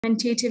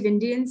Argumentative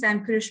Indians.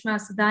 I'm Karishma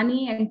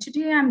Sadani, and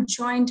today I'm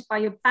joined by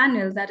a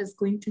panel that is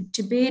going to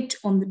debate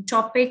on the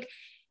topic,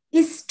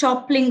 is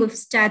toppling of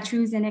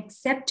statues an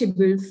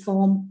acceptable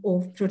form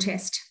of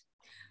protest?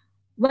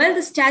 Well,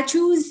 the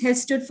statues have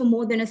stood for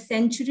more than a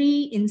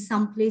century in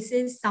some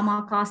places. Some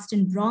are cast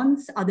in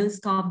bronze, others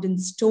carved in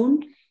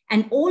stone.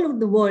 And all over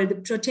the world, the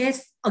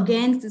protests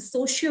against the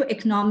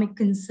socio-economic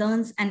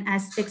concerns and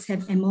aspects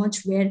have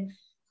emerged where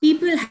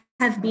people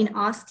have been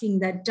asking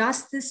that,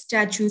 does this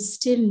statue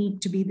still need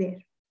to be there?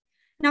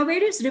 Now,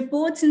 various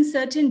reports and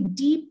certain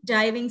deep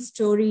diving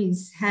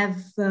stories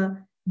have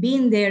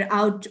been there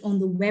out on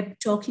the web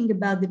talking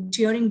about the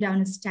tearing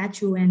down a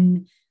statue.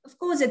 And of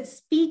course, it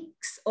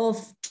speaks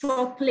of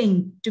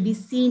toppling to be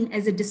seen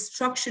as a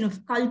destruction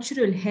of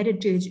cultural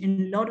heritage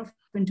in a lot of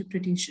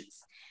interpretations.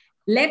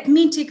 Let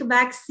me take a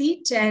back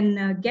seat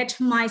and get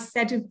my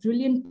set of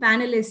brilliant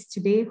panelists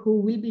today who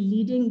will be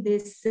leading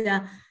this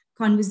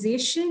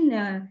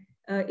conversation.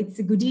 It's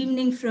a good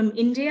evening from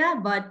India,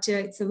 but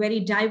it's a very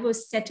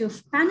diverse set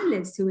of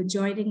panelists who are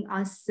joining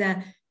us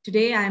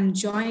today. I'm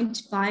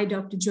joined by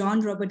Dr.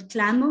 John Robert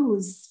Clammer,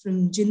 who's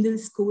from Jindal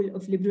School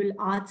of Liberal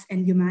Arts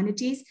and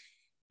Humanities.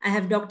 I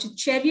have Dr.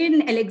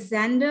 Cherian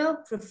Alexander,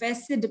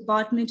 Professor,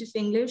 Department of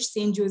English,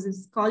 St.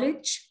 Joseph's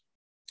College.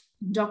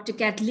 Dr.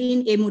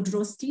 Kathleen A.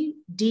 Modrosti,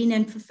 Dean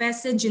and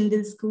Professor,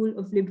 Jindal School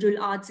of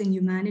Liberal Arts and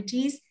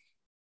Humanities.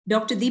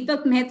 Dr.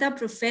 Deepak Mehta,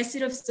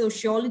 Professor of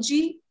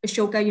Sociology,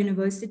 Ashoka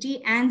University,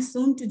 and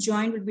soon to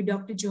join will be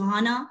Dr.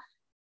 Johanna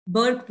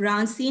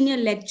Burke-Brown, Senior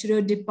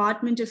Lecturer,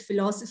 Department of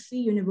Philosophy,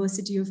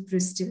 University of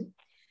Bristol.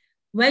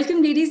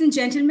 Welcome, ladies and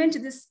gentlemen, to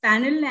this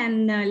panel.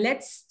 And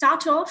let's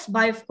start off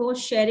by, of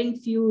course, sharing a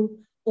few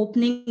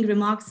opening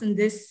remarks on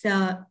this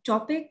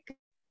topic.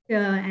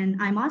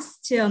 And I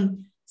must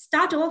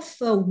start off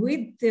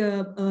with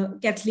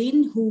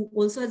Kathleen, who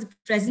also has a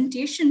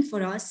presentation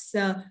for us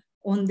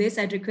on this.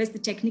 I'd request the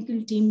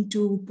technical team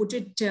to put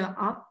it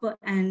up.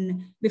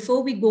 And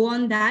before we go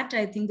on that,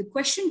 I think the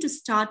question to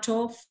start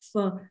off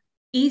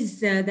is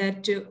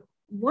that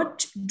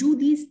what do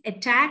these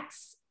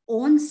attacks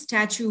on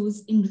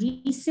statues in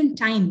recent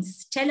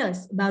times tell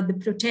us about the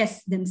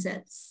protests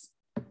themselves?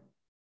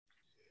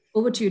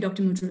 Over to you,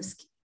 Dr.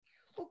 Modrosti.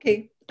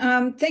 Okay,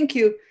 thank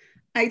you.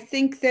 I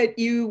think that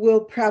you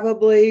will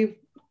probably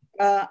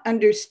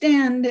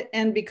understand,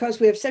 and because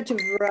we have such a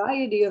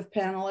variety of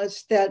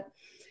panelists, that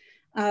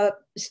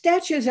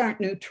statues aren't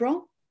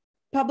neutral,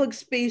 public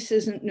space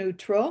isn't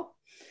neutral,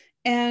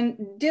 and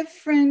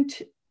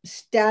different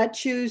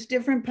statues,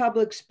 different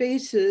public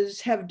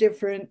spaces have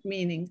different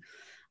meaning.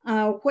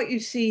 What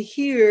you see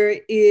here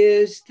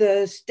is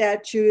the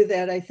statue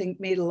that I think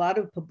made a lot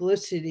of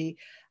publicity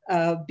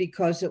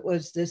because it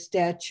was the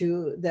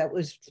statue that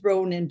was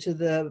thrown into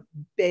the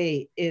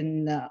bay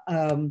in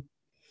the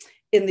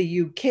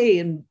UK,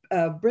 in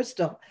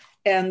Bristol.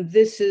 And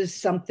this is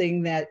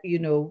something that, you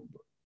know,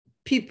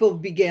 people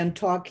began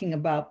talking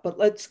about, but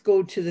let's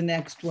go to the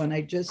next one.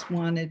 I just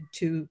wanted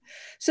to,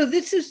 so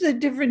this is the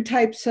different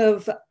types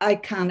of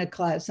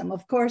iconoclasm.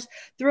 Of course,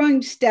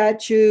 throwing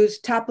statues,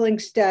 toppling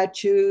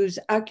statues,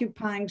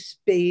 occupying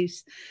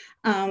space,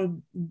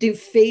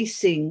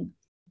 defacing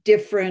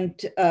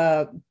different,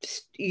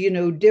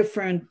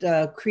 different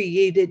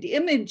created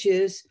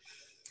images.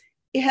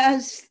 It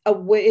has a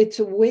way, it's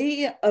a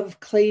way of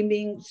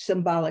claiming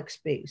symbolic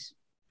space.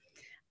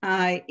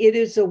 It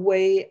is a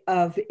way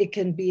of, it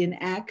can be an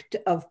act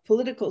of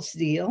political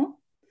zeal,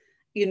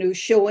 you know,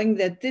 showing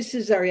that this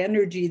is our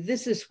energy,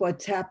 this is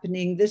what's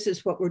happening, this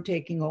is what we're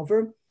taking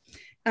over.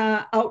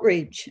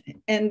 Outrage,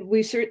 and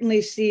we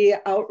certainly see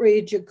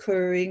outrage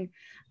occurring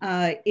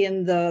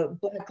in the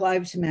Black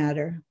Lives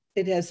Matter.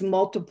 It has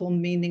multiple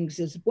meanings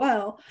as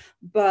well,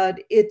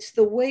 but it's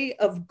the way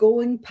of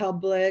going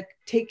public,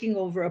 taking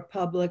over a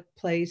public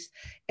place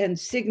and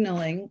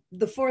signaling,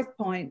 the fourth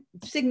point,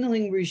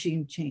 signaling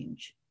regime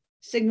change,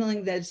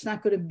 signaling that it's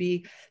not going to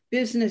be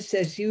business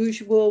as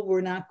usual.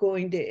 We're not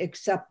going to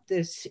accept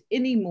this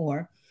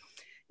anymore.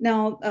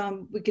 Now,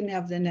 we can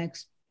have the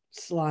next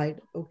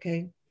slide,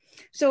 okay?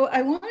 So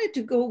I wanted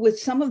to go with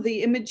some of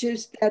the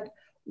images that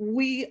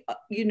we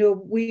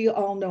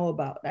all know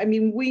about. I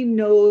mean, we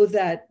know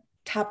that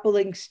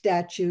toppling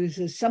statues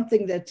is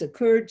something that's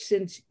occurred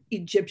since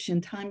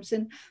Egyptian times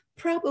and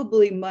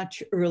probably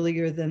much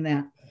earlier than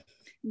that.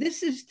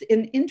 This is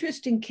an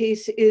interesting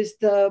case, is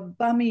the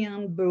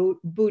Bamiyan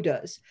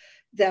Buddhas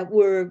that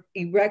were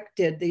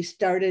erected. They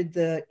started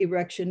the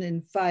erection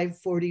in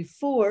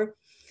 544,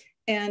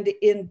 and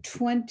in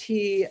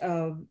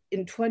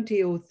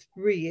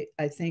 2003,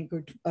 I think,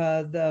 or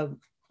the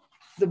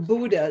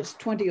Buddhas,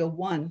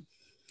 2001,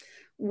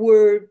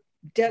 were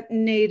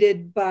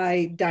detonated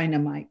by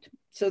dynamite.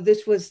 So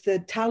this was the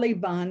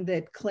Taliban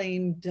that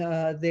claimed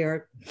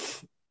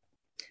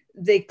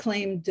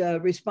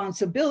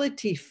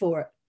responsibility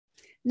for it.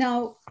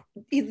 Now,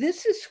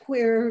 this is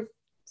where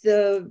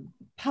the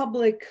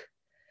public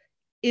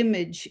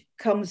image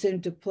comes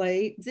into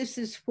play. This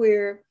is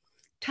where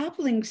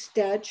toppling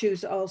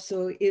statues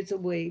also is a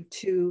way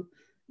to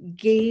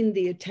gain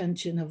the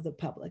attention of the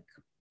public.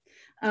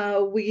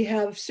 We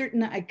have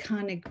certain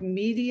iconic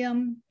media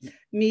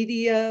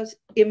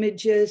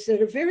images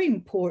that are very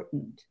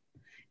important.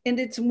 And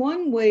it's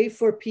one way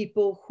for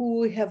people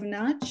who have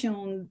not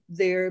shown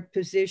their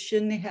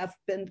position, have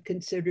been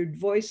considered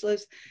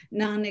voiceless,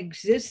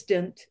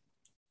 non-existent,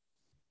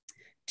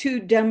 to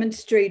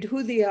demonstrate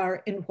who they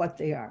are and what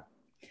they are.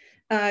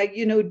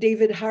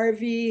 David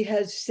Harvey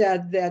has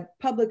said that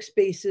public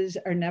spaces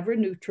are never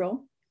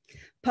neutral.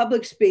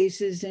 Public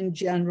spaces in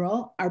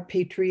general are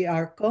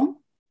patriarchal.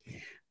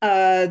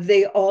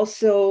 They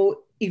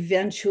also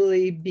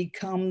eventually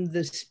become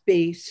the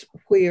space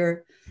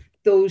where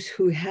those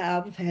who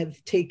have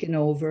taken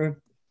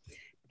over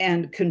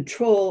and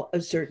control a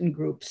certain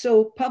group.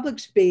 So public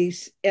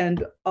space,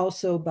 and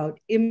also about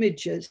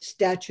images,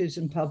 statues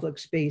in public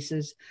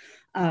spaces,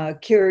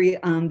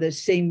 carry on the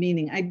same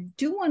meaning. I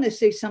do want to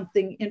say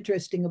something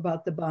interesting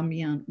about the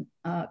Bamiyan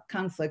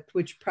conflict,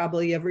 which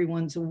probably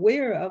everyone's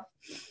aware of,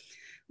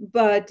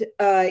 but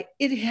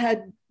it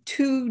had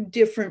two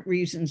different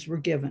reasons were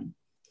given.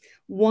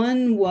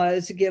 One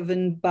was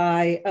given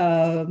by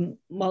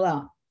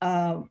Mullah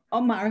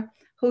Omar,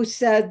 who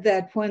said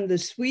that when the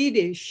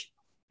Swedish,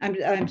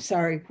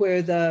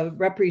 where the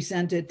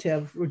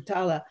representative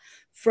Rutala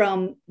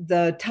from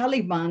the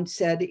Taliban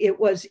said it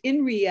was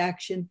in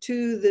reaction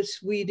to the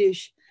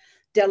Swedish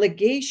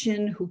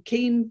delegation who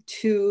came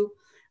to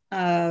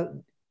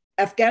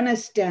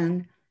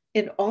Afghanistan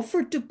and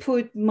offered to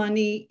put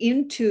money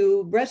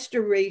into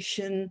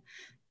restoration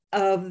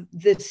of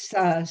this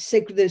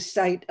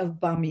site of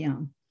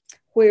Bamiyan,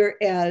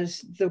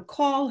 whereas the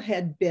call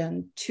had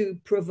been to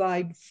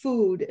provide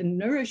food and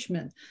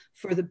nourishment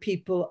for the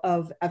people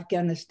of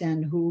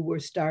Afghanistan who were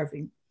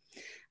starving.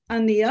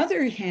 On the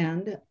other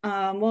hand,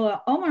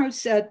 Mullah Omar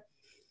said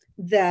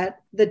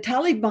that the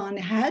Taliban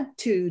had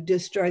to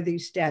destroy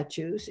these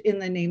statues in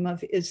the name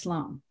of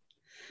Islam.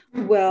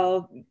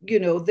 Well,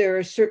 there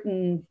are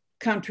certain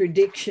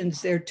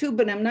contradictions there too,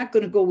 but I'm not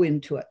going to go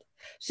into it.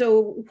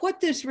 So what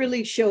this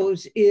really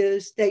shows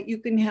is that you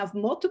can have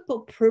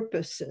multiple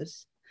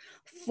purposes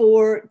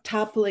for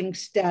toppling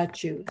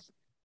statues.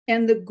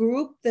 And the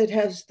group that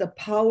has the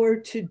power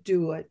to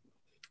do it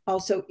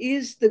also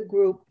is the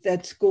group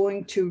that's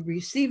going to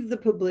receive the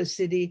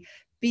publicity,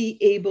 be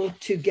able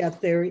to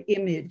get their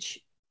image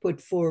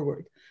put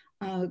forward.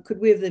 Could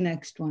we have the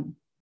next one?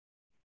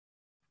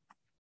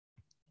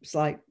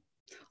 Slide.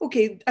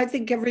 Okay, I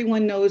think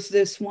everyone knows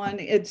this one.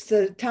 It's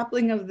the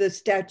toppling of the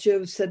statue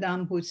of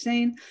Saddam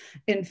Hussein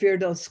in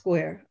Firdal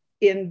Square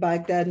in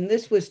Baghdad, and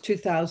this was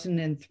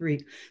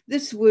 2003.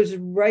 This was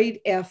right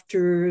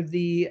after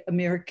the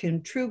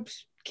American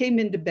troops came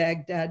into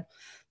Baghdad.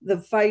 The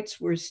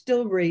fights were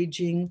still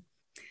raging,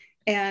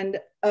 and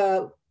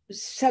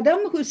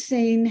Saddam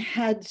Hussein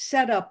had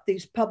set up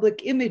these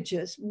public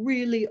images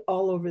really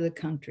all over the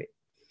country.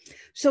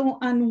 So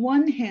on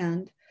one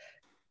hand,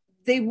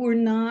 they were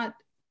not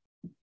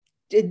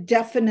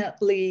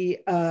definitely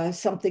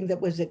something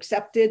that was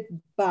accepted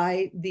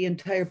by the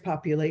entire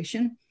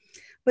population.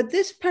 But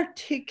this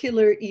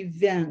particular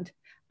event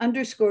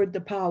underscored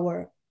the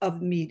power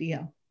of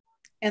media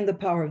and the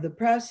power of the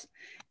press.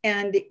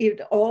 And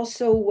it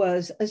also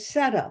was a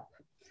setup,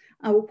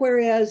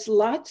 whereas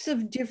lots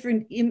of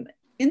different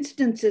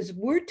instances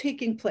were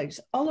taking place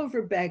all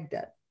over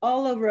Baghdad,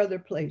 all over other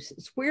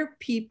places, where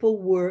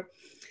people were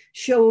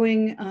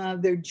showing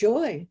their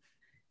joy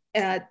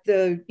at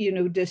the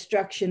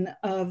destruction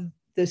of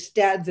the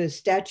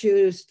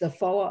statues, the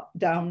fall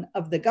down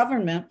of the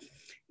government.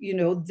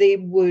 They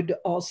would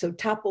also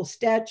topple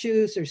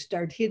statues or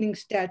start hitting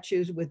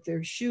statues with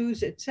their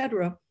shoes,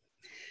 etc.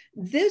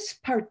 This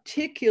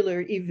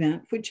particular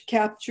event, which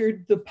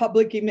captured the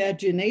public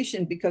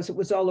imagination because it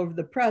was all over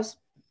the press,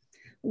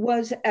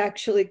 was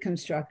actually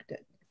constructed.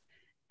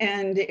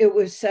 And it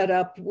was set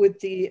up with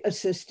the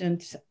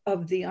assistance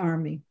of the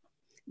Army,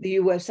 the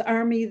US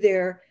Army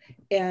there,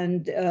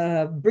 and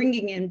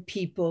bringing in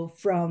people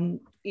from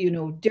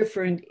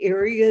different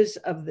areas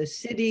of the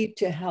city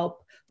to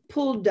help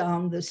pull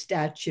down the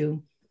statue.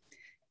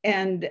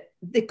 And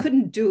they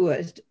couldn't do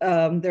it.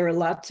 There are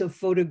lots of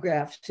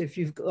photographs, if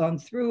you've gone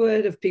through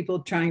it, of people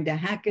trying to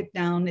hack it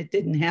down. It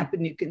didn't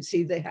happen. You can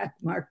see the hack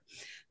mark.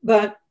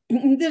 But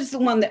this is the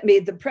one that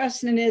made the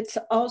press, and it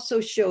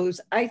also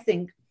shows, I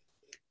think,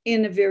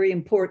 in a very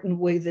important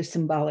way, the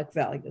symbolic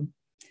value.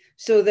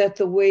 So that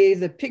the way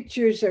the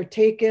pictures are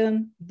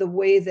taken, the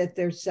way that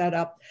they're set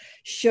up,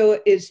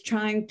 is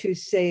trying to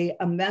say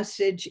a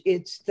message.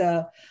 It's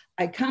the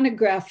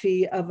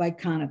iconography of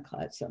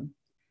iconoclasm.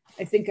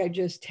 I think I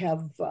just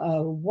have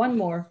one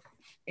more,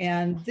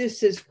 and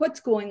this is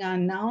what's going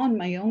on now in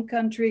my own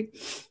country.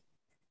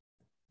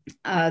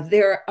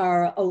 There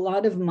are a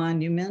lot of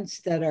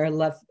monuments that are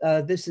left.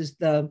 This is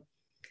the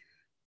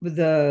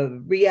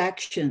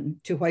reaction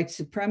to white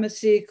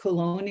supremacy,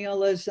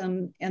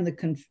 colonialism,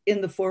 and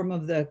in the form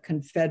of the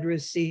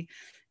Confederacy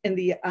and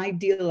the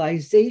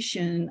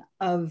idealization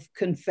of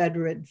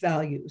Confederate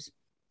values.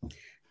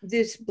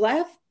 This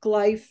Black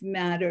Lives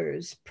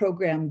Matters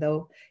program,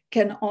 though,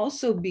 can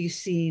also be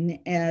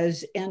seen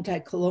as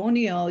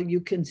anti-colonial.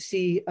 You can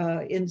see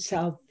in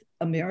South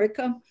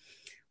America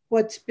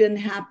what's been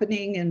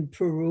happening in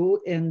Peru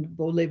and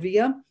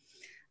Bolivia.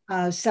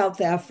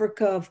 South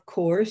Africa, of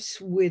course,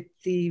 with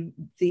the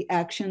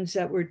actions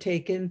that were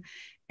taken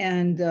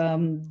and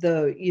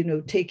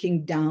the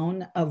taking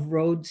down of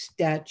road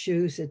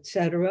statues,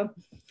 etc.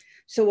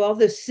 So all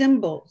the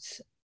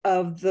symbols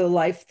of the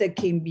life that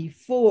came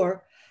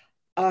before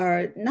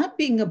are not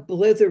being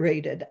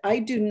obliterated. I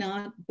do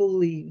not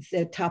believe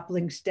that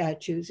toppling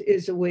statues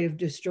is a way of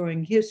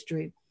destroying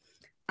history.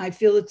 I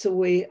feel it's a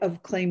way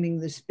of claiming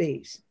the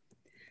space.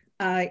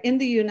 In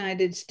the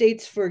United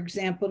States, for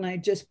example, and I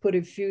just put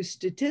a few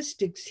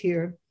statistics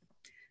here,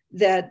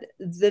 that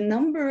the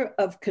number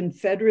of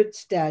Confederate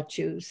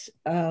statues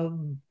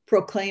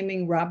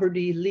proclaiming Robert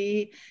E.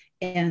 Lee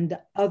and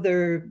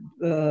other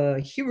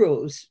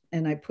heroes,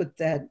 and I put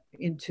that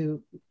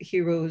into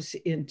heroes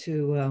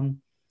into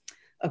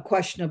a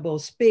questionable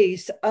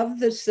space of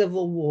the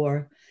Civil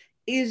War,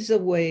 is a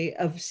way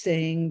of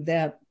saying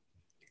that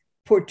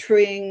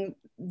portraying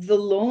the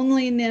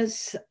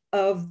loneliness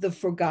of the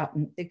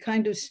forgotten. It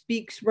kind of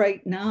speaks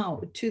right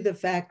now to the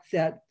fact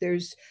that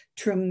there's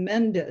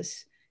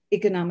tremendous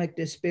economic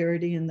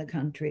disparity in the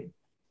country.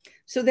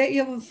 So that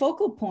you have a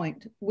focal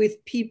point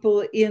with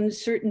people in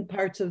certain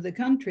parts of the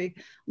country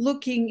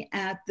looking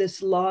at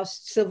this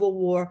lost Civil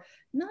War,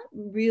 not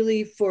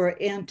really for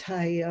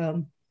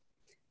the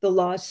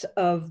loss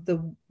of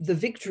the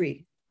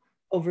victory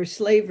over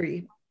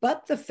slavery,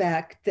 but the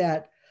fact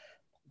that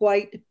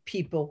white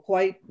people,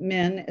 white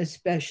men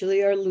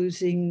especially, are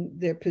losing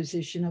their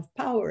position of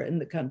power in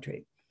the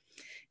country.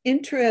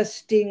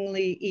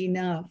 Interestingly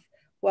enough,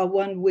 while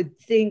one would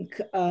think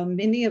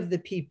many of the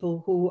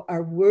people who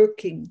are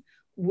working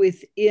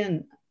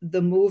within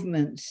the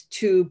movements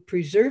to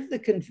preserve the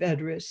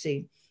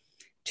Confederacy,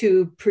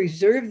 to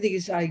preserve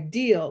these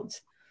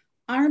ideals,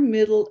 are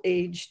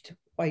middle-aged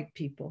white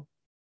people,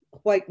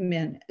 white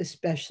men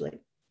especially.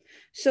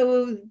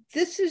 So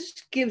this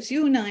gives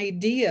you an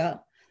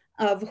idea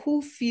of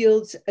who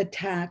feels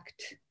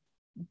attacked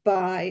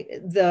by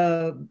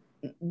the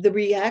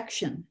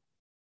reaction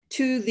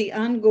to the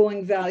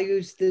ongoing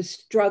values, this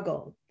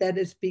struggle that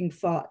is being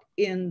fought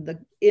in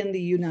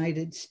the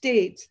United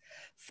States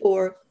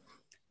for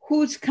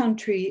whose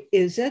country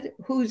is it,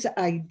 whose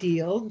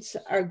ideals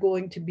are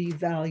going to be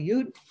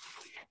valued.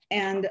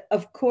 And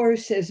of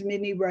course, as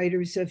many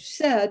writers have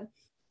said,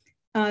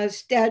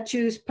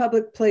 statues,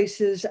 public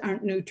places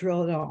aren't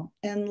neutral at all.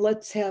 And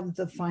let's have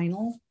the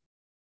final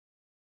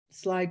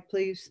slide,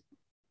 please.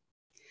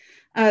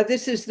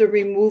 This is the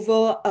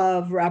removal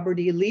of Robert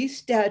E. Lee's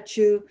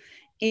statue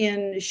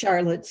in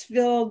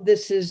Charlottesville.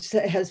 This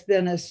has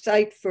been a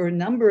site for a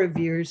number of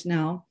years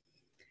now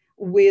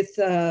with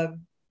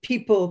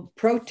people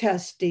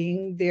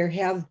protesting. There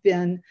have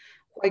been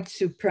white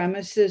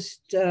supremacist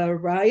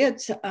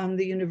riots on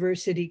the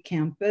university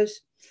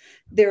campus.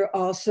 There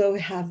also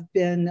have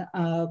been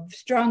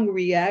strong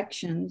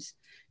reactions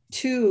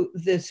to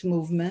this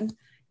movement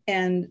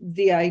and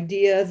the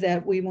idea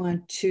that we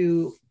want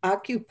to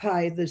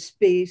occupy the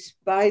space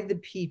by the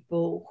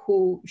people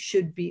who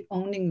should be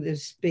owning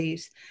this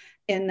space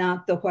and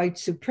not the white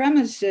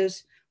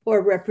supremacists who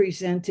are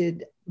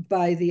represented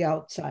by the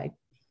outside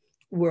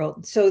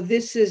world. So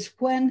this is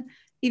when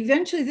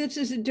eventually this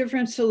is a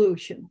different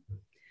solution.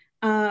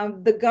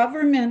 The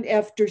government,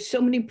 after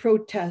so many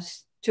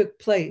protests took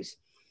place,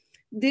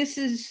 this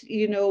is,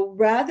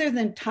 rather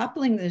than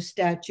toppling the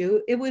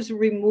statue, it was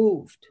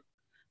removed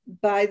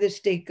by the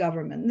state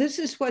government. This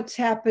is what's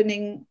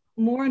happening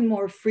more and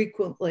more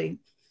frequently,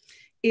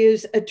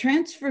 is a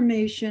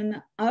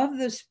transformation of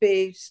the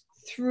space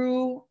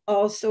through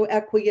also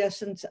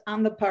acquiescence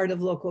on the part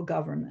of local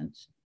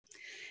governments.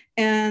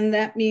 And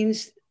that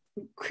means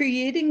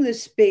creating the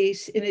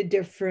space in a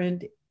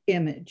different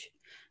image.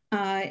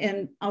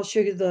 And I'll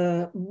show you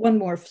one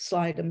more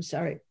slide, I'm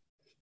sorry.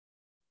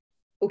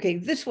 Okay,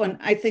 this one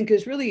I think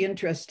is really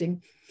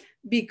interesting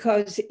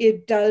because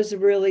it does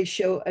really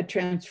show a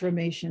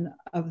transformation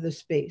of the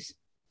space.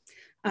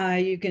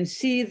 You can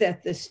see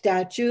that the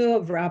statue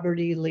of Robert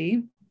E.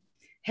 Lee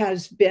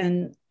has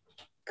been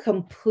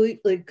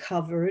completely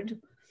covered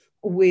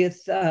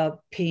with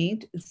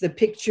paint. The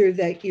picture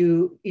that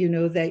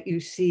you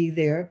see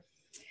there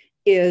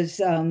is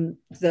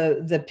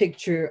the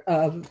picture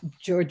of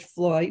George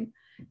Floyd,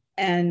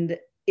 and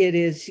it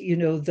is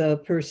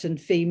the person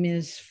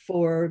famous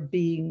for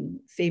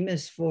being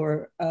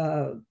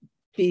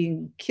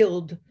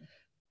killed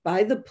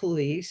by the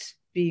police,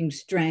 being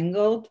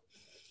strangled.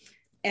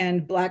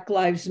 And Black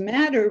Lives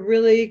Matter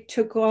really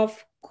took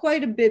off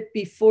quite a bit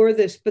before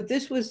this, but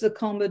this was the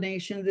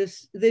culmination.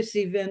 This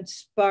event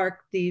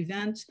sparked the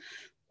events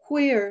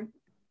where,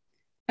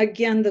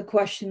 again, the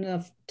question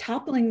of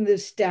toppling the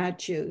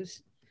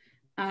statues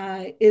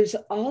is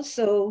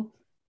also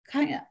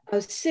kind of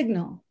a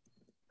signal,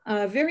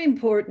 a very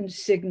important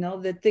signal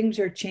that things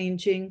are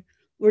changing.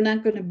 We're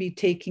not going to be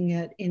taking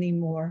it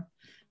anymore.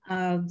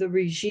 The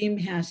regime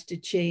has to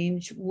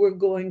change. We're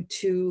going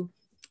to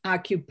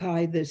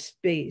occupy this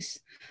space.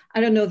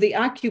 I don't know, the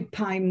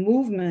Occupy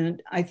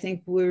movement, I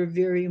think, were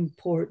very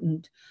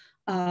important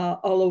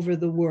all over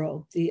the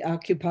world. The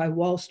Occupy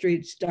Wall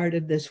Street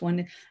started this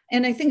one.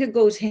 And I think it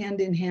goes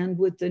hand in hand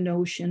with the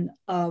notion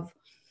of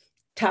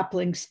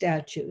toppling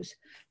statues,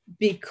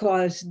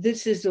 because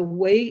this is a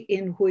way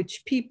in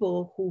which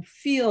people who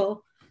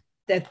feel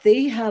that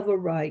they have a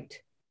right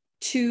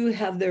to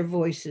have their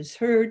voices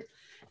heard,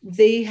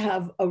 they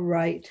have a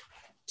right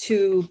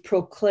to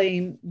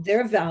proclaim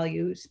their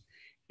values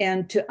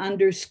and to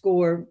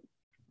underscore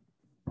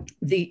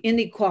the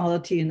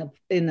inequality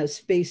in a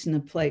space and a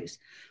place.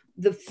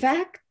 The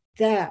fact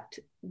that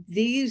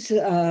these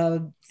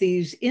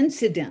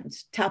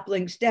incidents,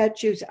 toppling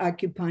statues,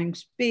 occupying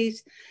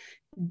space,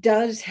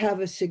 does have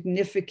a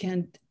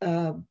significant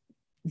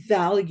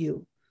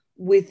value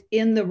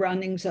within the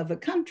runnings of a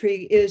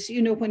country is,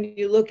 you know, when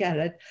you look at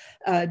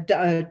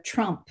it,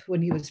 Trump,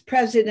 when he was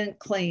president,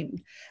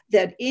 claimed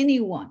that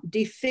anyone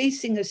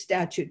defacing a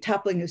statue,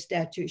 toppling a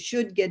statue,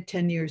 should get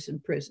 10 years in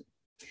prison.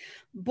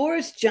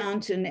 Boris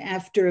Johnson,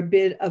 after a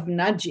bit of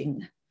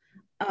nudging,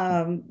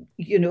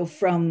 you know,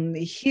 from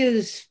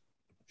his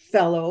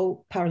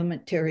fellow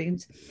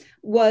parliamentarians,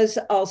 was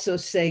also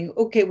saying,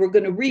 okay, we're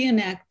going to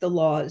reenact the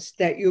laws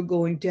that you're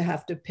going to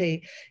have to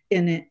pay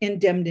an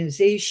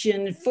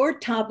indemnization for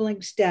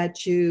toppling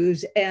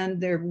statues,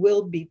 and there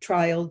will be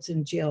trials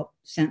and jail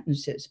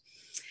sentences.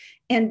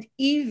 And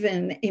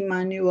even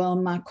Emmanuel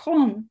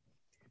Macron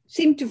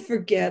seemed to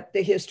forget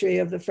the history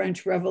of the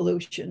French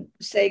Revolution,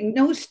 saying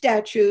no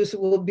statues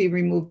will be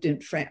removed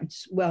in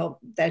France. Well,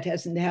 that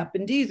hasn't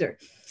happened either.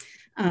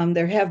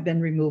 There have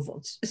been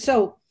removals.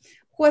 So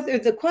whether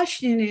the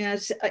question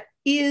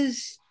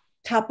is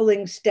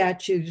toppling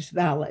statues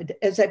valid?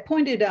 As I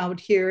pointed out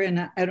here,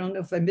 and I don't know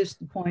if I missed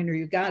the point or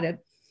you got it,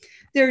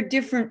 there are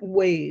different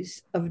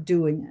ways of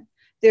doing it.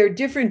 There are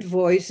different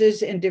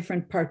voices and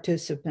different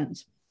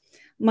participants.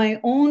 My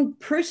own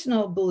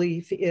personal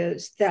belief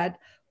is that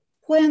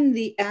when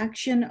the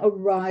action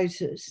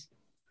arises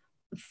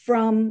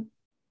from,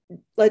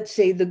 let's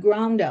say, the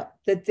ground up,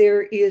 that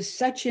there is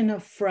such an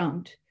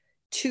affront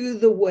to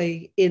the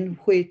way in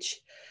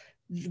which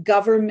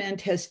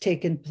government has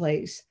taken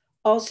place,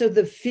 also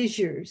the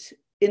fissures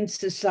in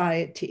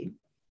society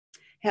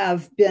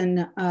have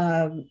been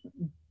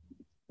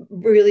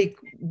really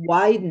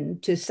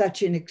widened to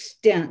such an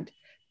extent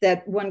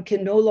that one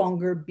can no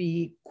longer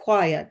be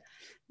quiet,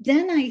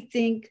 then I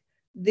think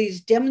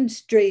these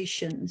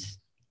demonstrations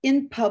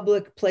in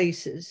public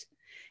places,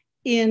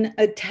 in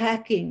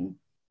attacking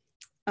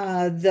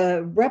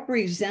the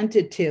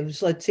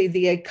representatives, let's say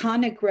the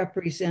iconic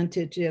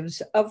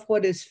representatives of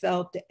what is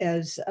felt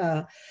as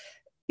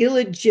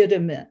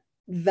illegitimate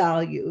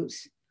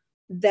values,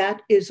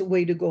 that is a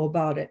way to go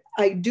about it.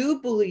 I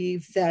do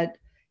believe that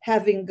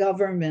having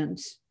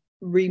governments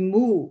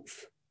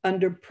remove,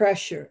 under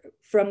pressure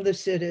from the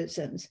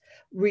citizens,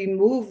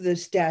 remove the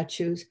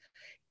statues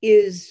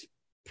is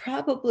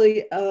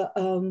probably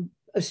a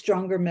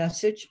stronger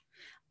message.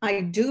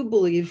 I do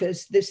believe,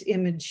 as this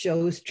image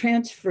shows,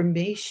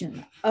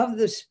 transformation of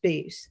the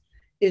space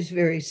is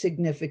very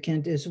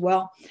significant as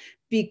well,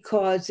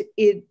 because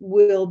it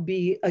will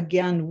be,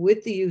 again,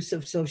 with the use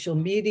of social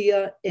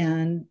media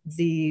and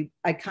the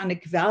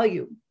iconic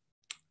value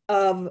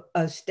of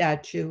a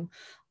statue,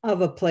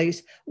 of a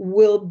place,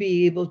 will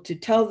be able to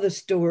tell the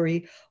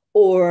story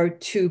or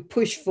to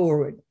push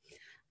forward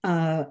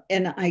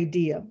an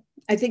idea.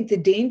 I think the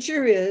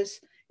danger is,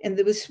 and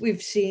this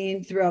we've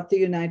seen throughout the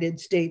United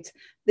States,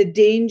 the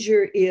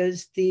danger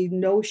is the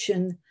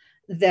notion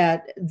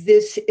that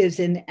this is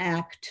an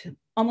act,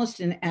 almost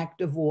an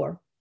act of war,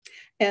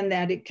 and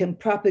that it can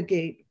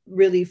propagate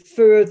really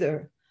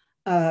further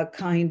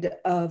kind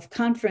of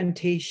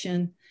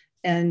confrontation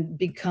and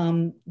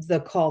become the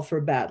call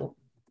for battle.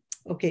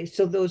 Okay,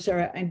 so those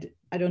are,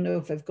 I don't know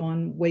if I've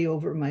gone way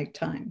over my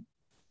time.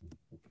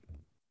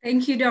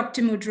 Thank you,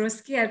 Dr.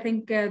 Modrowski. I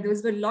think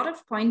those were a lot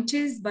of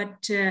pointers,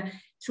 but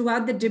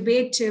throughout the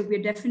debate,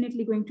 we're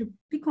definitely going to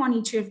pick on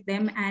each of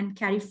them and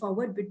carry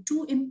forward with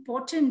two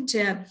important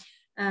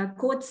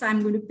quotes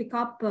I'm going to pick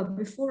up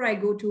before I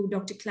go to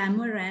Dr.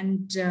 Clammer,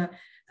 and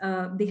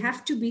they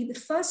have to be the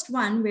first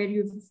one where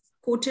you've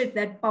quoted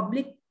that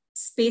public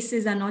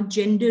spaces are not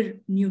gender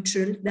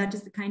neutral. That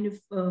is the kind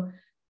of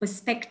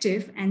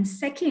perspective. And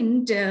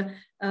second,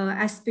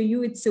 as per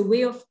you, it's a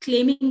way of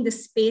claiming the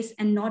space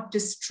and not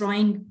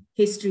destroying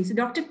history. So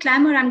Dr.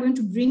 Clammer, I'm going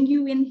to bring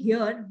you in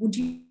here. Would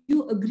you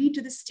agree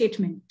to this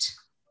statement?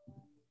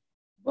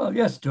 Well,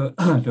 yes, to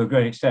a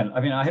great extent.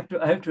 I mean, I have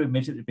to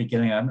admit at the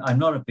beginning, I'm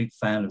not a big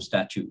fan of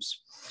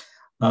statues,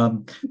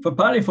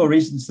 partly for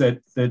reasons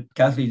that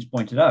Kathleen's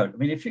pointed out. I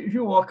mean, if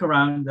you walk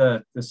around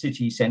the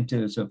city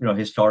centers of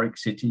historic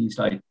cities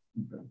like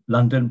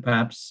London,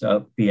 perhaps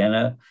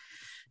Vienna,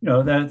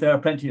 there are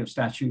plenty of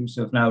statues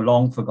of now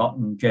long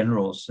forgotten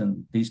generals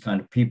and these kind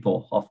of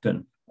people,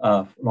 often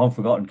long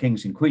forgotten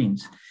kings and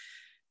queens,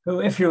 who,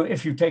 if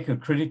you take a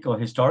critical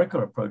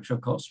historical approach,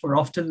 of course, were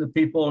often the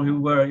people who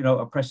were,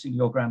 oppressing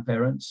your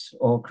grandparents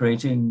or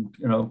creating,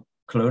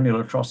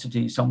 colonial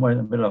atrocity somewhere in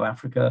the middle of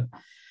Africa.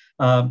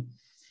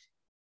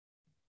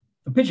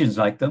 The pigeons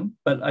like them,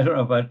 but I don't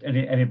know about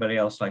anybody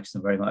else likes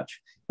them very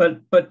much.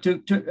 But to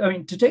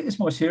take this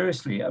more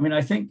seriously,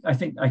 I think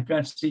I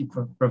can see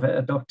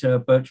Dr.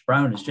 Birch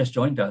Brown has just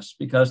joined us,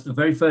 because the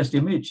very first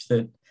image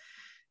that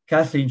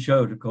Kathleen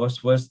showed, of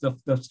course, was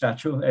the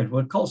statue of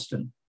Edward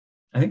Colston.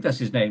 I think that's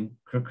his name,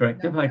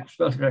 correct? If I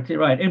spelled it correctly,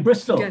 right? In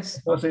Bristol, yes.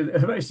 Of course, the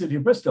very city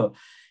of Bristol.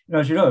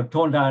 As you know,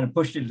 torn down and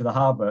pushed into the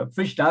harbour,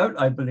 fished out,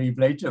 I believe,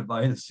 later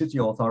by the city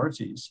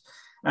authorities.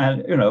 And,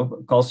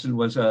 Colston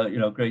was a,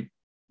 great,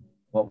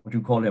 what would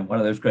you call him? One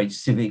of those great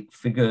civic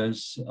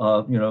figures,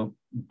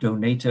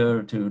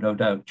 donator to, no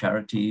doubt,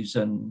 charities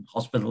and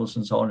hospitals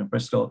and so on in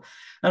Bristol.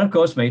 And, of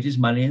course, made his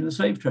money in the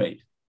slave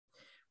trade,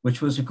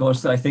 which was, of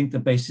course, I think the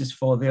basis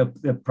for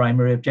the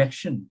primary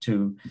objection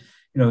to,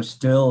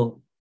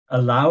 still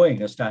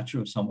allowing a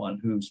statue of someone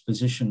whose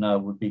position now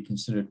would be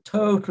considered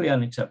totally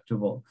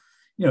unacceptable,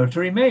 to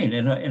remain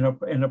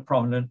in a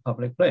prominent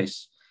public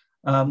place.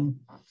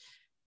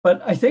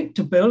 But I think,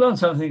 to build on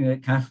something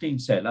that Kathleen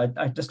said,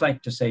 I'd just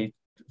like to say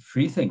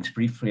three things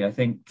briefly. I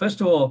think,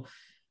 first of all,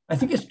 I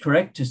think it's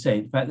correct to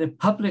say the fact that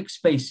public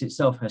space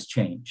itself has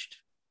changed.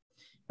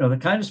 The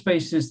kind of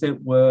spaces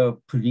that were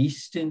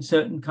policed in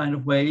certain kind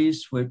of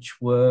ways, which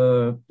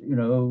were,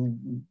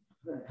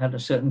 had a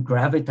certain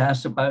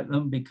gravitas about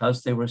them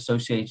because they were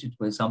associated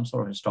with some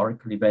sort of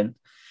historical event.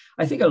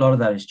 I think a lot of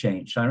that has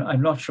changed.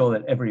 I'm not sure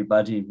that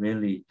everybody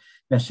really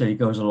necessarily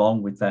goes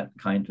along with that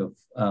kind of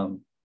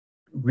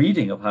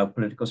reading of how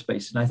political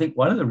space. And I think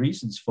one of the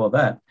reasons for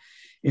that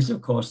is,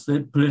 of course,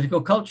 that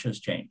political culture has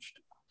changed.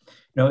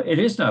 It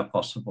is now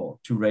possible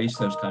to raise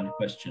those kind of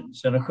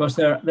questions. And of course,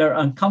 they're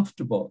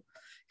uncomfortable.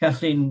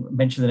 Kathleen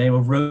mentioned the name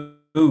of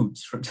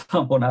Rhodes, for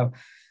example. Now,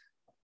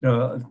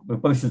 we're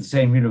both at the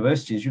same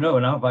universities, and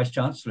our vice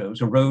chancellor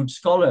was a Rhodes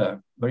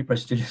scholar, very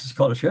prestigious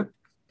scholarship,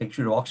 takes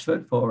you to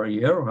Oxford for a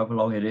year or however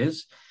long it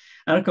is.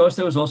 And of course,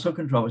 there was also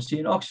controversy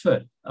in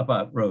Oxford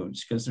about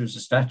Rhodes, because there's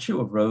a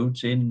statue of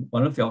Rhodes in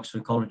one of the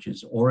Oxford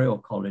colleges, Oriel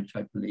College,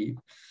 I believe.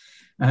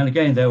 And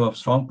again, there were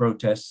strong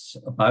protests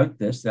about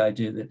this, the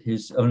idea that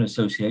his own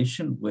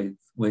association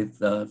with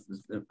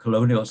the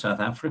colonial South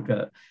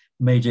Africa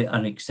made it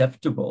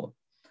unacceptable.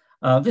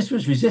 This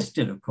was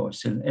resisted, of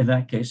course, in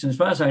that case. And as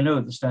far as I know,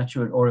 the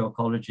statue at Oriel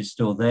College is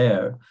still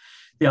there.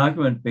 The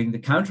argument being, the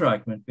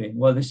counter-argument being,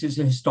 well, this is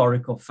a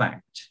historical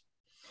fact.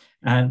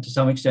 And to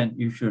some extent,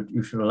 you should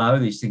allow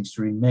these things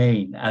to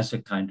remain as a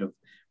kind of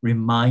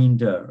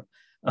reminder.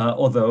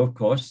 Although, of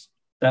course,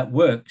 that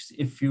works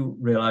if you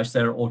realize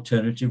there are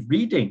alternative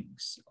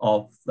readings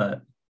of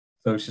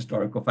those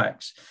historical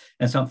facts.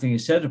 And something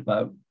is said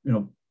about,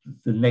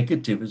 the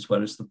negative as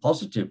well as the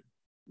positive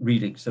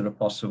readings that are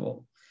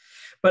possible.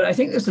 But I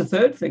think there's a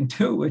third thing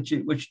too,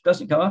 which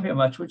doesn't come up here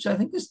much, which I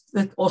think is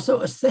that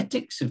also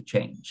aesthetics have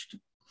changed.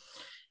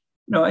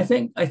 I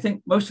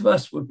think most of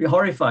us would be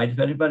horrified if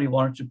anybody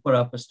wanted to put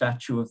up a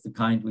statue of the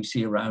kind we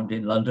see around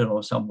in London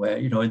or somewhere,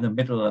 in the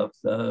middle of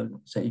the,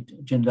 say,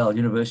 Jindal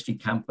University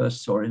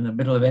campus, or in the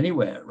middle of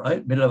anywhere,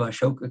 right? Middle of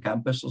Ashoka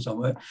campus or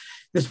somewhere.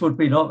 This would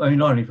be not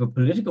only for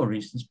political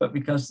reasons, but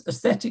because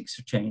aesthetics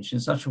have changed in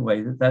such a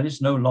way that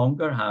is no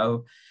longer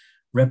how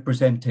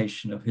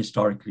representation of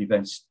historical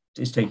events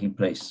is taking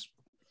place.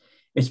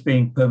 It's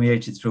being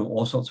permeated through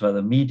all sorts of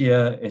other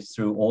media. It's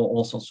through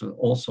all sorts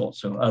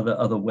of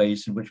other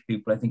ways in which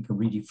people, I think, are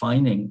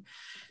redefining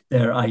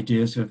their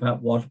ideas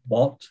about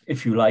what,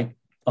 if you like,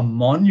 a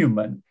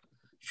monument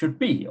should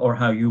be, or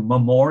how you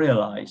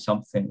memorialize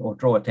something or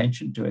draw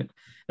attention to it.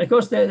 And of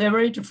course, there are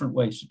very different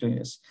ways of doing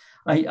this.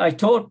 I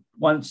taught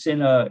once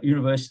in a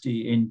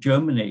university in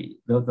Germany,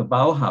 the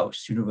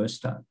Bauhaus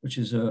Universität, which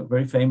is a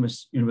very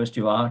famous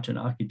university of art and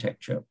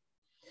architecture.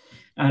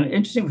 And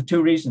interesting for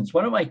two reasons.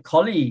 One of my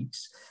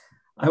colleagues,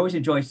 I always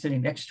enjoyed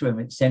sitting next to him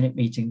at Senate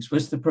meetings,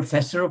 was the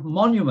professor of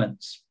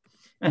monuments.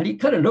 And he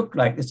kind of looked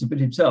like this a bit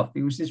himself.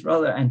 He was this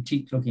rather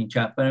antique looking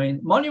chap.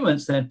 But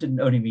monuments then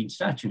didn't only mean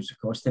statues, of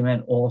course. They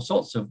meant all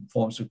sorts of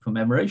forms of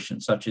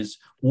commemoration, such as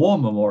war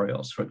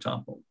memorials, for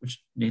example,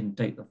 which didn't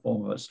take the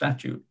form of a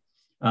statue.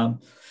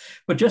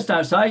 But just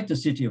outside the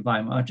city of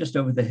Weimar, just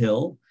over the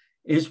hill,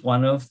 is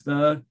one of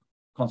the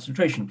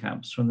concentration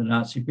camps from the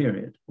Nazi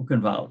period,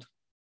 Buchenwald.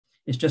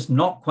 It's just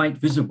not quite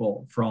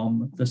visible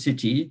from the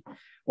city,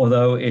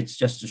 although it's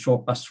just a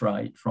short bus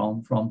ride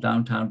from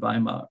downtown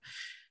Weimar.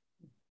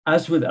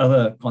 As with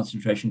other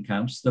concentration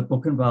camps, the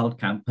Buchenwald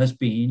camp has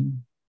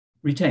been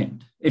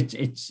retained.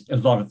 It's a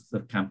lot of the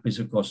camp is,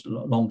 of course,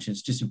 long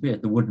since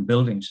disappeared, the wooden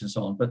buildings and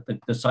so on, but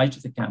the site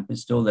of the camp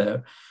is still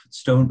there.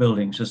 Stone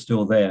buildings are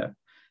still there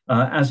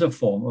as a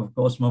form, of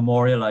course,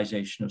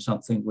 memorialization of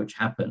something which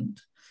happened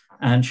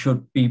and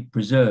should be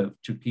preserved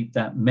to keep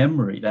that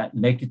memory, that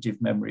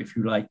negative memory, if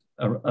you like,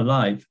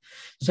 alive.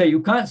 So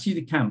you can't see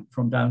the camp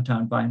from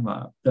downtown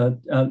Weimar.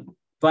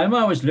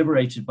 Weimar was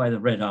liberated by the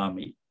Red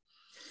Army.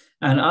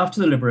 And after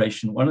the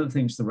liberation, one of the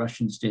things the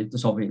Russians did, the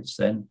Soviets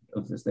then,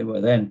 as they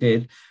were then,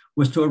 did,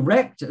 was to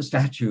erect a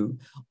statue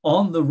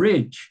on the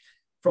ridge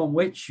from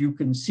which you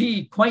can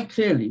see quite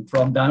clearly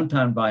from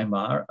downtown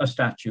Weimar a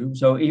statue.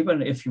 So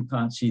even if you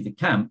can't see the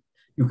camp,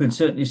 you can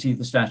certainly see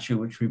the statue,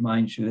 which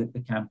reminds you that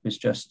the camp is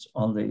just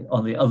on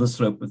the other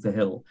slope of the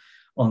hill,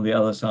 on the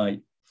other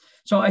side.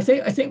 So I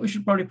think we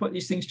should probably put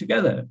these things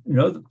together. You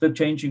know, the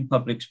changing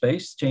public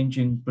space,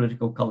 changing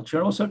political culture,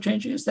 and also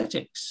changing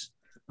aesthetics.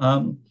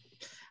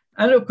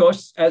 And of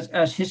course,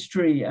 as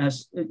history,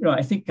 as you know,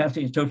 I think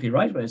Kathleen is totally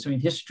right about this. I mean,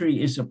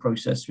 history is a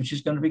process which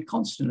is going to be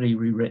constantly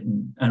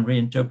rewritten and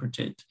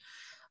reinterpreted.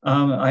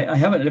 I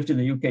haven't lived in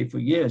the UK for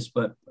years,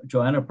 but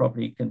Joanna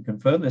probably can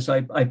confirm this.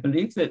 I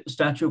believe that the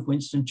statue of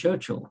Winston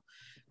Churchill,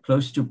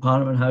 close to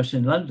Parliament House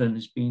in London,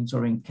 has been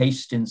sort of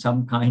encased in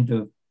some kind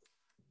of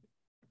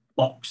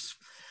box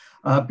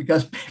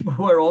because people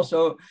were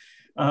also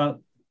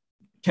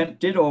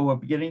tempted or were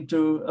beginning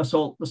to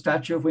assault the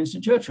statue of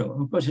Winston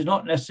Churchill. Of course, he's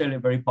not necessarily a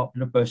very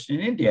popular person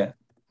in India,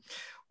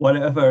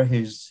 whatever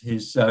his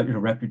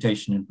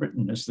reputation in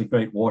Britain as the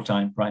great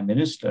wartime prime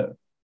minister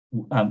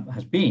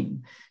has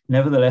been.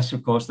 Nevertheless,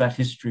 of course, that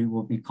history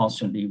will be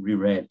constantly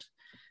reread.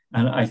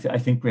 And I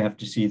think we have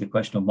to see the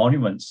question of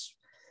monuments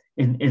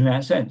in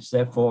that sense.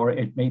 Therefore,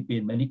 it may be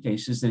in many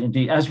cases that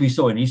indeed, as we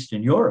saw in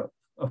Eastern Europe,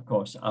 of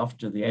course,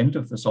 after the end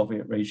of the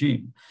Soviet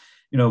regime,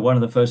 you know, one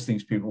of the first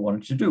things people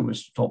wanted to do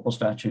was to topple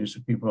statues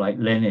of people like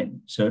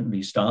Lenin,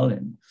 certainly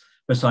Stalin,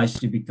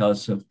 precisely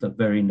because of the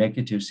very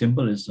negative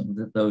symbolism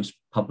that those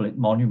public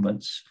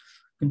monuments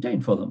contain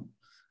for them.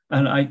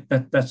 And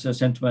that's a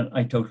sentiment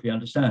I totally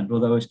understand.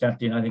 Although, as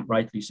Kathleen, I think,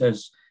 rightly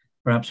says,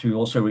 perhaps we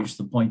also reached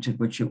the point at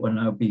which it will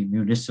now be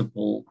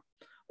municipal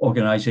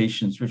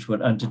organizations which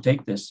would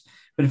undertake this.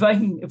 But if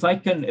I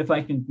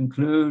can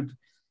conclude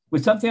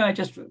with something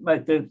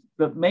the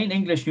main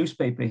English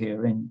newspaper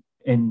here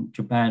in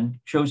Japan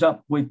shows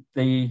up with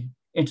the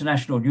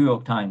International New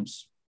York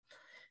Times.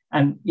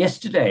 And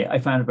yesterday, I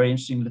found a very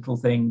interesting little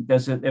thing.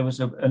 There was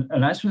an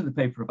announcement in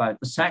the paper about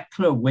the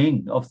Sackler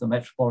wing of the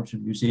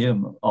Metropolitan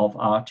Museum of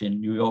Art in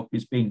New York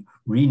is being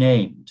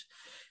renamed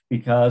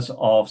because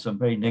of some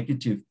very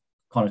negative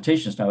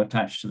connotations now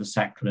attached to the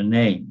Sackler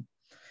name.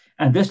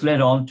 And this led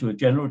on to a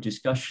general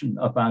discussion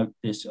about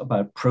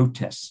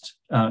protest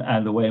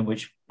and the way in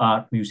which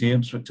art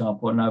museums, for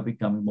example, are now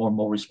becoming more and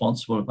more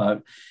responsible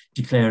about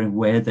declaring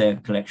where their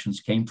collections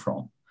came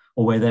from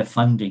or where their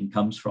funding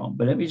comes from.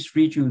 But let me just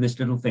read you this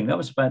little thing. That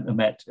was about the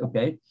Met,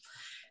 okay?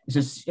 It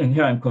says, and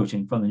here I'm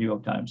quoting from the New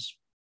York Times.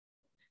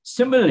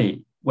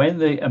 Similarly, when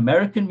the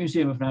American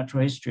Museum of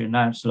Natural History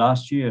announced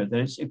last year that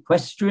its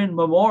equestrian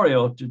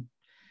memorial to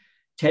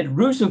Theodore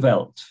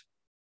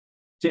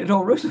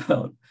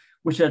Roosevelt,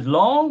 which had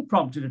long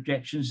prompted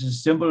objections as a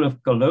symbol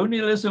of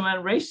colonialism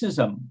and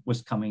racism,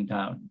 was coming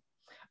down,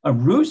 a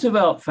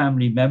Roosevelt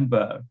family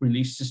member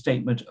released a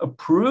statement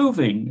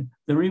approving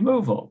the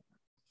removal.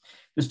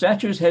 The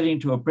statue is heading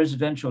to a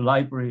presidential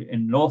library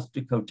in North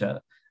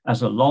Dakota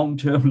as a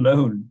long-term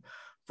loan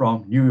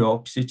from New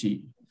York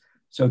City.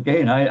 So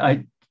again,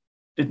 I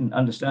didn't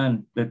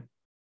understand that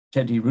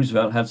Teddy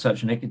Roosevelt had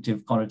such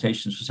negative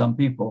connotations for some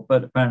people,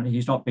 but apparently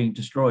he's not being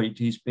destroyed.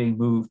 He's being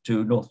moved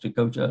to North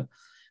Dakota,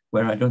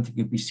 where I don't think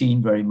he'd be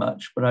seen very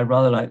much. But I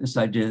rather like this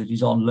idea that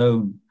he's on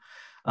loan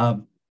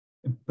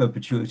in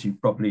perpetuity,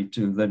 probably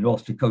to the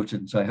North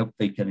Dakotans. I hope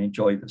they can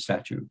enjoy the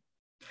statue.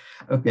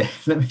 Okay,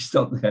 let me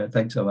stop there.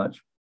 Thanks so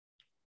much.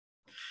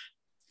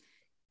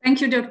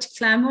 Thank you, Dr.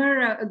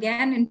 Clammer.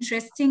 Again,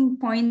 interesting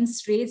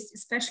points raised,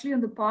 especially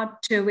on the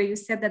part where you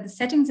said that the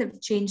settings have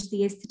changed,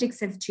 the aesthetics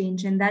have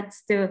changed, and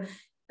that's the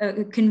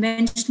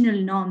conventional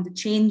norm. The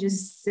change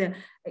is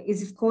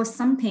of course,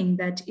 something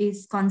that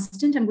is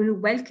constant. I'm going to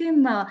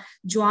welcome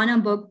Joanna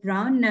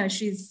Burke-Brown.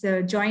 She's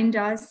joined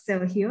us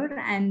here,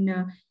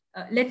 and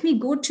let me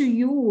go to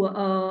you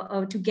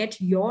to get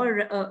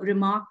your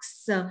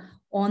remarks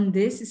on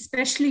this,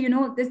 especially, you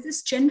know, there's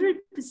this general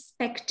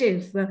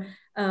perspective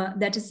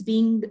that is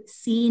being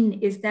seen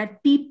is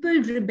that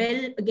people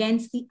rebel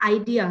against the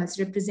ideas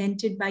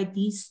represented by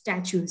these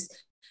statues.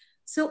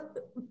 So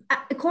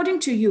according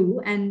to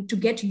you, and to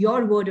get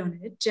your word on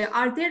it,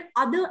 are there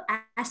other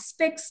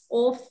aspects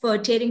of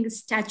tearing the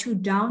statue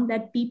down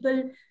that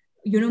people,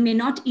 you know, may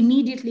not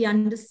immediately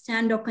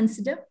understand or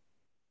consider?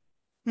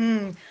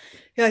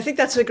 Yeah, I think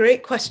that's a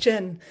great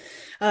question.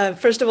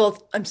 First of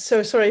all, I'm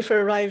so sorry for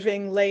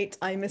arriving late.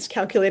 I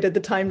miscalculated the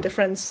time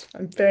difference.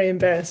 I'm very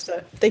embarrassed.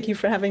 Thank you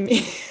for having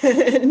me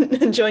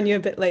and join you a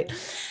bit late.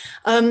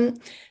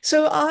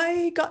 So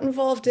I got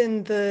involved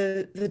in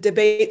the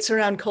debates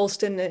around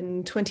Colston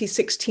in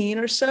 2016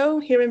 or so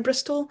here in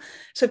Bristol.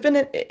 So I've been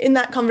in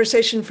that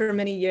conversation for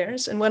many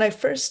years. And when I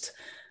first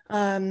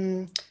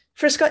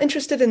got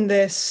interested in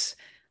this,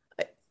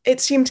 it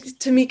seemed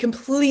to me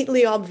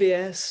completely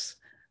obvious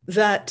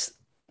that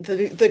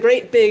the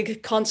great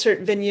big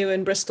concert venue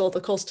in Bristol,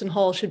 the Colston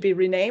Hall, should be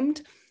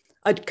renamed.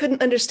 I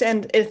couldn't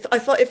understand I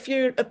thought if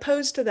you're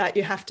opposed to that,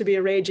 you have to be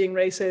a raging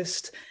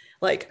racist.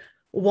 Like,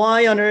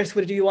 why on earth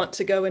would you want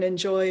to go and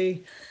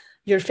enjoy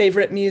your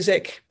favorite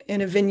music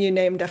in a venue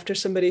named after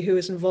somebody who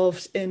is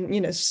involved in,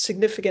 you know,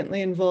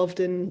 significantly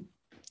involved in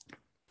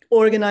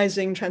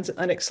organizing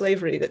transatlantic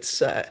slavery?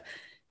 That's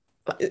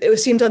it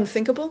seemed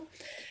unthinkable.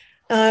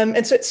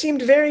 And so it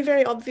seemed very,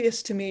 very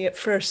obvious to me at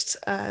first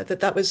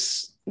that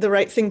was the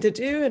right thing to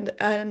do.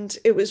 And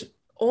it was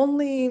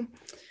only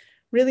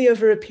really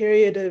over a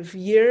period of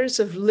years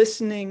of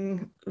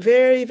listening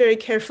very, very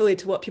carefully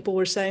to what people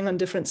were saying on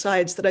different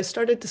sides that I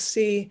started to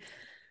see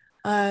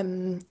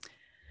some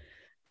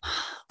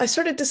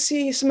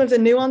of the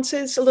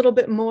nuances a little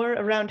bit more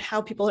around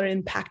how people are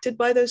impacted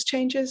by those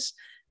changes.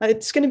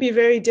 It's going to be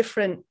very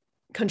different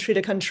country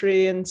to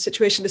country and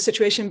situation to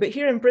situation. But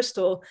here in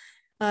Bristol,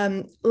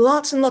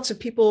 lots and lots of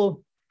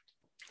people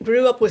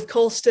grew up with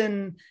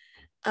Colston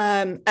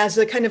as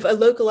a kind of a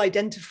local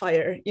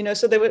identifier,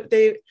 so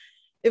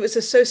it was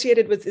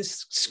associated with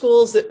these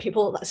schools that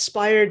people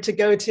aspired to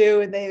go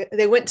to, and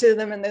they went to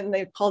them, and then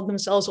they called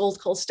themselves Old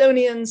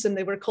Colstonians, and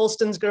they were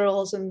Colston's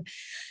girls, and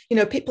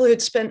people who'd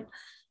spent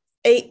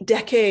 8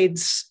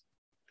 decades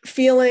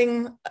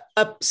feeling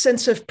a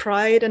sense of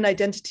pride and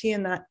identity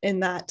in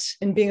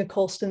being a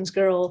Colston's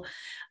girl,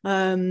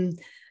 that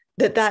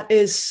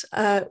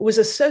was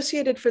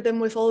associated for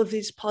them with all of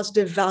these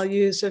positive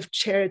values of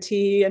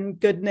charity and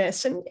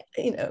goodness and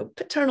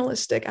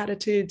paternalistic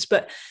attitudes.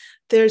 But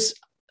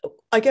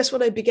I guess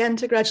what I began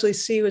to gradually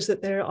see was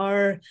that there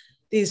are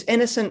these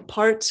innocent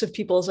parts of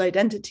people's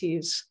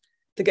identities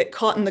that get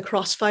caught in the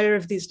crossfire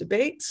of these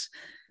debates.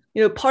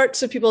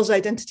 Parts of people's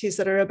identities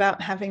that are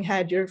about having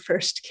had your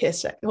first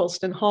kiss at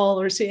Colston Hall,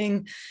 or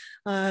seeing,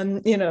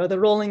 the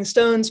Rolling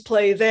Stones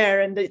play there,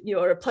 and that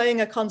you're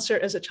playing a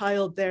concert as a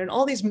child there, and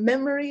all these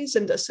memories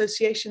and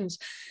associations.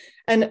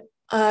 And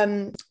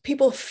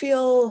people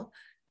feel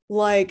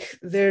like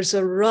there's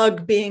a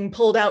rug being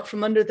pulled out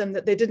from under them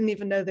that they didn't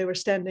even know they were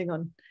standing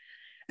on.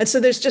 And so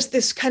there's just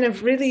this kind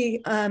of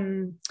really,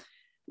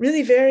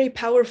 really very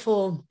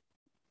powerful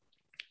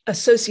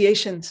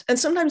associations. And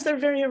sometimes they're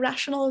very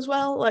irrational as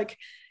well. Like,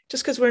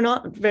 just because we're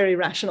not very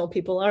rational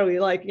people, are we?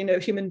 Like,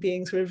 human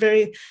beings, we're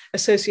very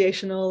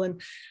associational.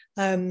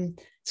 And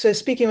so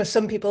speaking with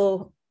some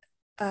people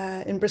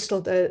in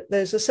Bristol,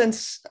 there's a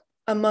sense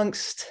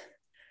amongst,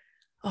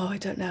 I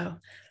don't know.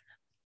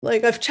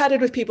 Like, I've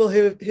chatted with people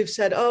who've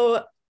said,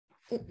 all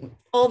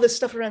this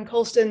stuff around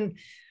Colston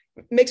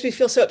makes me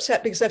feel so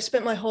upset because I've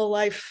spent my whole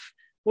life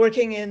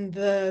working in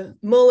the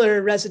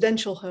Muller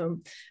residential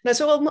home. And I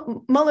said,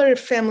 well, Muller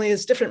family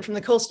is different from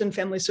the Colston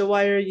family. So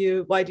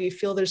why do you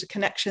feel there's a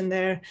connection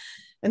there?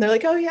 And they're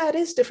like, oh yeah, it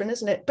is different,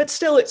 isn't it? But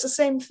still, it's the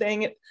same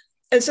thing.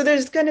 And so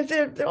there's kind of,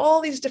 there are all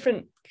these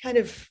different kind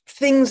of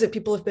things that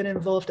people have been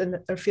involved in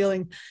that are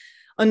feeling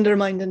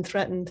undermined and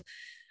threatened.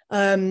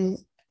 And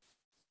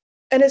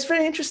it's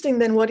very interesting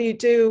then, what do you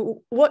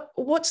do?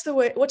 What's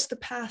the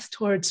path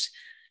towards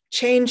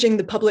changing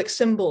the public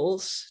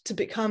symbols to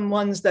become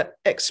ones that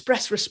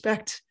express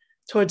respect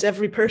towards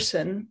every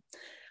person,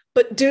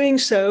 but doing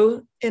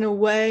so in a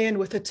way and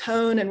with a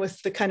tone and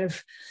with the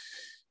kinds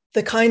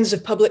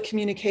of public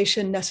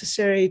communication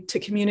necessary to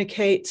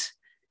communicate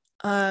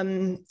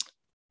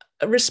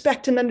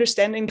respect and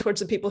understanding towards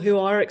the people who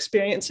are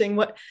experiencing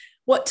what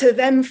to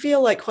them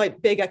feel like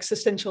quite big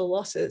existential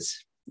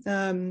losses.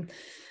 And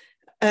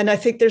I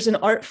think there's an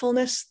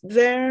artfulness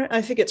there.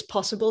 I think it's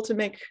possible to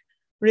make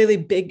really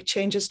big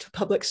changes to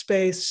public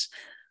space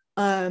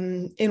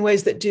in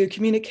ways that do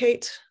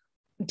communicate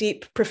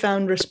deep,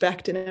 profound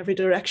respect in every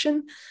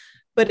direction.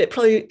 But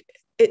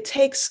it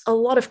takes a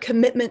lot of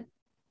commitment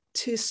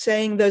to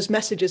saying those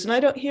messages. And I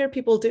don't hear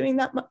people doing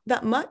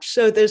that much.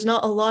 So there's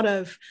not a lot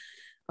of,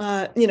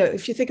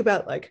 if you think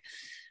about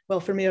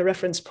for me, a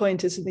reference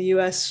point is in the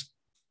US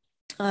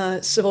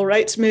civil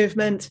rights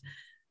movement.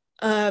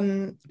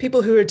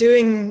 People who are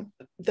doing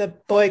the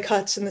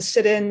boycotts and the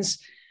sit-ins,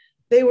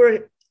 they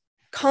were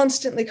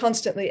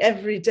constantly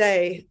every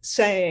day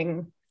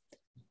saying,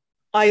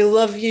 I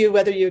love you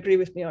whether you agree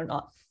with me or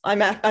not.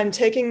 I'm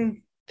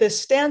taking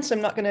this stance.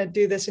 I'm not going to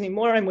do this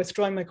anymore. I'm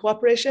withdrawing my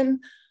cooperation,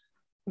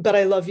 but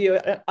I love you.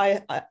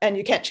 And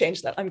you can't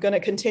change that. I'm going to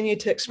continue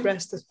to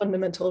express this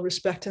fundamental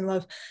respect and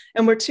love.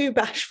 And we're too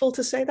bashful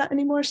to say that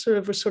anymore.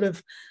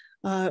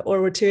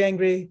 Or we're too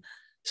angry.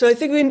 So I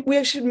think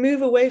we should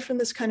move away from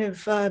this kind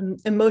of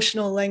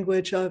emotional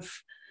language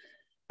of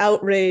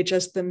outrage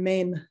as the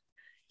main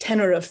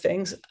tenor of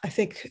things. I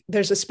think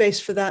there's a space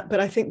for that,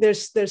 but I think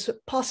there's a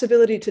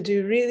possibility to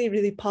do really,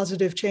 really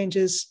positive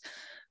changes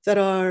that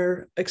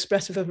are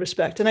expressive of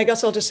respect. And I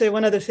guess I'll just say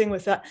one other thing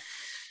with that.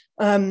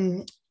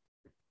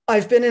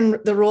 I've been in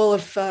the role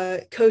of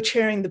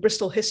co-chairing the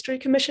Bristol History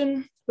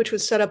Commission, which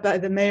was set up by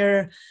the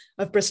mayor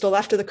of Bristol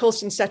after the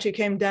Colston statue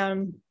came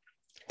down,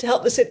 to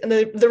help the city. And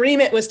the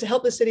remit was to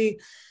help the city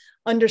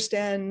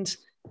understand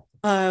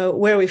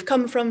where we've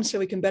come from so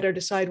we can better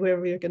decide where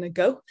we are going to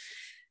go.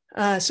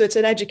 So it's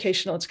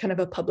it's kind of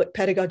a public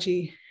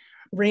pedagogy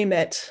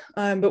remit.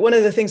 But one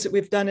of the things that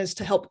we've done is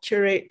to help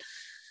curate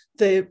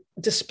the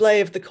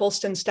display of the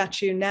Colston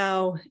statue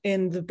now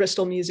in the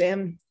Bristol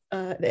Museum,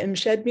 the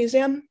Imshed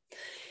Museum.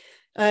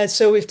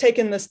 So we've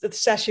taken the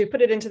statue,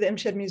 put it into the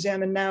Imshed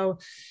Museum, and now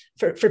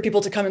for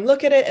people to come and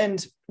look at it,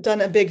 and done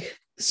a big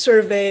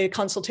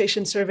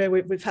consultation survey.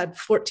 We've had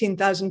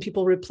 14,000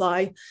 people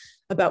reply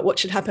about what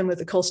should happen with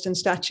the Colston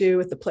statue,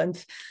 with the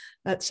plinth,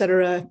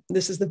 etc.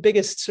 This is the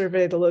biggest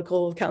survey the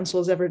local council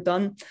has ever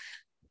done.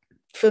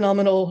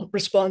 Phenomenal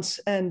response,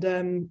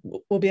 and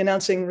we'll be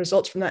announcing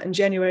results from that in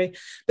January.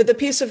 But the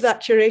piece of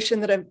that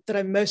curation that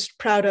I'm most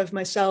proud of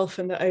myself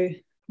and that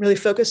I really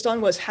focused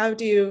on was, how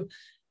do you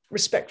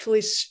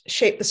respectfully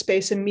shape the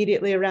space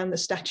immediately around the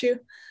statue?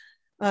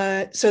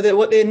 So that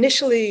what the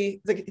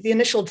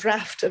initial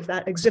draft of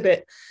that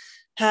exhibit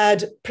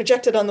had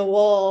projected on the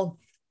wall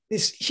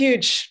this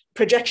huge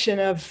projection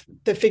of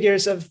the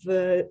figures of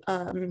the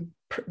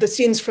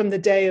scenes from the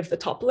day of the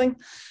toppling.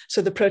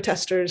 So the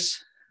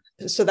protesters.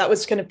 So that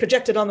was kind of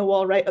projected on the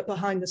wall right up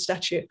behind the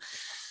statue.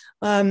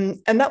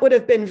 And that would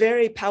have been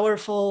very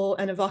powerful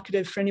and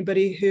evocative for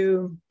anybody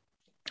who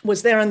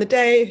was there on the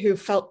day, who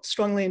felt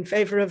strongly in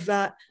favor of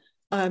that.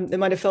 They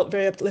might have felt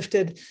very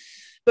uplifted.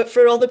 But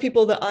for all the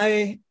people that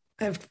I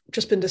have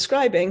just been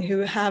describing, who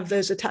have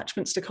those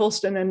attachments to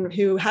Colston and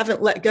who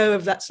haven't let go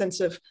of that sense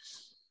of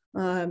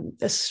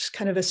this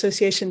kind of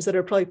associations that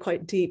are probably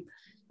quite deep,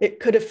 it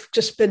could have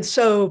just been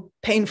so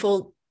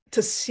painful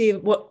to see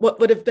what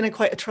would have been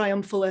quite a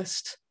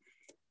triumphalist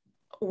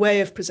way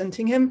of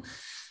presenting him.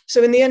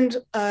 So in the end,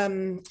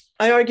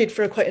 I argued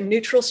for quite a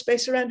neutral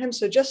space around him.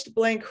 So just a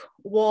blank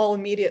wall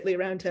immediately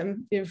around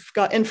him. You've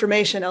got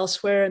information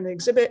elsewhere in the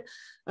exhibit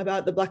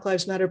about the Black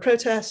Lives Matter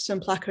protests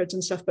and placards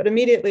and stuff, but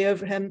immediately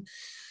over him,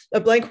 a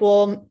blank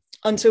wall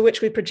onto which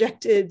we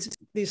projected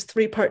these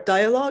three-part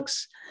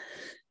dialogues.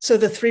 So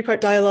the three-part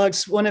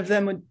dialogues, one of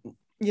them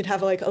you'd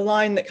have like a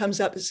line that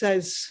comes up that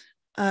says,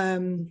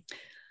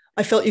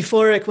 I felt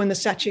euphoric when the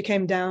statue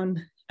came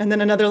down. And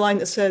then another line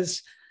that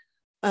says,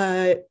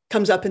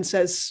 comes up and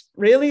says,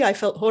 really? I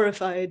felt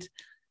horrified.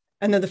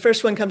 And then the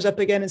first one comes up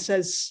again and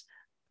says,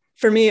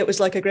 for me, it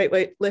was like a great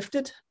weight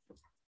lifted.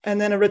 And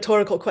then a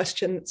rhetorical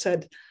question that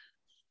said,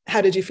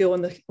 how did you feel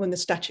when the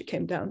statue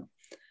came down?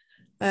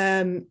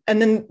 And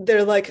then there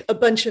are like a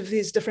bunch of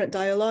these different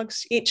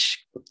dialogues,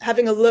 each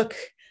having a look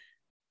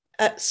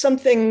at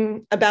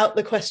something about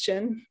the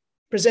question,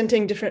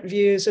 presenting different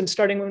views and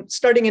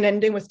starting and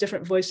ending with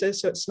different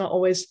voices. So it's not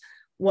always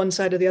one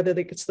side or the other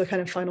that gets the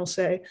kind of final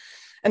say.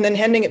 And then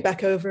handing it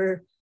back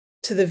over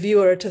to the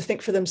viewer to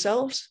think for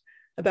themselves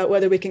about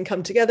whether we can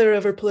come together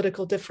over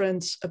political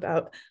difference,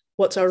 about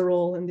what's our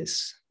role in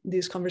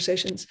these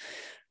conversations.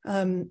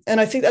 And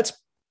I think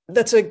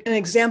that's an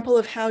example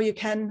of how you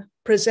can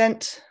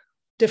present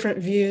different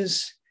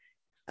views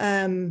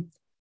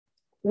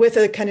with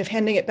a kind of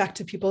handing it back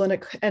to people, and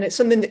it's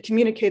something that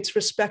communicates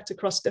respect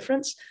across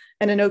difference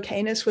and an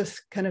okayness with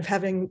kind of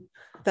having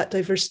that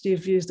diversity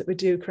of views that we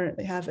do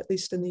currently have, at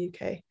least in the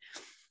UK.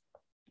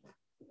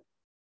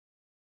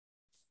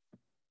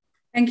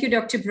 Thank you,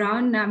 Dr.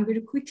 Brown. I'm going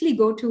to quickly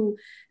go to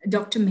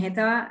Dr.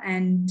 Mehta,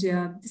 and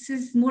this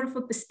is more of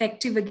a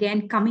perspective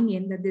again coming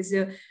in, that there's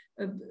a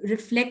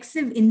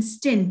reflexive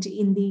instinct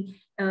in the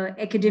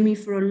academy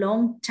for a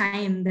long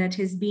time that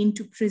has been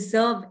to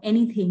preserve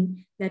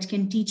anything that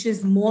can teach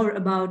us more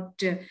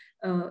about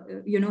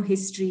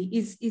history.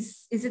 Is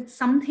it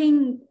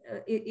something?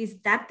 Is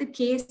that the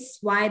case?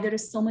 Why there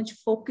is so much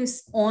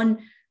focus on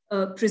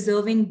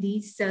preserving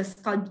these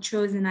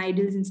sculptures and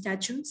idols and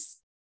statues?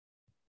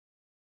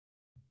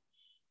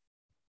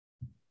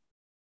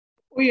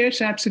 Oh,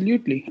 yes,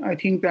 absolutely. I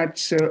think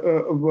that's in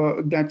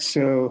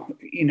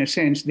a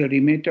sense, the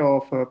remit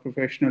of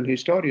professional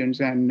historians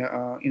and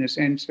in a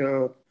sense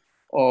of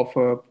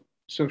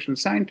social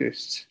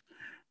scientists.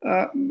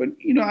 But,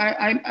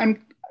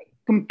 I'm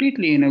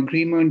completely in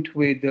agreement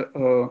with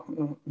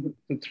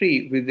the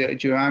three, with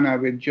Joanna,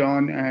 with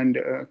John, and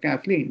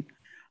Kathleen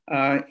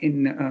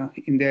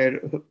in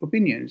their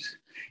opinions.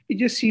 It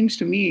just seems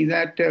to me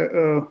that,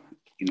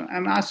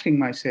 I'm asking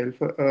myself,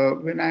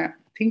 when I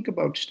think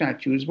about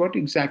statues, what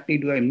exactly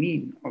do I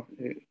mean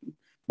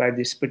by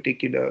this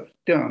particular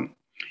term?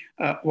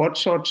 What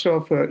sorts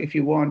of, if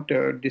you want,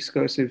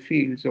 discursive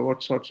fields, or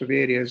what sorts of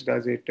areas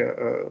does it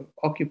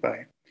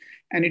occupy?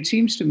 And it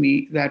seems to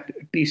me that,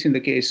 at least in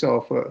the case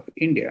of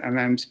India, and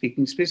I'm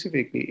speaking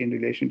specifically in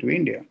relation to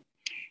India,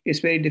 it's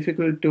very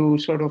difficult to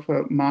sort of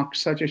mark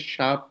such a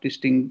sharp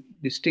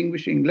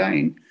distinguishing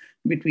line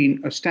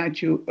between a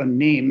statue, a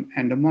name,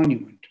 and a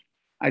monument.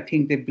 I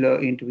think they blur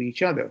into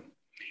each other.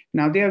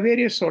 Now, there are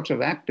various sorts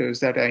of actors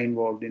that are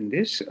involved in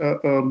this.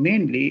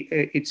 Mainly,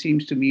 it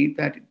seems to me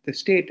that the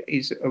state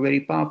is a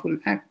very powerful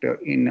actor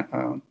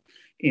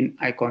in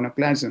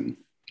iconoclasm.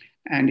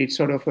 And it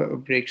sort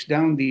of breaks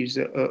down these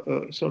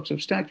sorts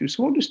of statues.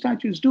 So what do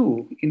statues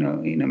do, in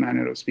a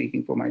manner of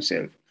speaking for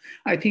myself?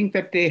 I think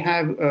that they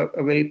have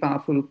a very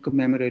powerful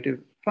commemorative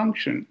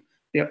function.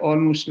 They're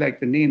almost like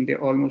the name.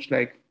 They're almost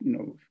like,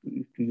 to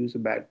use a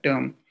bad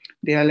term,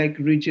 they are like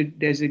rigid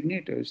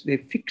designators. They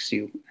fix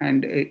you.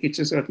 And it's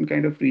a certain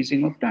kind of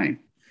freezing of time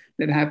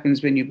that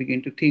happens when you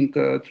begin to think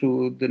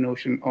through the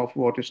notion of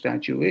what a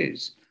statue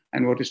is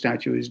and what a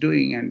statue is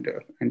doing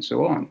and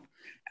so on.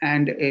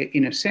 And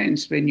in a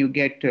sense, when you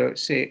get,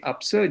 say,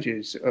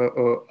 upsurges,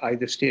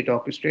 either state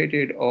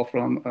orchestrated or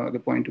from the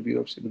point of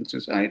view of civil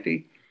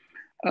society,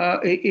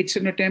 It's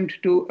an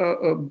attempt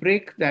to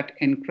break that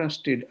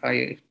encrusted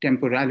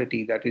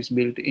temporality that is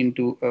built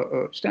into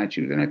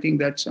statues. And I think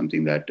that's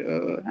something that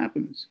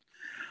happens.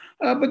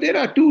 But there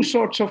are two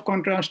sorts of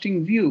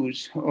contrasting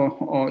views,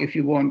 or if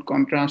you want,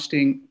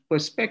 contrasting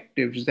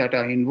perspectives that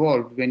are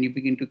involved when you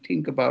begin to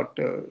think about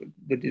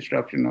the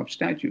disruption of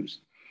statues.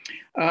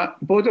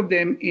 Both of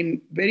them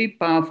in very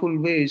powerful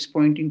ways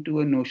pointing to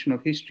a notion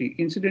of history.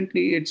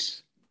 Incidentally,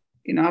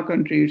 in our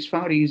country, it's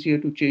far easier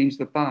to change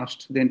the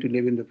past than to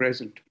live in the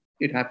present.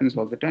 It happens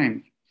all the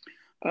time.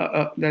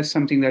 That's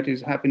something that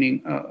is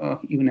happening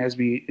even as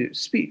we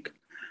speak.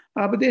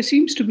 But there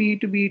seems to me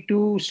to be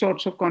two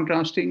sorts of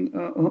contrasting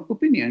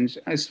opinions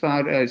as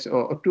far as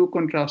two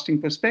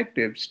contrasting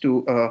perspectives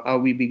to how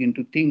we begin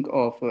to think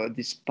of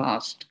this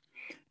past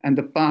and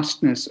the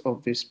pastness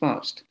of this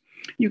past.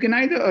 You can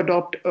either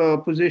adopt a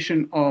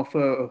position of,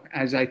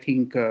 as I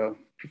think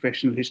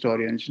professional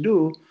historians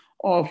do,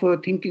 of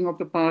thinking of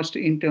the past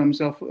in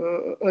terms of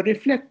a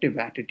reflective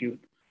attitude,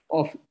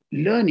 of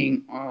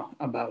learning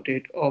about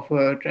it, of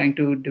trying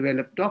to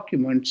develop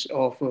documents,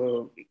 of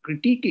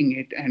critiquing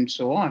it, and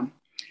so on.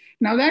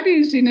 Now, that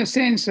is, in a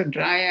sense, a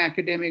dry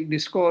academic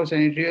discourse,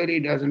 and it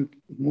really doesn't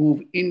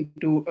move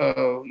into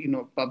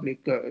public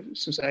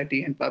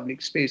society and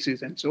public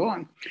spaces and so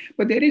on.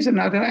 But there is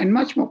another and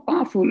much more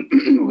powerful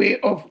way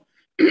of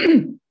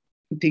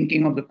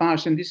thinking of the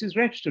past, and this is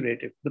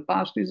restorative. The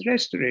past is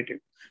restorative,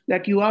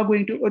 that you are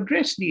going to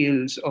address the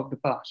ills of the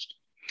past.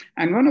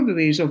 And one of the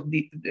ways of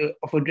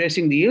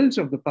addressing the ills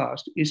of the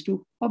past is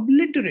to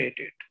obliterate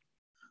it.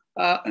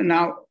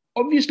 Now,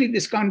 obviously,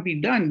 this can't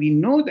be done. We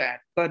know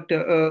that, but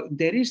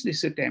there is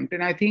this attempt.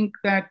 And I think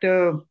that,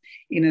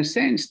 in a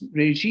sense,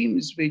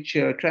 regimes which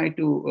try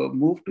to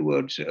move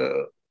towards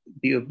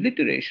the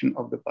obliteration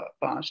of the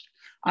past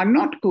are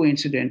not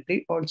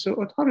coincidentally also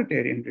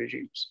authoritarian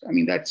regimes. I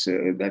mean, that's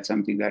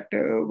something that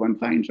one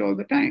finds all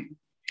the time.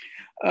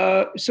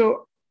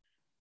 So,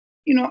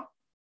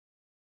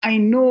 I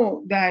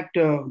know that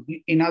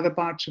in other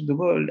parts of the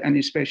world, and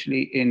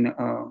especially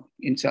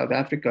in South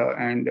Africa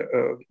and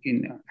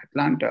in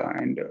Atlanta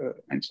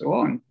and so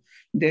on,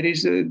 there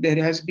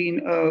has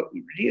been a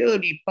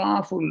really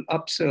powerful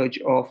upsurge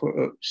of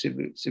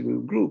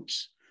civil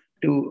groups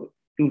to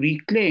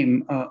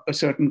reclaim a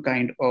certain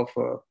kind of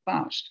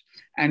past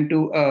and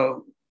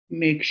to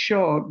make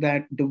sure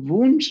that the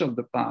wounds of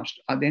the past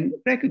are then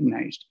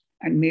recognized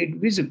and made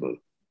visible.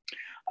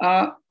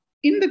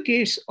 In the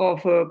case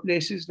of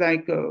places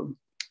like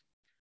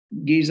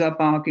Giza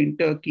Park in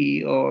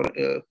Turkey or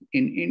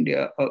in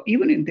India, or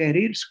even in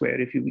Tahrir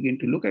Square, if you begin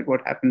to look at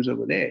what happens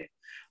over there,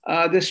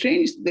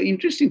 the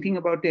interesting thing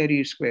about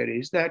Tahrir Square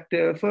is that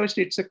first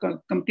it's a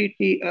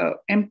completely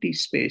empty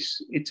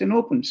space. It's an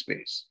open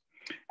space.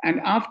 And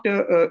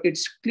after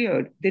it's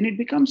cleared, then it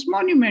becomes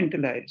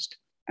monumentalized.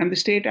 And the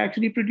state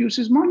actually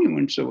produces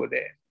monuments over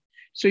there.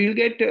 So you'll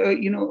get,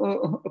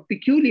 a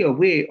peculiar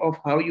way of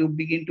how you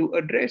begin to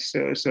address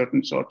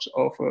certain sorts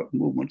of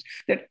movements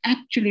that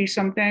actually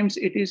sometimes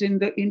it is in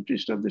the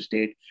interest of the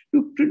state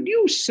to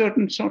produce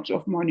certain sorts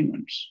of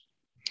monuments.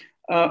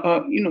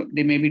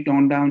 They may be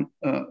torn down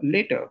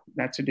later.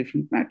 That's a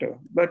different matter.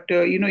 But,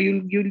 there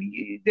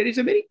is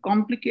a very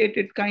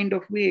complicated kind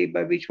of way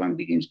by which one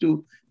begins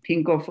to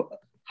think of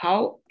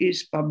how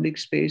is public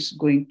space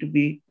going to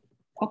be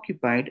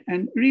occupied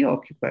and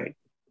reoccupied.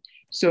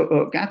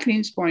 So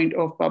Kathleen's point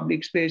of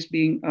public space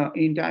being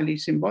entirely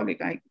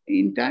symbolic, I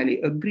entirely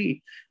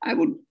agree. I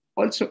would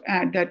also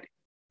add that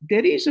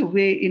there is a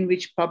way in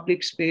which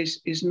public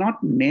space is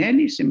not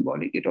merely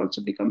symbolic, it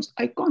also becomes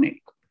iconic.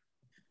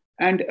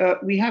 And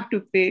we have to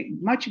pay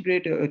much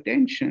greater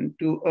attention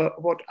to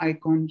what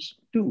icons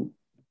do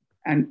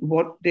and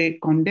what they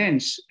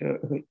condense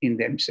in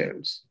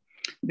themselves.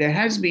 There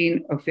has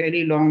been a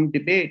fairly long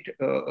debate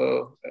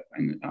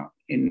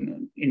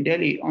in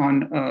Delhi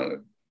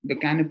on the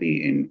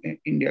canopy in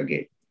India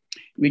Gate,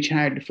 which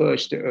had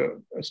first a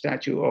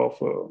statue of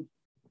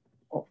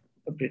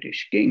a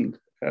British king,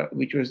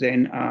 which was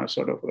then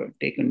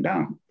taken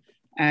down.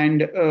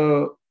 And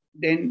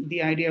then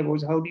the idea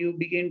was, how do you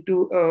begin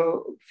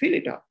to fill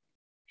it up?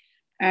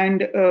 And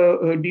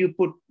do you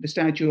put the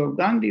statue of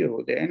Gandhi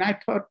over there? And I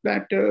thought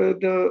that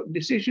the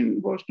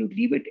decision was to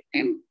leave it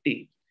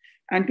empty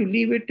and to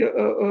leave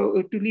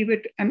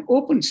it an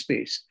open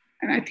space.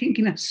 And I think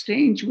in a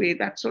strange way,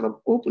 that sort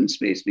of open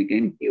space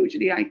became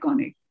hugely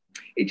iconic.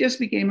 It just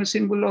became a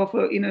symbol of,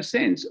 in a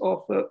sense,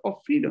 of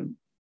freedom.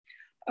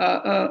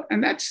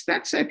 And that's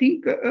I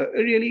think,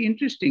 really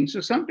interesting.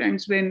 So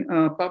sometimes when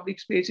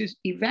public space is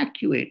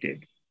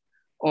evacuated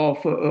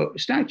of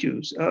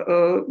statues,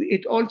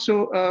 it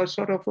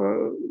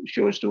also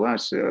shows to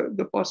us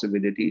the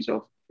possibilities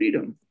of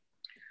freedom.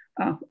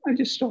 I'll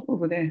just stop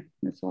over there.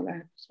 That's all I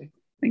have to say.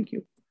 Thank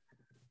you.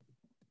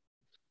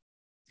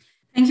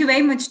 Thank you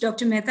very much,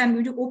 Dr. Mehta. I'm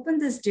going to open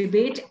this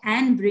debate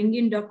and bring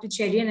in Dr.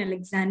 Cherry and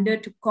Alexander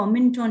to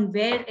comment on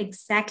where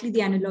exactly the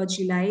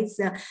analogy lies.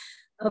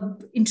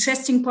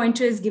 Interesting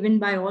pointers given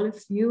by all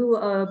of you.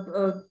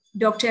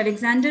 Dr.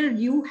 Alexander,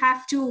 you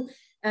have to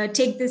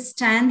take this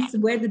stance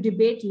where the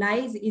debate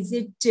lies? Is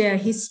it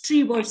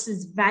history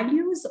versus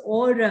values,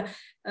 or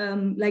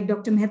like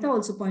Dr. Mehta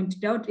also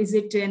pointed out, is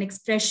it an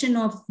expression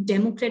of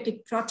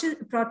democratic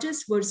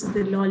protest versus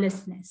the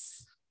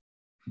lawlessness?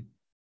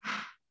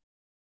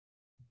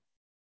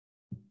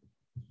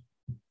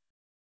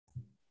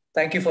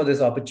 Thank you for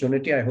this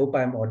opportunity. I hope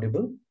I'm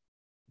audible.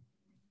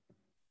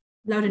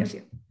 Loud and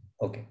clear.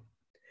 Okay.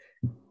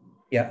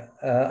 Yeah,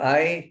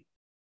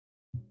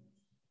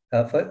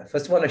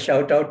 first of all, a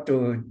shout out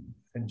to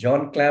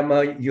John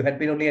Clammer. You had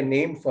been only a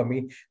name for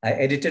me. I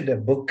edited a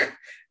book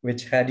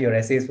which had your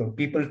essays from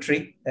People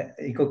Tree,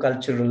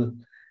 Ecocultural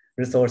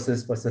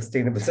Resources for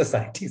Sustainable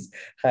Societies.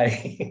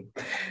 Hi.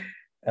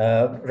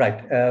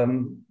 Right.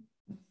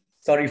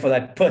 Sorry for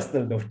that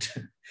personal note.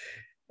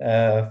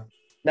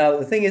 Now,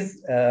 the thing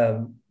is,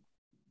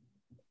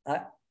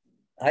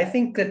 I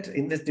think that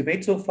in this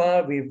debate so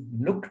far, we've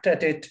looked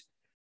at it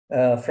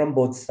from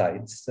both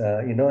sides,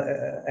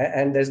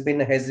 and there's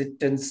been a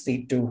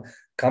hesitancy to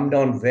come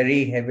down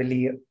very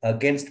heavily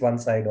against one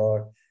side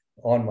or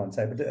on one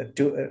side, but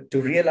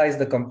to realize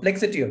the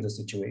complexity of the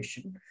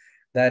situation,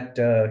 that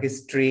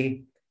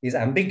history is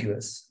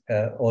ambiguous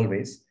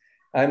always.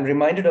 I'm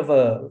reminded of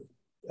a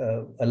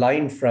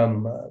line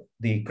from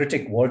the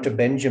critic Walter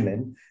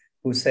Benjamin,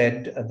 who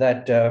said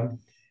that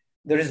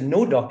there is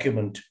no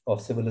document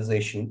of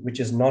civilization which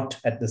is not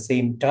at the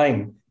same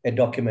time a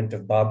document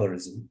of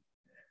barbarism.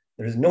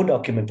 There is no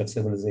document of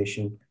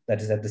civilization that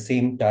is at the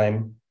same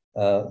time,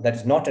 that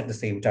is not at the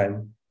same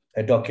time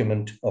a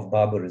document of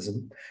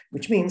barbarism,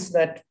 which means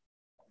that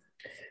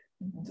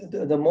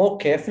the more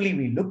carefully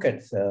we look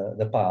at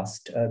the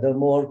past, the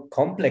more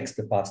complex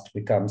the past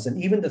becomes.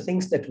 And even the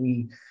things that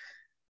we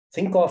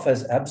think of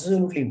as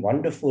absolutely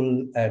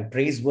wonderful and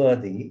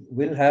praiseworthy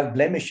will have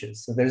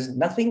blemishes. So there's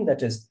nothing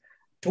that is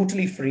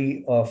totally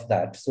free of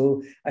that.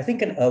 So I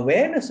think an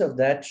awareness of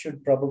that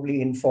should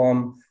probably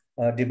inform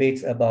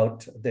debates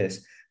about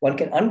this. One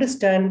can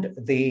understand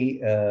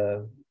the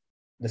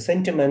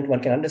sentiment,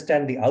 one can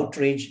understand the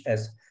outrage,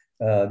 as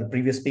the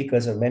previous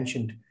speakers have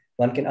mentioned.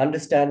 One can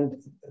understand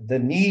the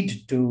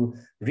need to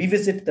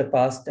revisit the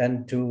past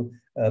and to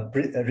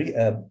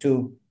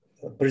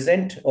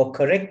present or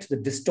correct the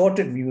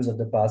distorted views of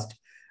the past,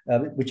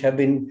 which have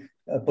been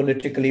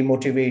politically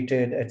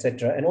motivated,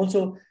 etc. And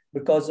also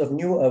because of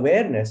new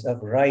awareness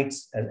of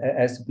rights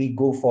as we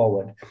go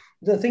forward.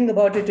 The thing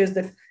about it is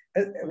that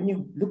when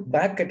you look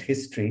back at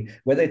history,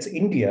 whether it's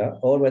India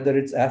or whether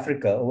it's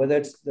Africa or whether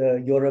it's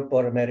Europe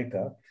or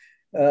America,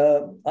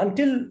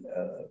 until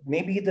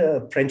maybe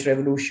the French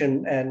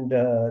Revolution and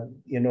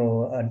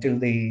until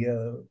the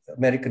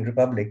American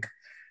Republic,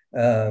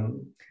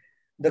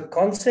 the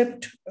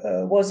concept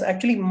was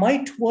actually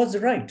might was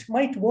right.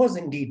 Might was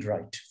indeed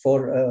right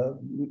for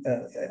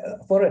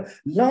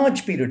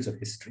large periods of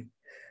history.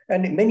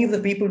 And many of the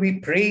people we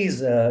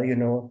praise,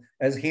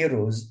 as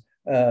heroes,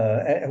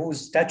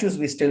 whose statues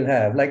we still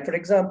have. Like, for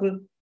example,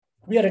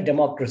 we are a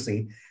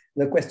democracy.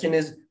 The question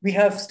is, we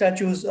have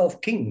statues of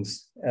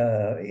kings.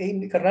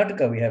 In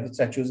Karnataka, we have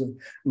statues of,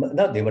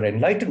 now they were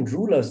enlightened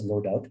rulers,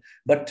 no doubt,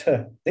 but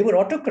they were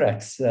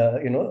autocrats,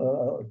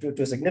 to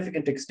a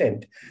significant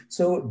extent.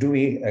 So do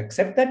we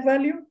accept that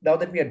value now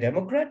that we are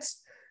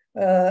democrats?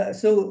 Now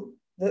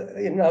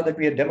that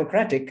we are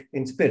democratic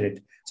in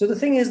spirit. So the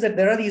thing is that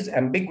there are these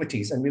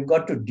ambiguities and we've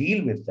got to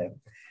deal with them.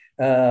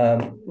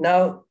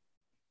 Now,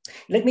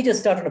 let me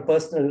just start on a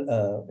personal,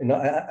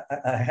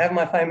 I have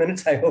my 5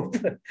 minutes, I hope.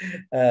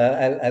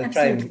 I'll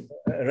try and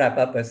wrap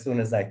up as soon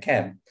as I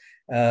can.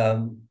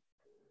 Somewhere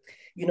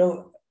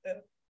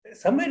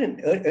in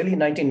early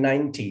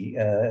 1990,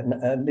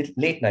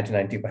 late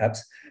 1990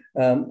 perhaps,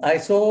 I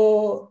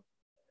saw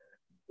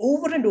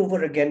over and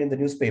over again in the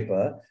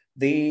newspaper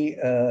the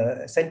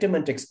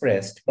sentiment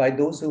expressed by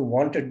those who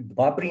wanted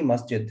Babri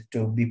Masjid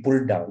to be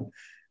pulled down.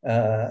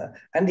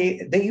 And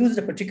they used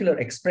a particular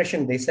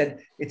expression. They said,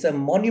 it's a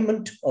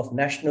monument of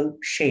national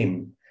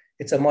shame.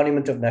 It's a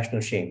monument of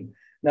national shame.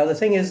 Now, the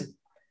thing is,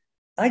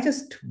 I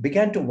just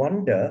began to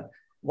wonder,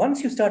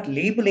 once you start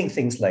labeling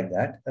things like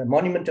that, a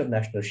monument of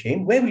national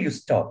shame, where will you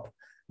stop?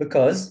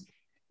 Because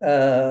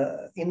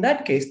in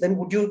that case, then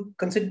would you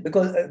consider,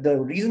 because the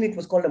reason it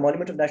was called a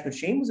monument of national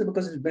shame was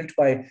because it was built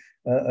by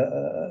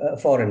a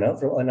foreigner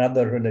from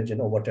another religion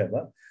or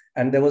whatever.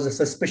 And there was a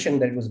suspicion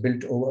that it was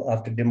built over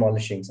after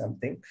demolishing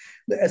something.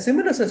 A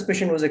similar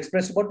suspicion was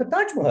expressed about the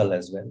Taj Mahal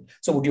as well.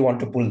 So would you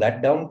want to pull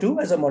that down too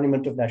as a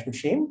monument of national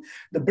shame?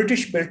 The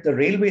British built the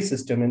railway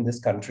system in this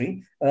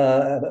country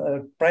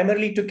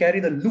primarily to carry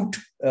the loot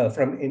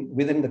from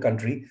within the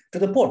country to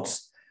the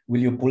ports.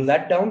 Will you pull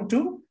that down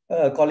too,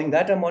 calling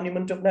that a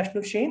monument of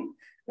national shame?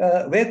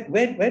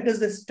 Where does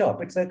this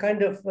stop? It's a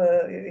kind of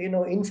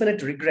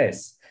infinite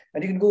regress.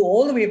 And you can go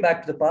all the way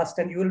back to the past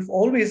and you will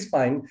always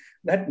find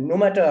that no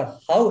matter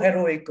how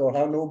heroic or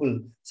how noble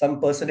some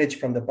personage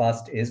from the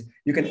past is,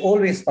 you can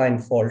always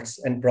find faults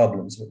and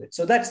problems with it.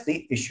 So that's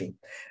the issue.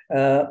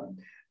 Now,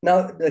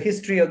 the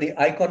history of the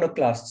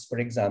iconoclasts, for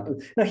example.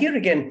 Now, here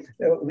again,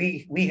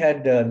 we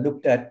had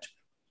looked at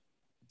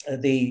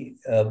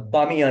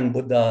Bamiyan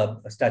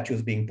Buddha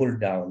statues being pulled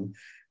down.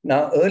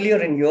 Now,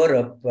 earlier in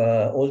Europe,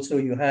 also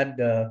you had,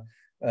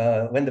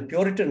 when the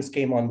Puritans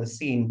came on the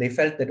scene, they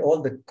felt that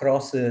all the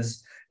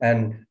crosses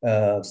and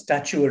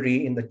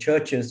statuary in the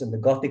churches and the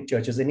Gothic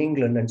churches in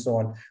England and so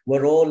on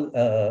were all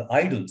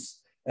idols.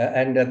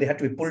 And they had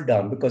to be pulled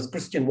down because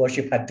Christian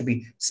worship had to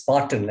be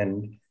Spartan,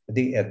 and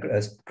the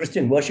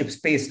Christian worship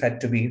space had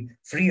to be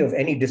free of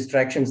any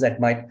distractions that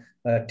might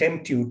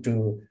tempt you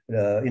to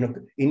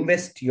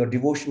invest your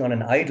devotion on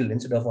an idol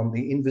instead of on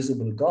the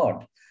invisible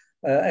God.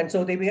 And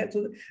so the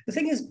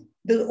thing is,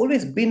 there's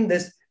always been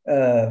this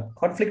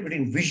conflict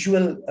between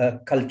visual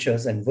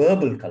cultures and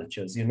verbal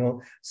cultures.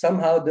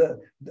 Somehow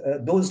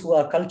those who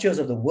are cultures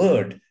of the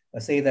word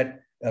say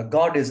that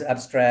God is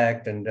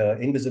abstract and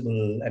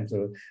invisible, and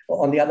so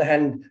on the other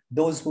hand,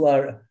 those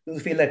who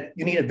feel that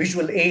you need a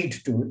visual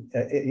aid to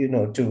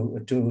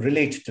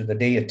relate to the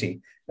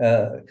deity.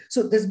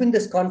 So there's been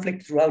this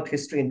conflict throughout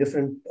history in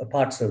different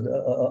parts of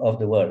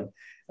the world.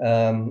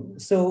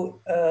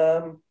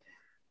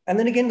 And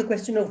then again, the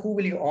question of who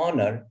will you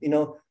honor?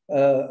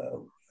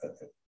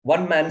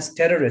 One man's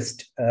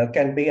terrorist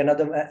can be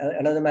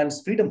another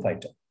man's freedom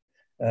fighter.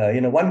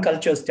 One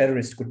culture's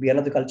terrorist could be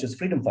another culture's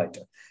freedom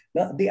fighter.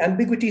 Now, the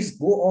ambiguities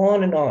go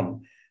on and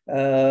on.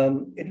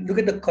 Look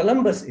at the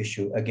Columbus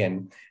issue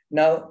again.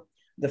 Now,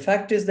 the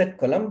fact is that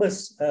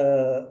Columbus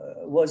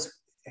was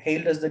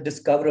hailed as the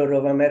discoverer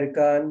of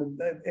America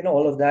and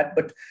all of that,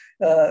 but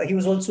he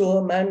was also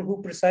a man who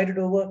presided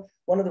over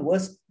one of the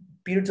worst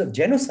periods of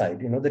genocide.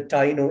 The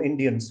Taino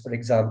Indians, for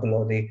example,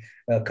 or the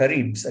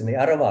Caribs and the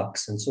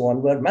Arawaks and so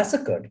on were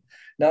massacred.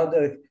 Now,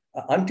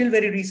 until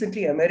very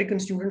recently, American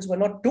students were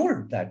not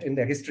told that in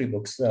their history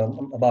books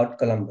about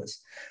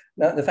Columbus.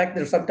 Now, the fact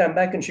that sometime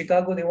back in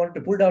Chicago, they wanted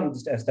to pull down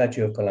the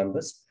statue of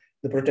Columbus.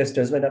 The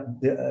protesters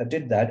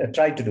did that,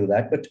 tried to do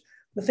that. But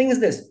the thing is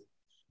this,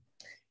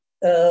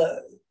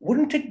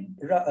 wouldn't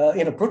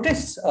it,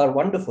 protests are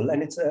wonderful,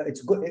 and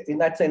it's good in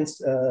that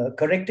sense,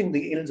 correcting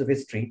the ills of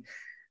history.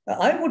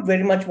 I would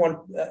very much want,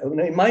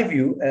 in my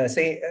view,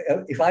 say,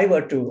 if I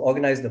were to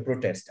organize the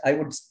protest, I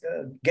would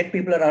get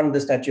people around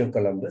the statue of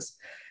Columbus,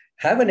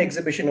 have an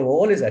exhibition of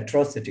all his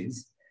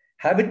atrocities,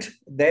 have it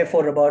there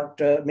for about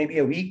maybe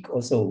a week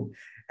or so.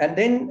 And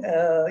then,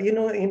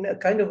 in a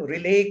kind of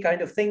relay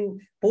kind of thing,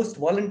 post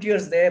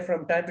volunteers there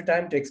from time to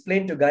time to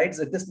explain to guides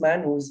that this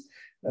man who's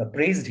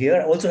praised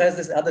here also has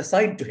this other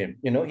side to him.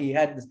 He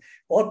had this,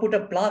 or put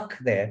a plaque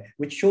there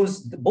which shows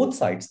both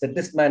sides, that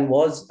this man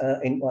was,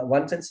 in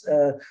one sense,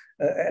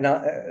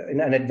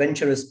 an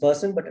adventurous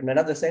person, but in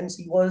another sense,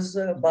 he was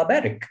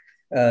barbaric.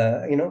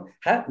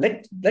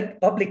 Let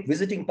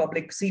visiting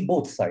public see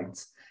both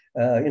sides.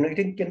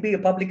 It can be a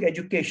public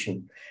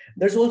education.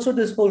 There's also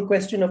this whole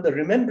question of the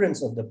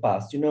remembrance of the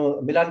past.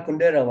 Milan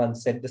Kundera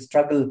once said, the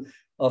struggle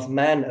of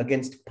man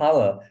against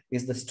power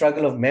is the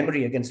struggle of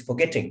memory against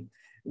forgetting,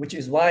 which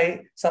is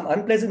why some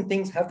unpleasant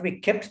things have to be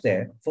kept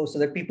there so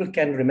that people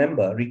can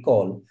remember,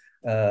 recall,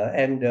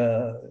 and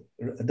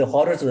the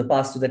horrors of the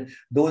past, so that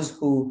those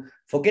who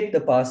forget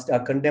the past are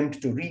condemned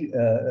to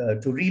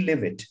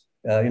relive it.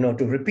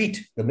 To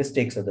repeat the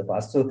mistakes of the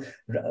past. So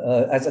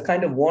as a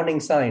kind of warning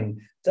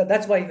sign, so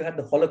that's why you have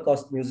the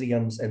Holocaust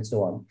museums and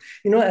so on.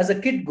 As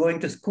a kid going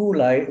to school,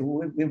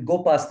 we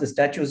go past the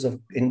statues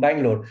in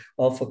Bangalore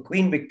of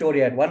Queen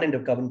Victoria at one end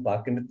of Covent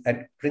Park and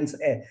at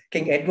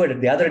King Edward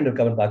at the other end of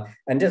Covent Park.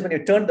 And just when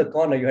you turned the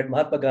corner, you had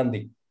Mahatma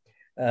Gandhi.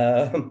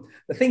 The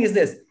thing is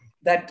this,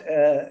 that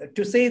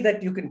to say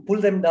that you can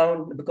pull them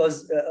down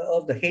because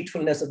of the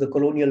hatefulness of the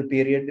colonial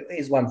period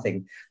is one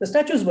thing. The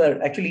statues were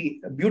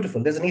actually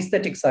beautiful. There's an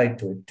aesthetic side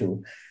to it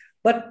too.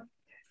 But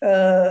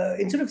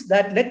instead of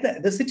that,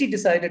 the city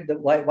decided the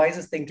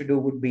wisest thing to do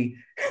would be,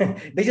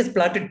 they just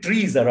planted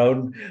trees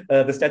around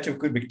the statue of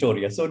Queen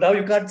Victoria. So now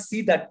you can't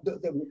see that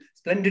the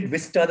splendid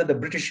vista that the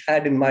British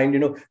had in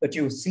mind, that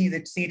you see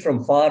it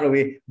from far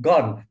away,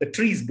 gone. The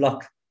trees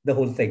block the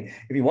whole thing.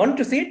 If you want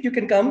to see it, you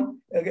can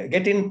come,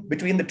 get in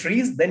between the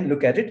trees, then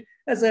look at it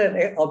as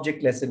an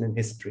object lesson in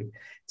history.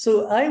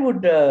 So I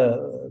would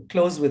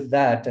close with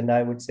that, and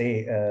I would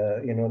say,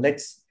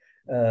 let's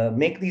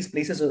make these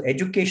places of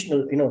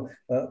educational,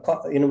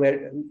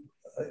 where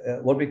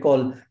what we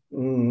call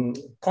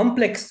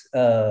complex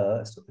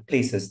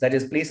places. That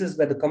is, places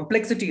where the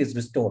complexity is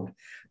restored,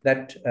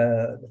 that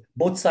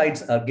both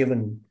sides are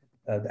given.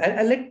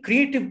 And let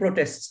creative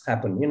protests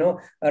happen,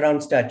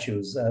 around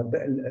statues,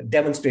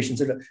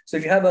 demonstrations. So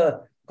if you have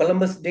a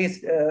Columbus Day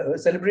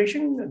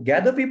celebration,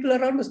 gather people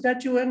around the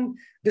statue and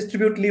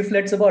distribute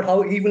leaflets about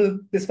how evil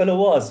this fellow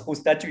was, whose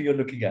statue you're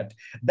looking at.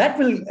 That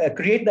will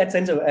create that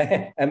sense of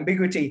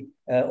ambiguity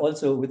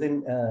also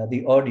within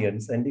the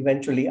audience. And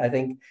eventually, I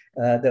think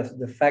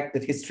the fact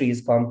that history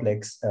is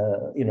complex,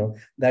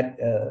 that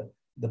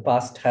the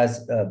past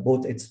has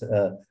both its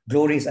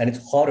glories and its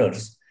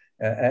horrors,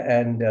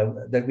 and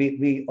that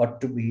we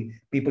ought to be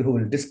people who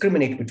will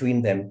discriminate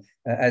between them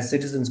as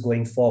citizens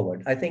going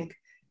forward. I think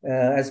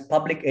as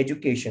public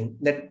education,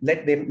 let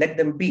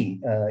them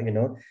be,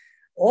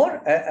 or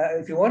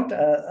if you want,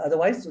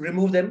 otherwise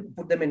remove them,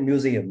 put them in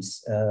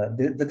museums.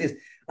 This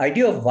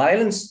idea of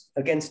violence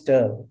against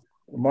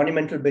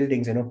monumental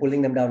buildings,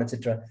 pulling them down,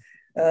 etc.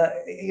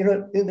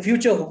 In the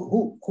future,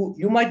 who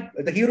you might,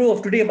 the hero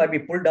of today might be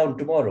pulled down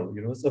tomorrow.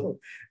 So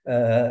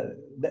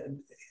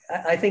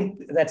I think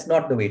that's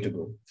not the way to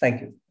go.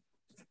 Thank you.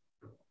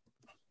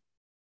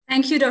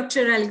 Thank you,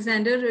 Dr.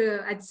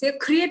 Alexander. I'd say a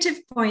creative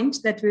point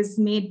that was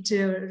made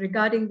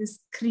regarding this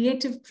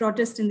creative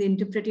protest in the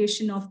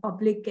interpretation of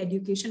public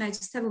education. I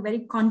just have a very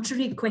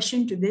contrary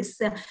question to this.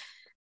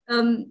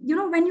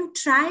 When you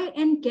try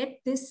and get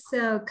this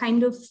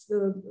kind of,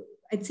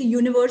 I'd say,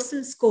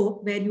 universal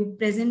scope where you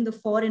present the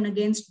for and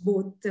against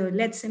both,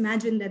 let's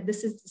imagine that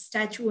this is the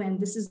statue and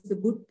this is the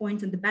good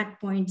points and the bad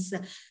points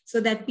so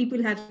that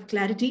people have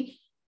clarity.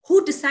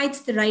 Who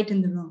decides the right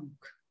and the wrong?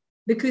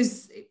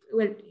 Because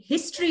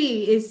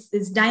history is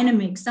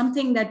dynamic.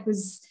 Something that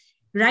was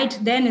right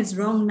then is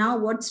wrong now.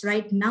 What's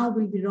right now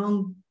will be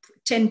wrong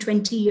 10,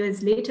 20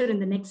 years later in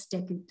the next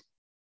decade.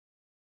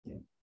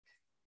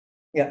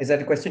 Yeah, is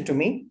that a question to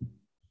me?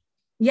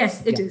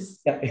 Yes, it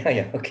is.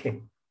 Yeah,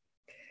 okay.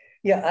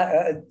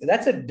 Yeah,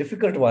 that's a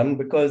difficult one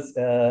because,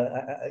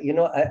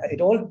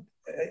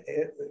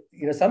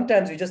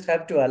 sometimes you just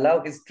have to allow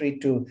history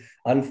to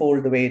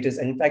unfold the way it is.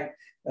 And in fact,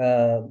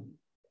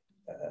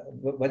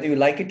 whether you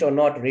like it or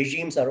not,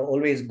 regimes are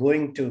always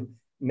going to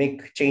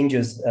make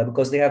changes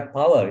because they have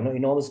power,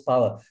 enormous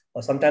power.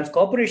 Or sometimes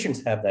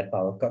corporations have that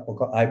power.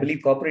 I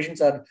believe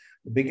corporations are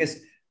the biggest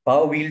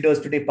power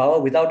wielders today, power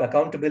without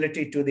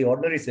accountability to the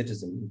ordinary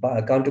citizen,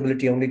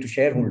 accountability only to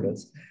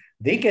shareholders.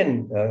 They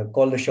can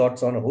call the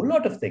shots on a whole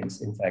lot of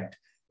things, in fact.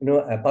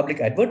 Public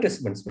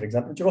advertisements, for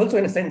example, which are also,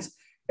 in a sense,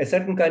 a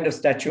certain kind of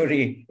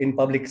statuary in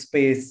public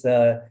space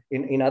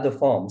in other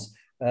forms.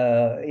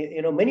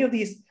 Many of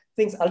these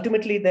things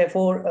ultimately,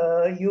 therefore,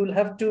 you'll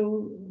have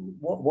to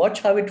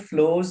watch how it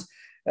flows,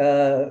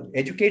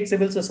 educate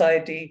civil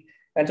society.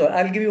 And so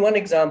I'll give you one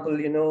example.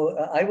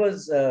 I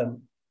was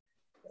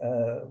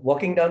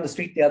walking down the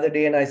street the other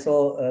day and I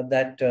saw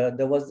that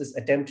there was this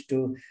attempt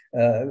to,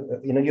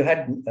 you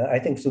had, I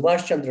think,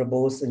 Subhash Chandra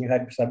Bose and you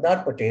had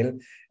Sardar Patel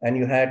and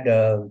you had,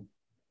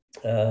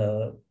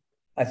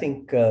 I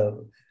think,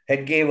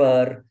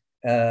 Hedgewar.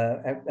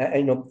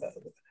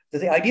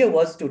 The idea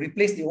was to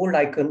replace the old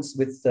icons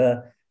with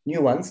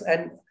new ones.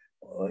 And,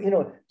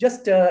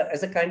 just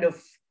as a kind of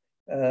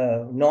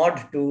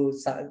nod to,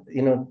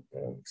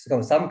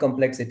 some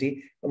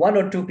complexity, one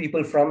or two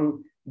people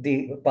from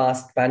the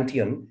past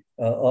pantheon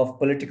of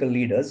political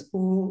leaders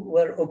who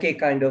were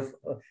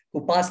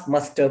who passed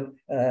muster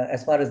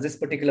as far as this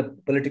particular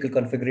political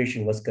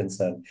configuration was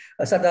concerned.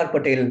 Sardar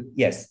Patel,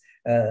 yes.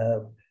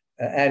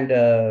 And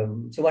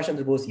Subhash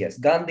Chandra Bose, yes.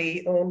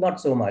 Gandhi, not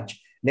so much.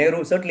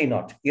 Nehru, certainly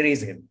not.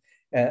 Erase him.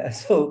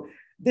 So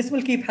this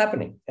will keep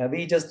happening.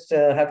 We just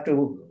have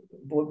to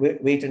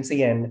wait and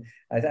see. And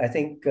I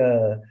think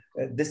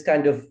this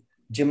kind of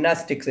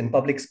gymnastics in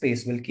public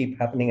space will keep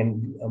happening,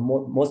 and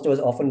most of us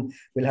often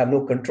will have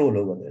no control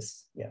over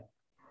this. Yeah.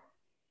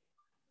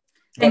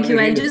 Thank you.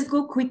 I'll just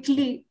go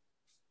quickly.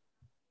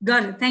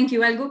 Got it. Thank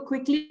you. I'll go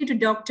quickly to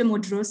Dr.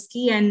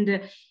 Modrowski.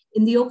 And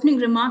in the opening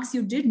remarks,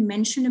 you did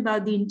mention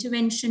about the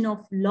intervention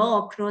of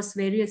law across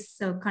various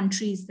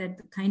countries, that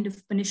the kind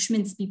of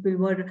punishments people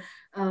were,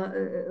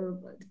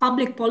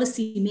 public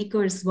policy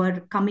makers were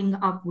coming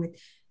up with.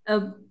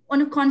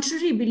 On a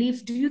contrary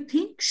belief, do you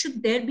think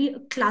should there be a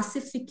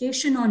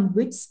classification on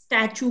which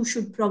statue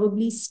should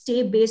probably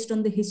stay based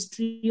on the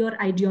history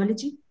or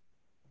ideology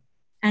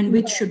and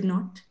which should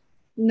not?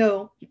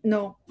 No,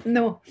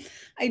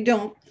 I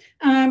don't.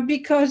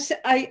 Because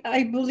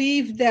I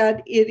believe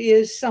that it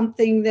is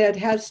something that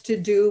has to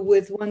do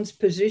with one's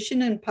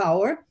position and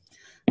power.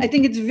 I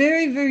think it's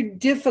very, very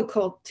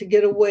difficult to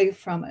get away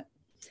from it.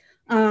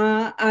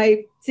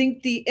 I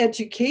think the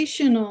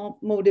educational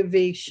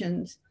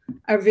motivations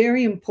are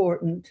very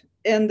important.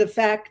 And the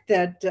fact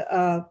that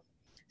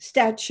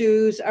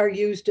statues are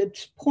used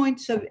at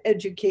points of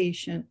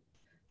education.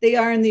 They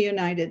are in the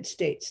United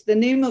States. The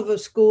name of a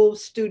school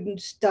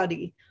student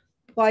study.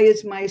 Why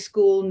is my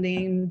school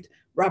named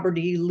Robert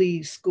E.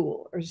 Lee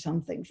School or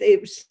something?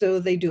 So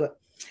they do it.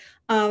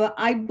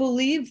 I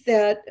believe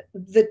that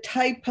the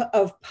type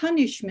of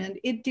punishment,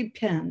 it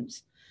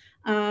depends.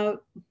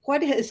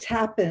 What has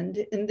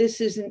happened, and this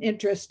is an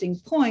interesting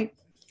point,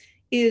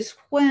 is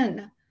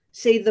when,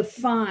 say, the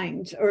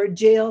fines or a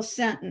jail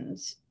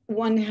sentence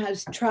one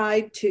has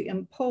tried to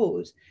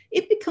impose,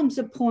 it becomes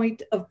a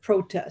point of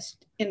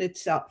protest in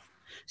itself.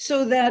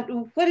 So that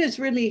what has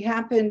really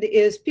happened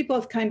is people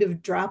have kind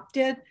of dropped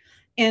it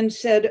and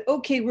said,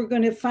 okay, we're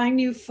going to fine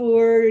you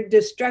for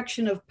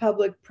destruction of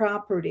public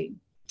property.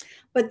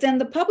 But then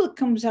the public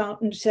comes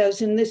out and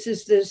says, and this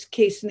is this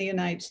case in the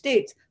United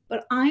States,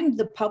 but I'm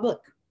the public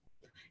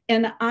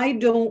and I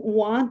don't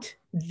want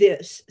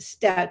this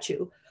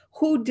statue.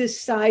 Who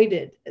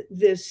decided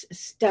this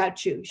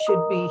statue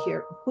should be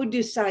here? Who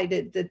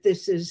decided that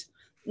this is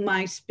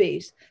my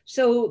space?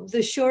 So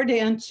the short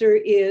answer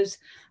is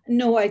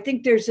no, I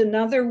think there's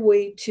another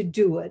way to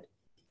do it.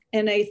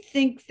 And I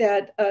think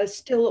that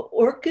still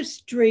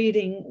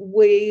orchestrating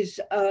ways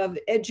of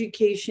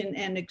education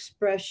and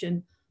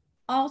expression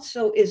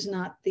also is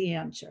not the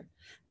answer,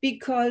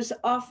 because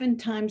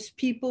oftentimes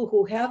people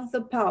who have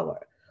the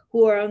power,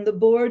 who are on the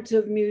boards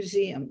of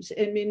museums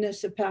and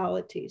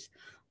municipalities,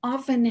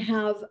 often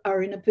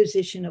are in a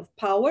position of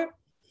power.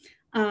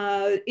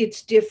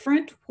 It's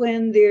different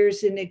when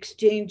there's an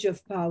exchange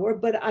of power,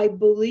 but I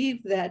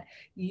believe that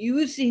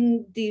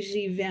using these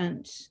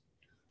events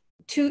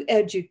to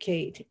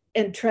educate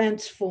and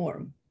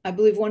transform, I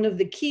believe one of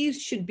the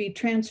keys should be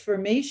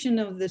transformation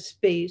of the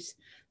space,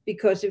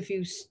 because if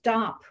you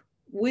stop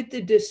with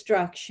the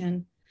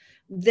destruction,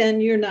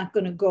 then you're not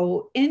going to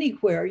go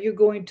anywhere. You're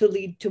going to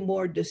lead to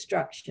more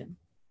destruction.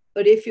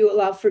 But if you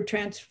allow for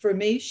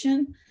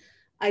transformation,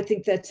 I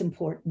think that's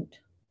important.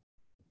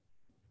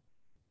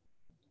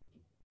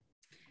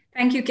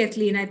 Thank you,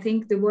 Kathleen. I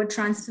think the word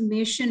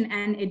transformation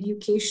and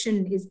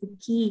education is the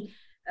key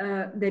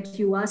that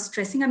you are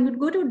stressing. I'm going to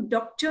go to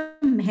Dr.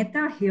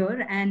 Mehta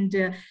here.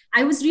 And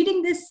I was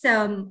reading this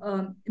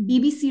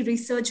BBC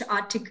research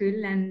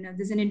article, and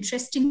there's an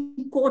interesting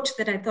quote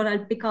that I thought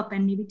I'll pick up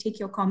and maybe take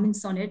your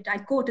comments on it. I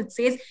quote, it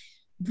says,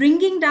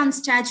 "Bringing down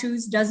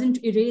statues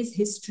doesn't erase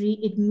history,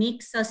 it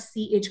makes us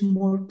see it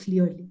more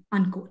clearly,"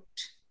 unquote.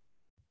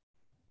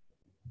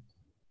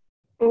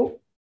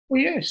 Oh,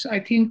 yes, I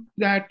think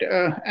that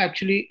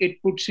actually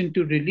it puts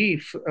into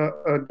relief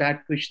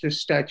that which the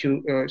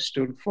statue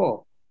stood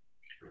for.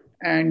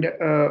 And,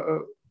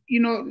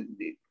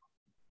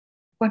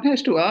 one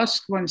has to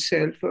ask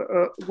oneself,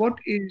 what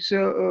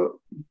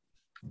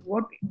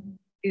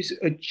is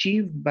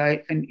achieved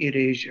by an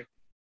erasure?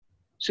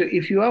 So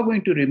if you are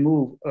going to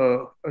remove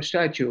a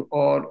statue,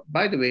 or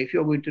by the way, if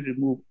you're going to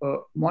remove a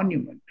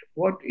monument,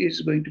 what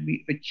is going to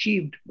be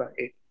achieved by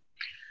it?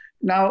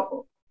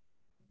 Now,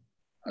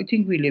 I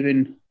think we live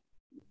in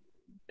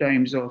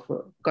times of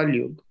Kali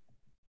Yuga,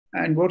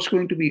 and what's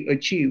going to be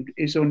achieved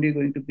is only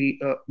going to be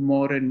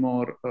more and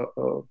more,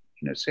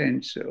 in a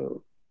sense,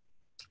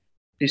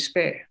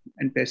 despair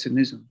and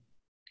pessimism.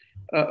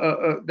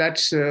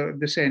 That's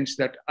the sense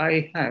that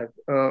I have.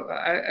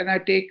 And I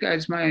take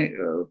as my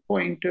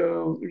point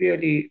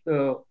really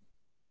the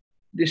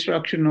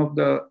destruction of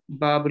the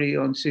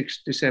Babri on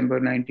 6th December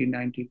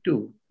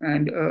 1992.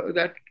 And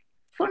that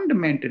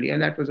fundamentally,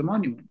 and that was a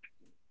monument,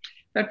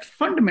 that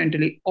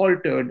fundamentally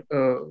altered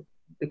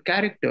the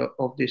character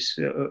of this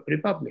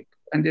republic.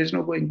 And there's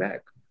no going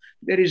back.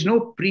 There is no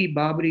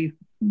pre-Babri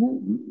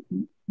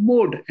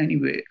mode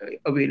anyway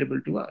available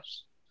to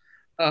us.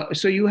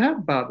 So you have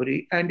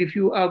Babri, and if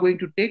you are going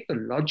to take the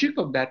logic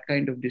of that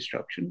kind of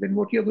destruction, then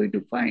what you're going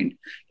to find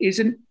is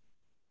an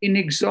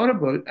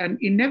inexorable and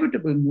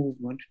inevitable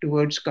movement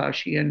towards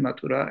Kashi and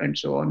Mathura and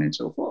so on and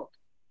so forth.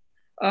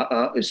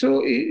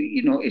 So,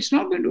 it's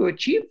not going to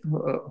achieve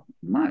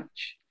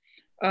much.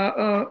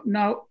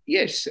 Now,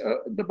 yes,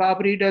 the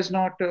Babri does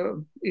not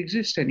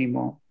exist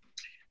anymore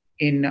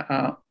in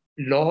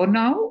law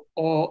now,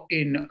 or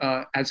in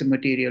as a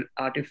material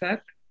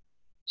artifact.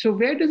 So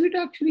where does it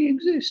actually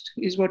exist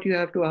is what you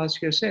have to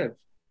ask yourself.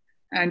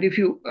 And if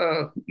you,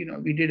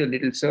 we did a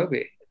little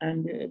survey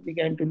and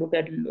began to look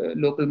at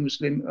local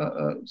Muslim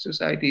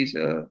societies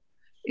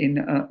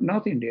in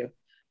North India.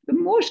 The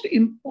most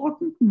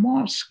important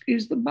mosque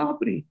is the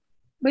Babri,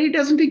 but it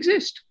doesn't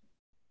exist.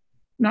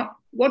 Now,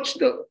 what's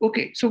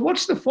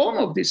the form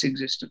of this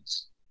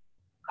existence?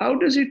 How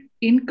does it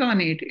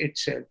incarnate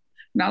itself?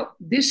 Now,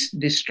 this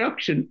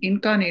destruction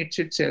incarnates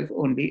itself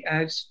only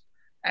as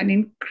an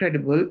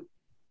incredible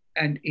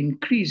and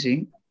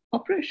increasing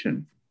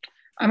oppression.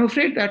 I'm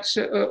afraid that's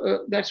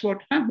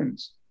what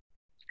happens.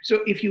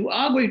 So if you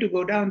are going to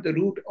go down the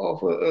route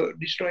of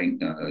destroying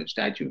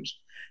statues,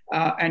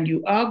 and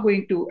you are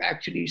going to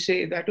actually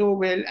say that, oh,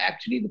 well,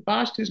 actually the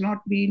past has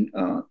not been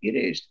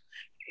erased,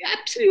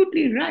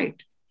 absolutely right.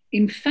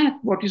 In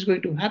fact, what is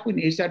going to happen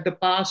is that the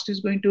past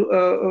is going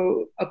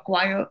to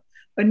acquire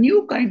a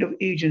new kind of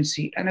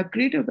agency and a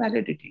greater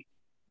validity.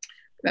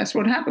 That's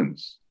what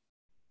happens.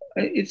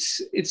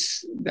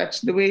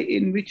 That's the way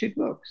in which it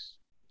works.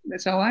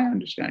 That's how I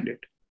understand it.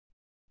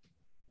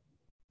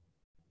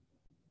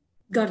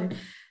 Got it.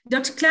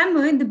 Dr.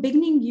 Clammer, in the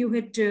beginning, you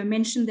had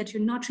mentioned that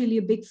you're not really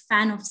a big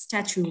fan of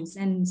statues,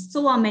 and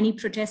so are many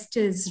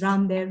protesters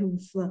around there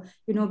who've,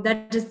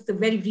 that is the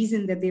very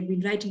reason that they've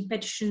been writing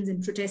petitions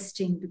and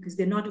protesting, because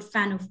they're not a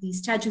fan of these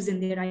statues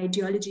and their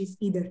ideologies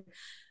either.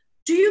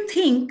 Do you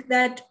think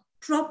that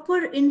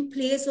proper in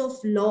place of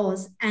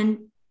laws and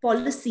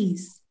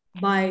policies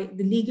by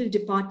the legal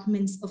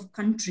departments of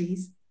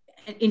countries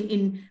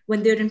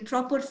when they're in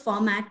proper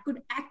format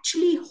could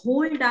actually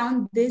hold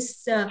down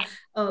this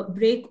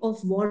break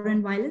of war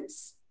and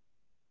violence?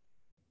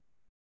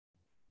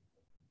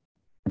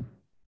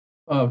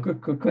 Oh,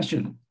 good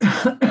question.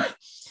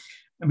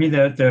 I mean,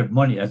 the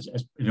money, as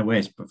in a way,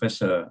 as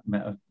Professor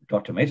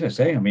Dr. Mehta is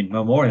saying, I mean,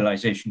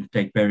 memorialization can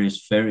take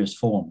various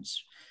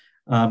forms.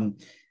 And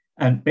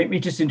let me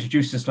just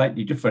introduce a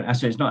slightly different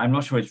aspect. I'm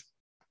not sure it's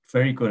a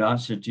very good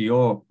answer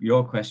to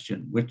your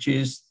question, which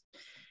is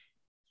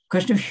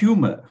question of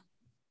humor.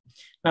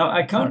 Now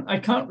I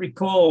can't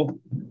recall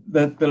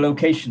the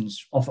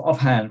locations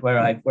offhand where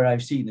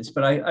I've seen this,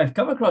 but I've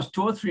come across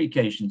 2 or 3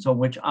 occasions on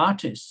which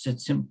artists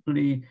had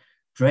simply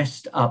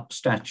dressed up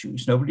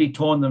statues. Nobody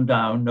torn them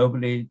down.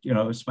 Nobody,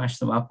 smashed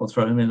them up or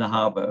thrown them in the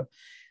harbor.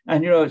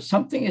 And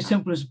something as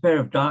simple as a pair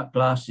of dark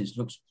glasses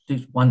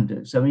does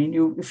wonders. I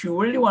mean, if you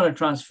really want to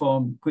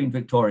transform Queen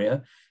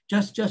Victoria,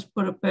 just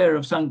put a pair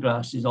of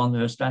sunglasses on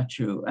her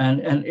statue,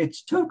 and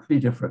it's totally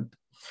different.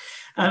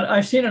 And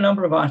I've seen a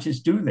number of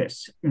artists do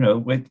this,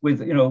 with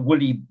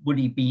woolly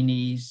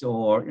beanies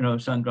or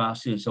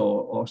sunglasses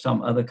or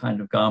some other kind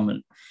of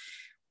garment,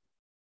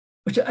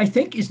 which I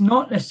think is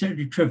not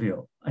necessarily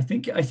trivial. I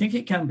think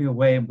it can be a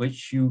way in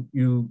which you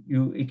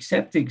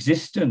accept the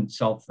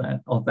existence of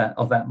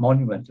that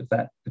monument, of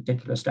that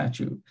particular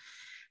statue,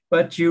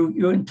 but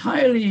you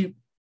entirely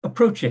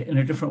approach it in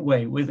a different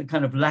way, with a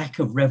kind of lack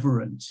of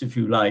reverence, if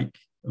you like,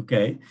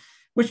 okay,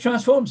 which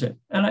transforms it.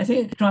 And I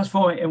think it can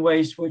transform it in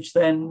ways which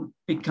then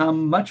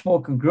become much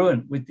more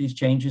congruent with these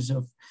changes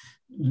of,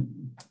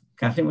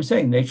 Kathleen was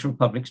saying, nature of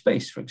public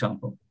space, for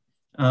example.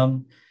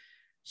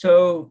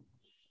 So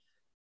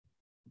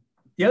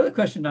the other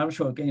question, I'm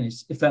sure, again,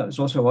 is if that was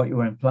also what you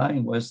were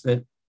implying, was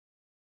that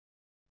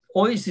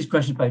all these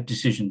questions about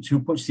decisions,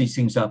 who puts these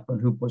things up and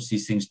who puts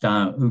these things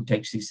down, who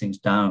takes these things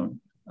down.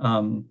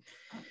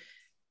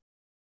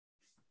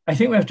 I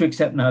think we have to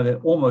accept now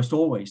that almost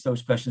always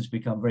those questions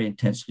become very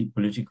intensely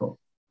political.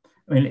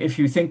 I mean, if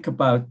you think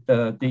about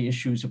the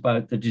issues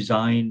about the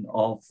design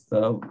of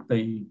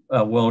the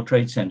World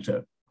Trade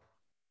Center,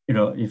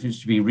 if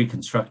it's to be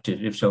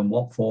reconstructed, if so, in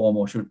what form,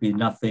 or should it be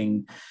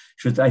nothing?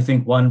 I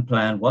think one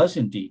plan was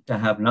indeed to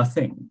have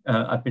nothing,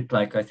 a bit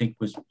like I think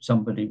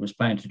somebody was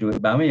planning to do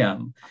at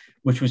Bamiyan,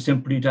 which was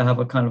simply to have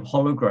a kind of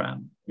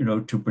hologram,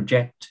 to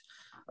project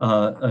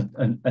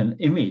an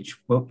image,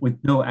 but with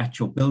no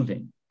actual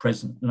building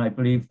present. And I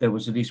believe there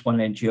was at least one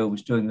NGO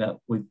was doing that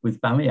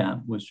with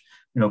Bamiyan, was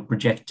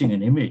projecting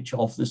an image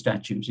of the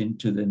statues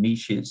into the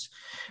niches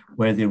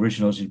where the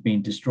originals had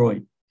been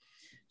destroyed.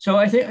 So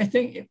I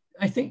think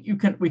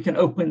we can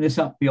open this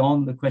up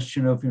beyond the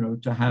question of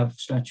to have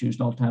statues,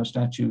 not to have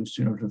statues,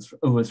 to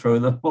overthrow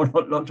them or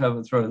not to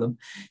overthrow them.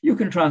 You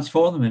can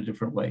transform them in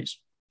different ways,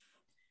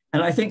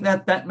 and I think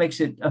that makes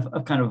it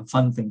a kind of a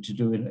fun thing to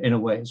do in a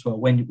way as well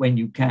when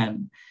you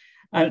can.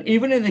 And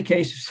even in the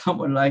case of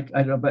someone like, I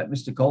don't know about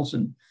Mr.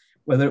 Colson,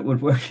 whether it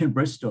would work in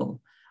Bristol,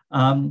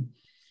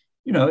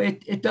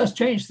 it does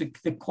change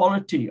the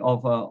quality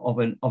of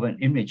an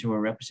image or a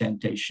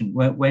representation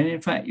when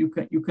in fact you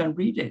can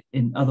read it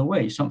in other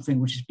ways. Something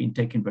which has been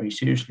taken very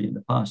seriously in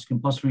the past can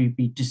possibly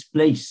be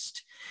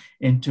displaced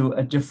into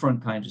a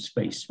different kind of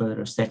space,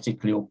 whether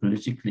aesthetically or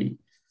politically,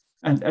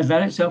 and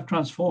that itself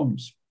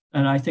transforms.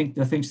 And I think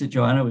the things that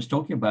Joanna was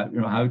talking about,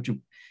 how to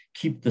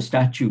keep the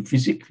statue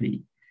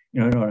physically,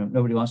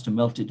 nobody wants to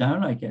melt it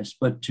down, I guess,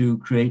 but to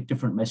create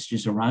different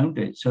messages around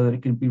it so that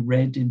it can be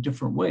read in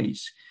different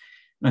ways.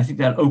 And I think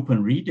that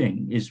open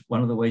reading is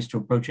one of the ways to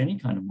approach any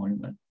kind of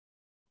monument.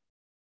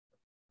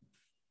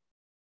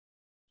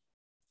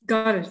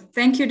 Got it.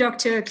 Thank you,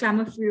 Dr.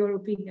 Clammer, for your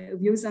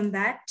views on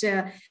that.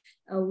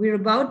 We're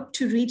about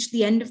to reach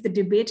the end of the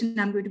debate, and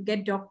I'm going to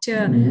get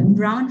Dr.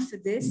 Brown for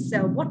this.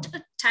 What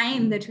a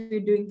time that we're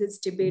doing this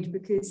debate,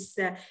 because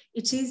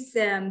it is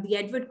the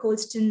Edward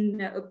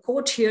Colston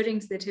court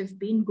hearings that have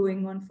been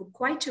going on for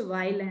quite a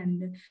while.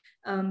 And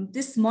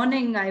this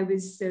morning I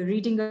was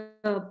reading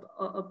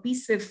a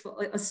piece of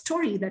a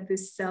story that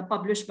was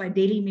published by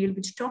Daily Mail,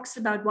 which talks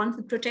about one of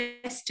the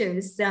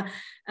protesters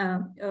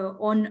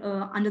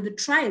under the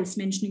trials,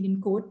 mentioning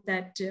in court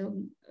that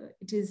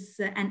it is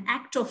an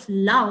act of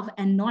love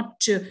and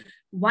not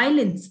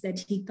violence that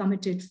he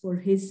committed for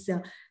his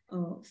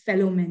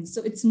fellow men.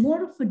 So it's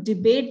more of a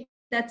debate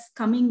that's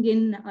coming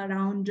in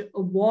around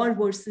a war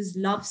versus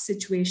love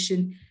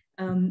situation.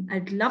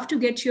 I'd love to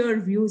get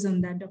your views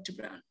on that, Dr.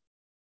 Brown.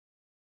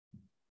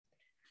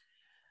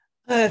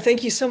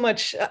 Thank you so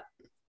much.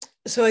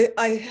 So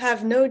I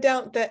have no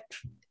doubt that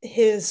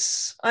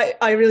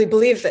I really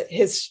believe that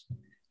his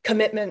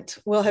commitment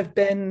will have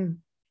been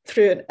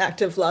through an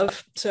act of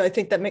love. So I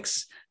think that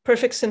makes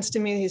perfect sense to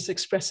me. He's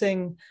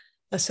expressing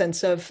a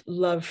sense of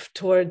love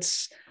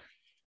towards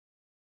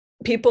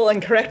people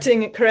and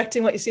correcting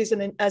what he sees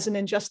as an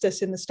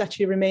injustice in the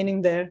statue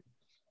remaining there.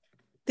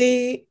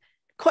 The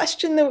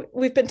question that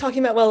we've been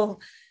talking about,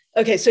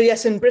 okay, so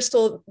yes, in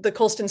Bristol, the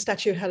Colston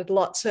statue had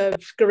lots of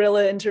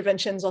guerrilla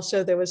interventions.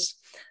 Also, there was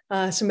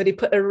somebody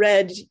put a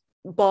red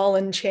ball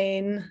and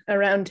chain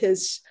around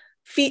his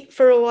feet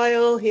for a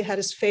while. He had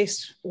his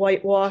face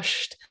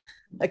whitewashed.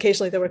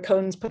 Occasionally there were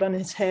cones put on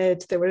his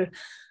head. There were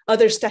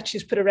other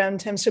statues put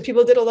around him. So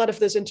people did a lot of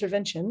those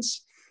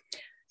interventions.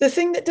 The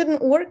thing that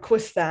didn't work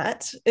with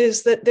that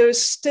is that there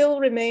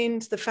still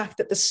remained the fact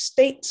that the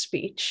state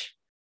speech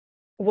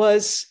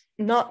was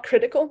not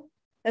critical.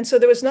 And so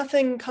there was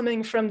nothing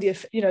coming from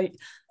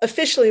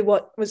officially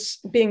what was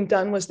being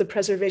done was the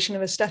preservation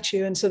of a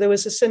statue. And so there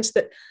was a sense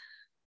that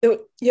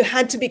you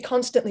had to be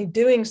constantly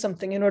doing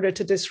something in order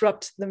to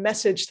disrupt the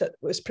message that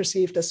was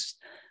perceived as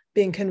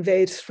being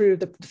conveyed through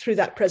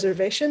that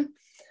preservation.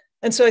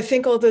 And so I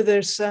think although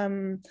there's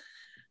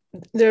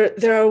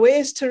there are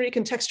ways to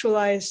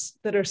recontextualize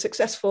that are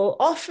successful,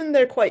 often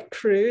they're quite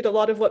crude. A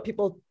lot of what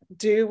people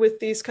do with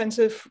these kinds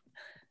of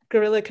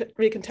guerrilla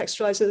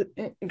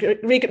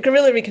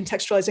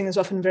recontextualizing is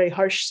often very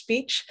harsh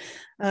speech.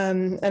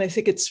 And I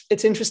think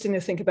it's interesting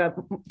to think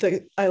about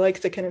I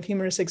like the kind of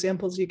humorous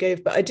examples you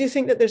gave, but I do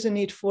think that there's a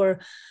need for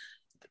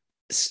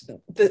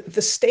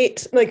the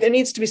state, like there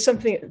needs to be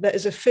something that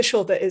is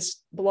official that is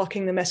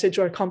blocking the message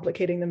or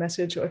complicating the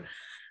message, or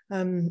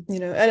and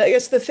I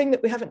guess the thing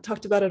that we haven't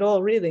talked about at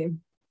all really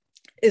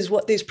is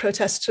what these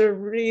protests are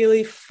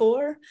really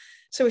for.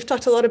 So we've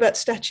talked a lot about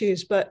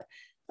statues, but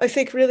I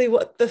think really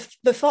what the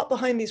thought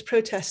behind these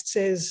protests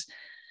is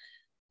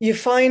you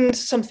find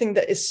something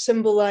that is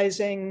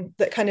symbolizing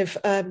that kind of,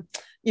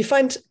 you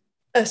find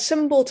a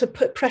symbol to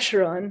put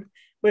pressure on,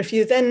 where if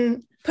you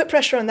then put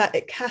pressure on that,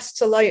 it casts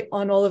a light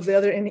on all of the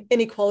other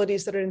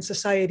inequalities that are in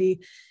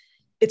society.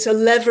 It's a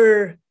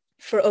lever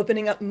for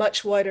opening up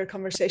much wider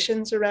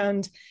conversations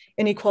around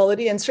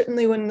inequality. And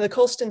certainly when the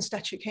Colston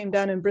statue came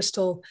down in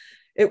Bristol,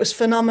 it was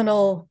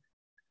phenomenal.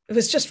 It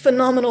was just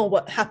phenomenal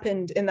what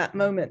happened in that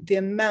moment, the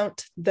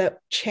amount that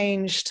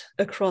changed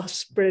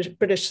across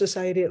British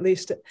society, at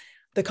least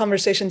the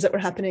conversations that were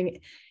happening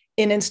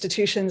in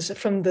institutions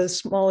from the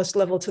smallest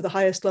level to the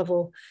highest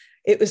level.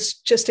 It was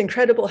just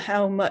incredible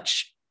how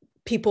much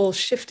people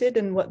shifted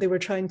and what they were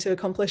trying to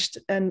accomplish.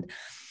 And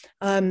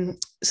so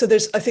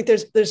I think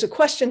there's a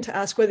question to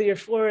ask whether you're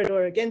for it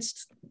or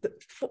against,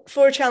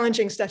 for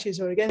challenging statues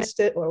or against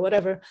it or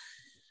whatever.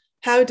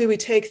 How do we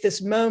take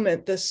this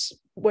moment,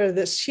 where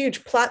this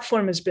huge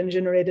platform has been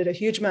generated, a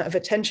huge amount of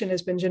attention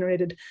has been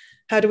generated?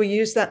 How do we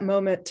use that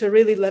moment to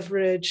really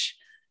leverage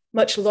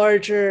much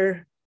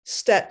larger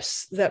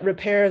steps that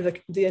repair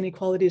the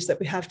inequalities that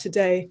we have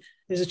today?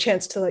 There's a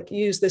chance to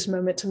use this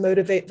moment to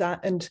motivate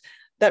that. And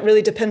that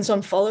really depends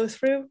on follow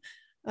through,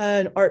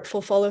 an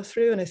artful follow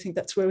through. And I think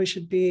that's where we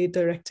should be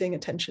directing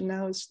attention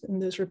now, is in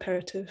those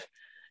reparative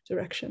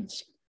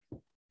directions.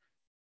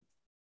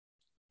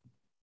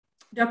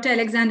 Dr.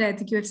 Alexander, I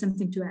think you have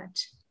something to add.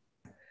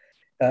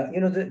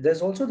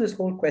 There's also this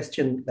whole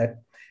question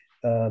that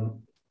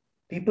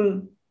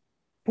people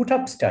put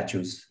up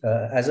statues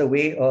as a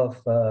way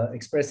of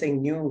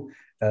expressing new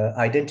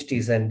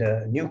identities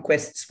and new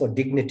quests for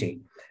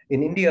dignity.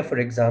 In India, for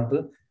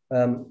example,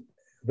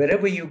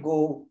 wherever you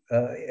go,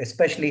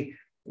 especially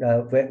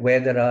where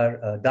there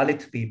are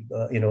Dalit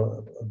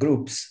people,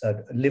 groups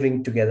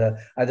living together,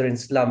 either in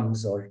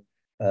slums or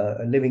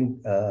living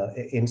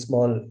in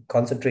small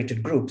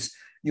concentrated groups,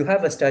 you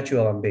have a statue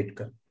of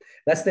Ambedkar.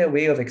 That's their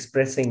way of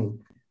expressing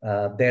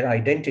their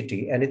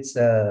identity. And it's,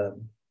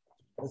 and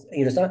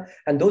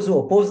those who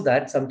oppose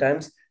that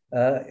sometimes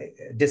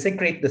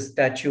desecrate the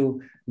statue,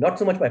 not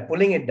so much by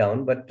pulling it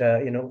down, but,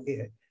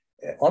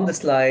 on the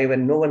sly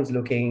when no one's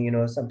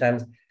looking,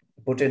 sometimes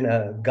put in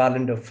a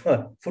garland of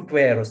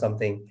footwear or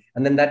something,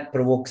 and then that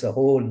provokes a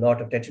whole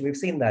lot of tension. We've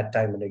seen that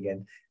time and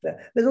again.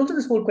 There's also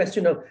this whole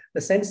question of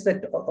the sense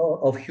that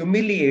of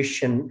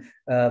humiliation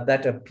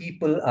that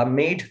people are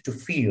made to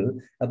feel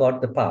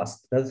about the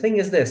past. Now, the thing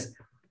is this,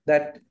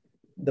 that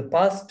the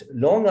past,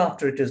 long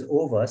after it is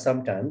over,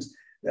 sometimes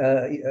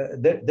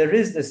there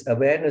is this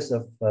awareness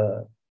of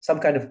some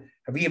kind of,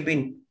 we have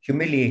been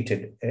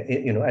humiliated,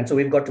 and so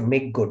we've got to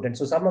make good. And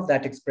so some of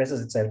that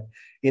expresses itself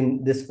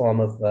in this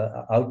form of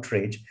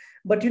outrage.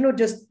 But,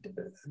 just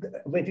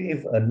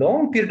if a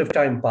long period of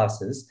time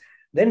passes,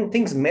 then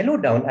things mellow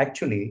down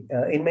actually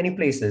in many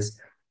places.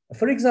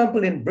 For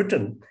example, in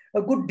Britain,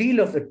 a good deal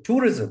of the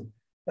tourism,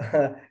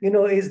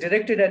 is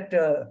directed at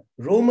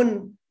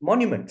Roman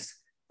monuments.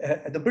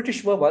 The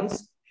British were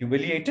once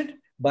humiliated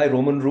by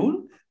Roman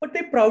rule, but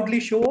they proudly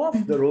show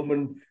off the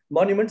Roman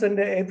monuments, and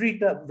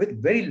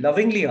with very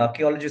lovingly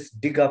archaeologists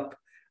dig up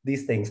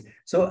these things.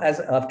 So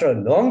after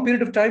a long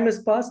period of time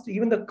has passed,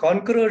 even the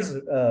conquerors'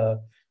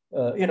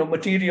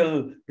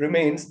 material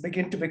remains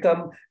begin to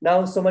become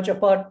now so much a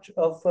part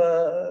of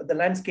the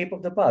landscape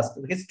of the past,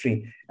 of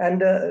history, and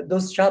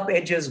those sharp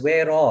edges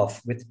wear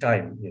off with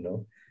time.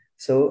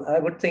 So I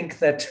would think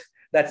that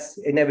that's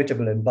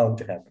inevitable and bound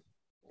to happen.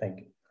 Thank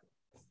you.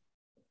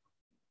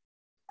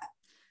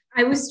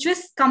 I was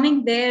just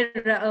coming there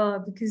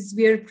because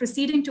we're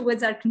proceeding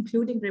towards our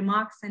concluding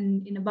remarks,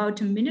 and in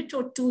about a minute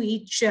or two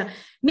each,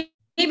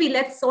 maybe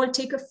let's all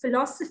take a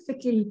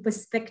philosophical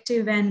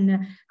perspective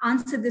and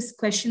answer this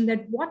question,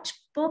 that what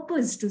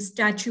purpose do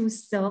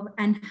statues serve,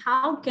 and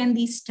how can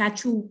these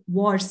statue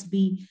wars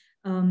be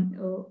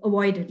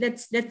avoided?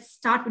 Let's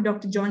start with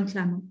Dr. John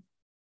Clammer.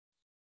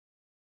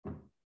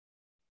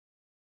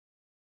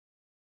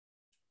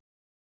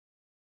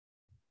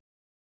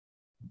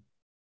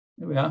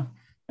 There we are.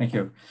 Thank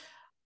you.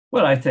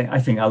 Well, I think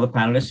other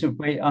panelists have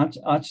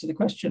answered the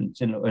questions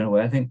in a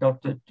way. I think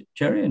Dr.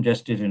 Cherian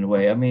just did in a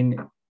way. I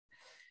mean,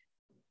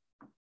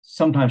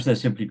 sometimes there's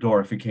simply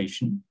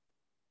glorification,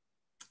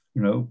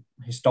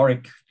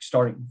 historic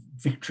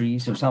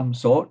victories of some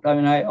sort. I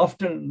mean, I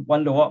often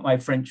wonder what my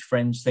French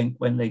friends think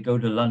when they go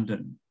to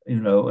London you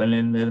know, and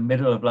in the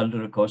middle of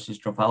London, of course, is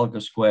Trafalgar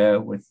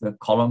Square with the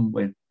column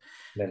with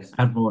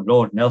Admiral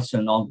Lord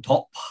Nelson on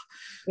top,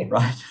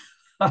 right?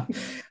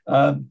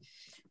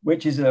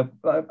 Which is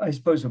I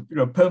suppose, a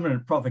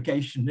permanent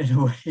provocation in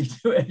a way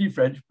to any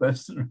French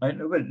person, right?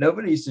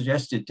 Nobody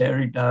suggested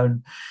tearing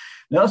down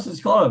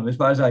Nelson's column, as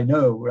far as I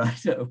know,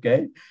 right?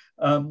 Okay.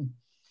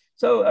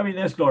 So, I mean,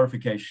 there's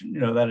glorification,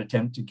 that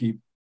attempt to keep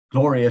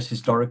glorious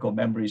historical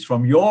memories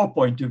from your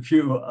point of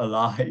view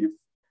alive,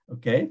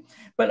 okay?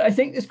 But I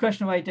think this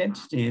question of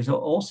identity is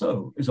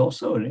also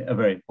a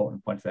very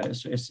important point for that,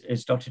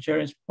 as Dr.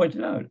 Cherry has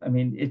pointed out. I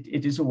mean,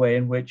 it is a way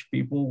in which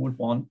people would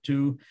want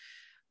to,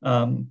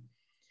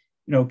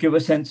 give a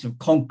sense of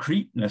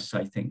concreteness,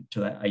 I think, to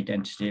that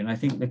identity. And I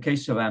think the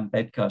case of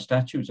Ambedkar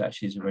statues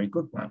actually is a very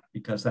good one,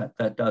 because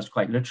that does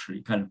quite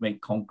literally kind of make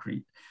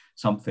concrete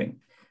something,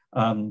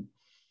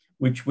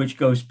 which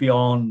goes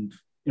beyond,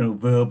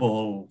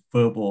 verbal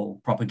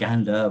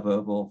propaganda,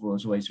 verbal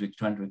ways of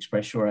trying to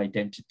express your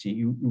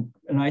identity.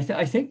 And I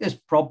think there's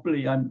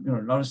probably, I'm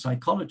not a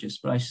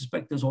psychologist, but I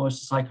suspect there's always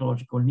a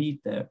psychological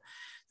need there.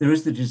 There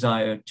is the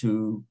desire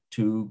to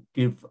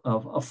give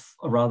a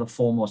rather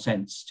formal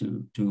sense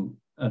to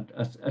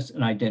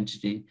an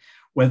identity,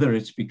 whether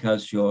it's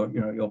because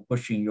you're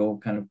pushing your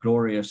kind of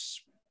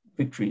glorious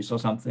victories or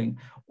something,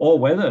 or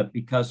whether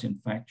because in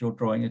fact you're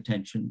drawing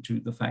attention to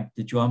the fact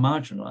that you are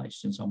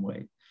marginalized in some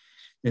way.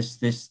 This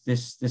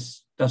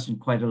doesn't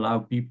quite allow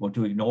people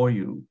to ignore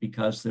you,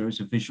 because there is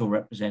a visual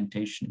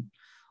representation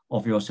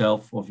of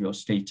yourself, of your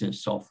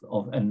status,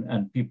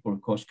 and people,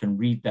 of course, can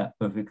read that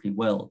perfectly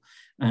well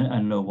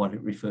and know what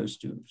it refers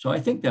to. So I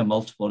think there are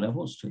multiple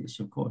levels to this,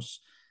 of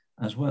course,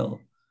 as well.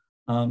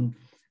 And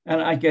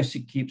I guess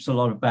it keeps a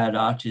lot of bad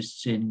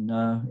artists in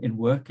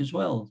work as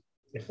well.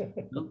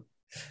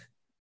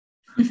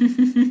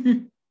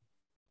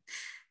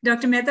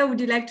 Dr. Mehta, would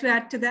you like to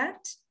add to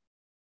that?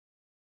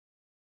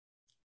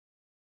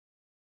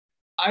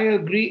 I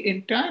agree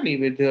entirely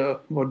with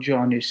what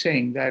John is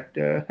saying, that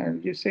I'll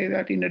just say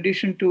that in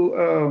addition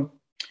to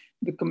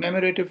the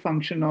commemorative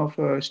function of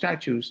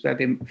statues, that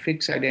they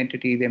fix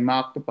identity, they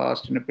mark the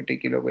past in a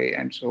particular way,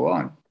 and so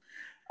on,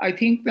 I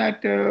think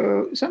that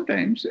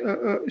sometimes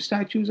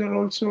statues are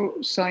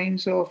also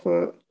signs of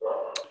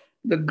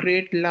the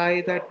great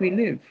lie that we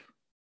live.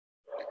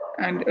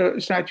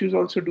 And statues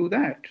also do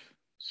that.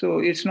 So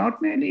it's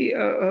not merely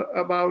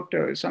about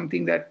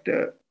something that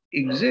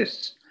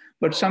exists,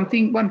 but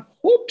something one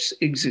hopes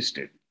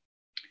existed,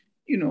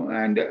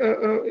 and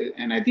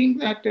I think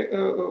that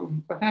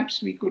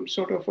perhaps we could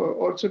sort of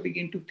also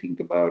begin to think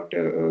about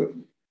the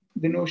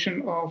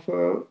notion of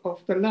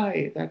the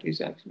lie that is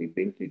actually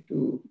built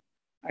into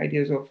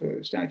ideas of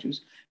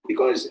statues,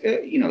 because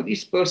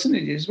these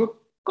personages were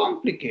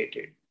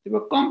complicated. They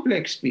were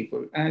complex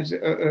people, as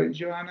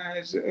Joanna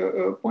has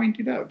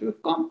pointed out. They were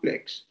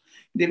complex.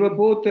 They were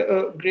both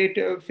great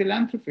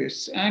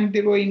philanthropists, and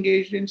they were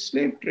engaged in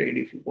slave trade,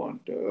 if you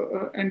want,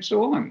 and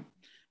so on.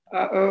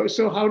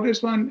 So how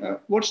does one,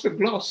 what's the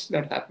gloss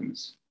that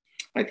happens?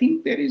 I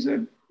think there is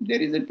a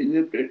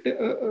deliberate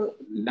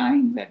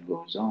line that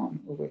goes on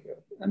over here,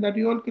 and that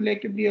we all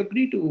collectively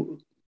agree to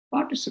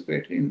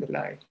participate in the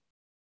lie.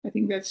 I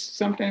think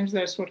sometimes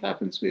that's what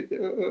happens with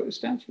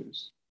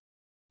statues.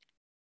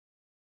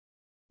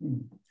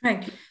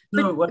 Right.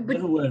 Little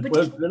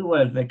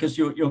word, because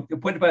your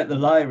point about the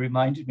lie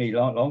reminded me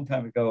long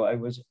time ago.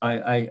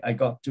 I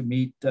got to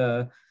meet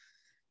the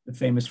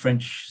famous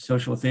French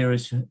social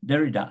theorist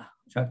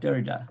Jacques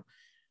Derrida,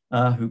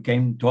 who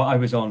came to. I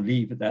was on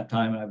leave at that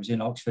time, and I was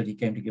in Oxford. He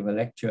came to give a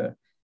lecture,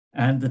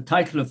 and the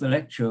title of the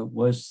lecture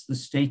was "The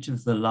State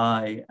of the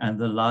Lie and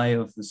the Lie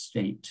of the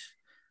State."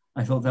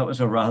 I thought that was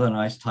a rather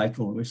nice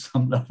title, which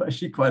summed up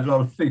actually quite a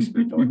lot of things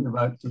we're talking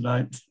about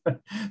tonight.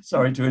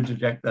 Sorry to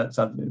interject that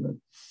suddenly. But...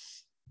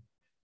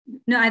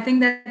 No, I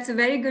think that's a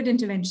very good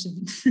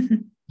intervention.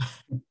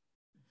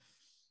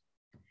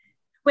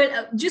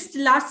 Well, just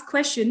the last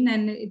question,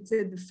 and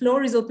the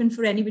floor is open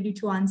for anybody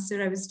to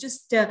answer. I was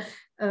just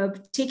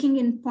taking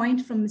in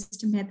point from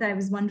Mr. Mehta. I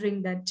was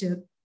wondering that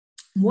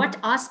what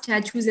are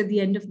statues at the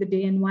end of the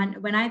day? And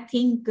when I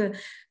think,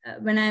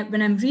 when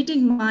I'm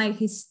reading my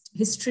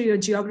history or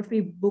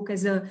geography book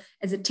as a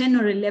 10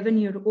 or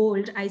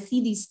 11-year-old, I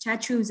see these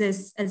statues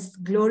as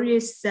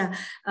glorious,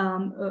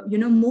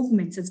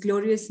 movements, as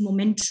glorious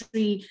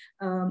momentary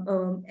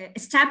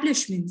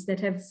establishments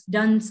that have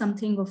done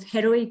something of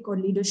heroic or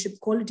leadership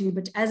quality.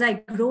 But as I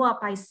grow up,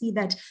 I see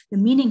that the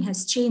meaning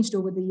has changed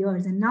over the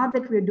years. And now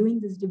that we're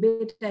doing this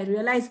debate, I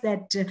realize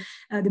that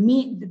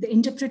the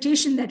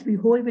interpretation that we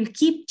hold will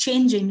keep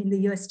changing in the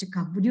years to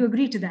come. Would you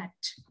agree to that?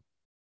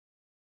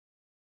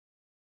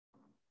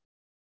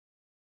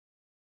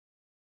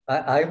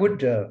 I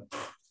would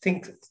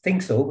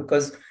think so,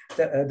 because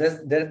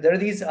there are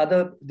these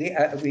other,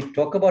 we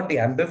talk about the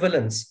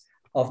ambivalence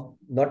of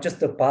not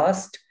just the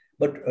past,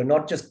 but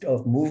not just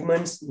of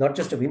movements, not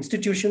just of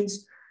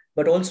institutions,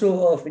 but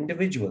also of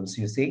individuals,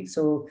 you see.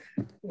 So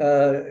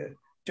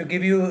to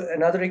give you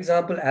another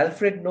example,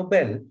 Alfred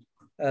Nobel,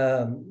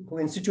 who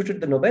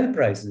instituted the Nobel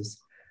Prizes,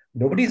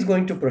 nobody's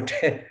going to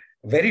protest.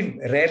 Very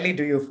rarely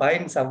do you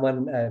find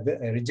someone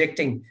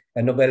rejecting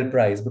a Nobel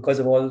Prize because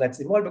of all that's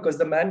involved, because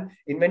the man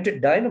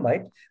invented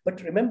dynamite.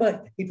 But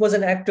remember, it was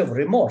an act of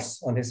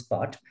remorse on his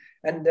part.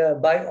 And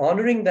by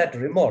honoring that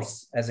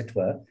remorse, as it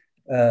were,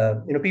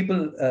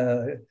 people,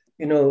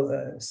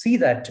 see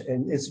that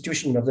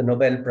institution of the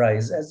Nobel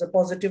Prize as a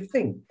positive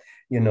thing.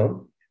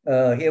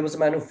 Here was a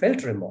man who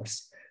felt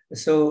remorse.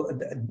 So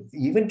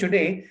even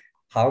today,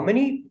 how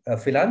many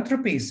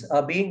philanthropies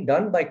are being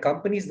done by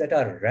companies that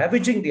are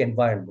ravaging the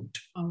environment,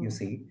 you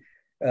see?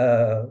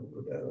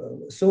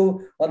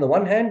 So on the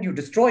one hand, you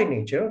destroy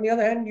nature. On the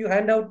other hand, you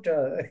hand out,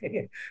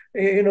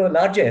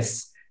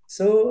 largesse.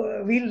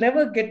 So we'll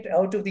never get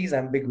out of these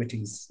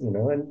ambiguities,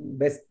 and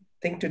best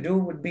thing to do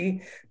would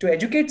be to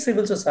educate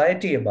civil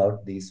society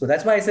about these. So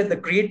that's why I said the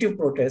creative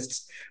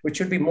protests, which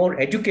should be more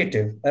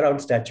educative around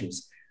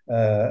statues.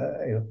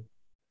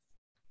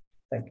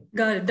 Thank you.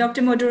 Got it.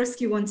 Dr.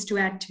 Modorsky wants to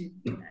add to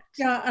that.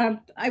 Yeah,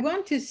 I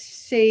want to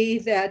say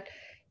that,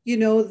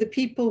 the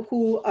people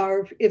who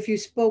are, if you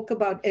spoke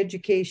about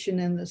education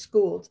in the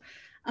schools,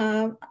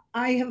 I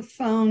have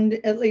found,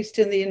 at least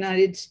in the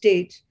United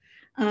States,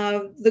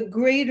 the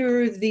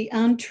greater the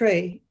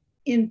entree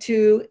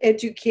into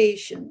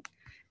education,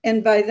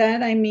 and by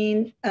that I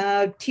mean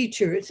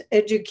teachers,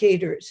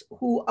 educators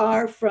who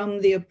are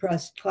from the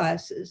oppressed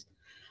classes,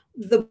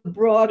 the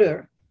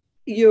broader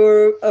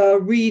your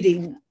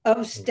reading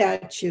of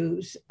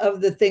statues,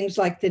 of the things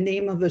like the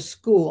name of a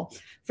school.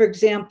 For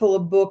example, a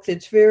book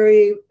that's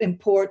very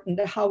important,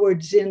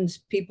 Howard Zinn's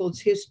People's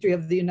History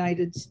of the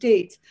United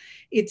States.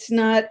 It's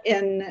not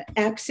an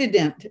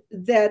accident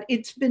that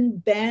it's been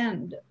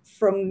banned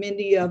from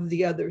many of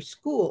the other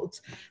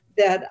schools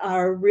that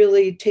are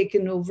really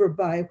taken over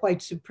by white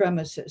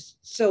supremacists.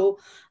 So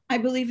I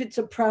believe it's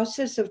a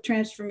process of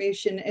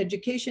transformation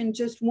education.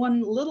 Just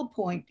one little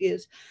point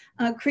is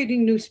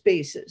creating new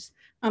spaces.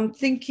 I'm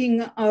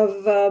thinking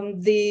of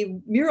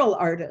the mural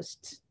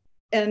artists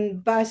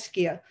and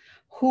Basquiat,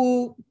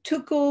 who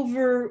took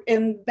over,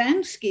 and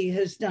Banksy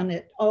has done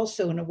it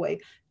also in a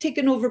way,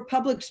 taken over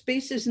public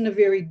spaces in a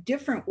very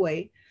different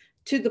way,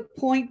 to the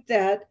point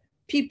that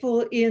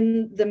people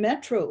in the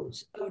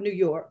metros of New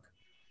York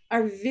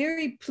are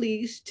very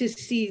pleased to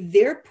see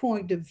their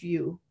point of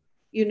view,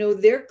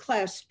 their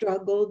class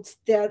struggles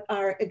that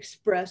are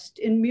expressed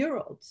in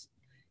murals.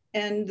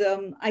 And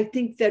I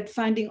think that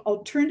finding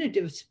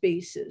alternative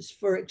spaces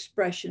for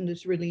expression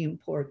is really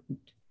important.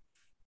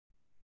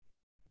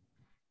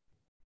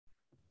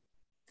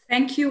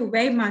 Thank you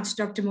very much,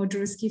 Dr.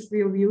 Modorsky, for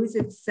your views.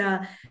 It's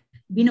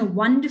been a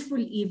wonderful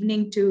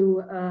evening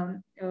to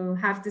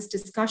have this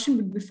discussion.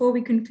 But before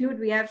we conclude,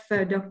 we have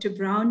Dr.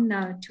 Brown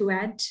to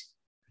add.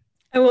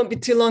 I won't be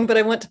too long, but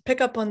I want to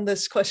pick up on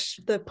this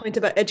question, the point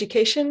about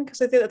education,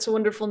 because I think that's a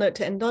wonderful note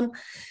to end on.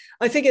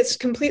 I think it's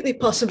completely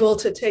possible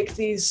to take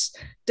these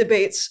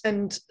debates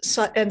and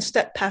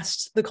step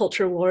past the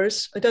culture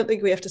wars. I don't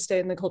think we have to stay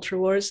in the culture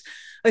wars.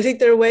 I think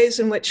there are ways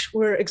in which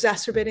we're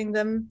exacerbating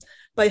them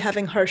by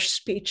having harsh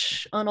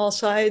speech on all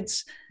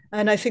sides.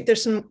 And I think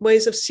there's some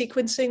ways of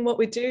sequencing what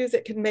we do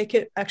that can make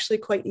it actually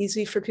quite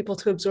easy for people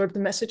to absorb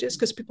the messages,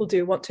 because people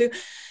do want to.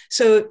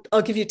 So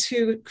I'll give you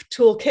two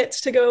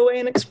toolkits to go away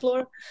and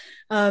explore.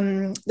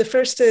 The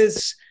first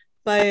is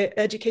by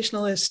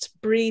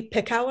educationalist Bree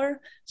Pickauer.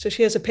 So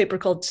she has a paper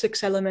called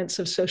 6 Elements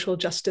of Social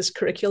Justice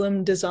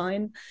Curriculum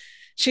Design.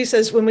 She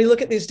says, when we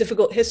look at these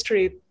difficult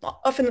history,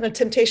 often the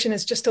temptation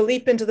is just to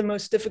leap into the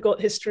most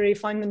difficult history,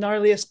 find the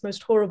gnarliest,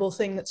 most horrible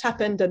thing that's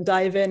happened and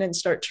dive in and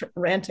start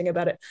ranting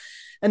about it.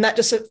 And that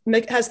just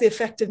has the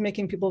effect of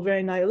making people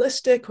very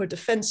nihilistic or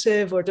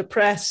defensive or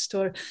depressed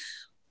or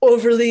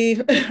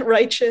overly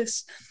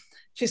righteous.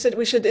 She said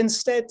we should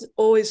instead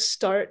always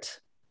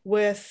start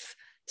with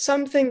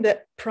something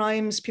that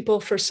primes people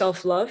for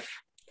self-love,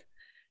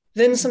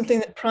 then something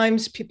that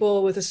primes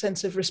people with a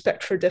sense of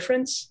respect for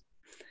difference.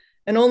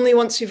 And only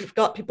once you've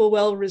got people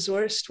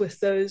well-resourced with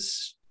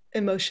those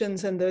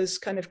emotions and those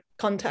kind of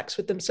contacts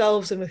with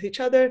themselves and with each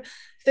other,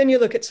 then you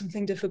look at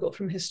something difficult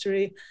from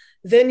history.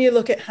 Then you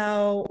look at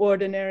how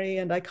ordinary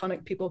and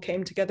iconic people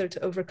came together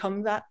to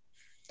overcome that.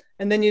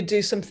 And then you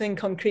do something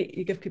concrete.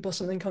 You give people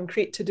something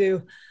concrete to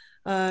do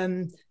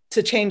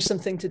to change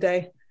something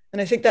today.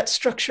 And I think that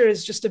structure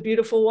is just a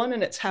beautiful one.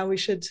 And it's how we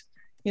should,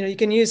 you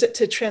can use it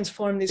to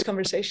transform these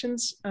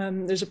conversations.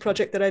 There's a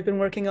project that I've been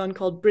working on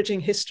called Bridging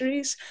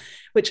Histories,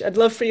 which I'd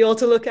love for you all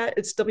to look at.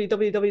 It's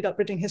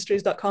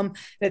www.bridginghistories.com. And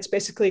it's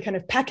basically kind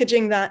of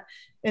packaging that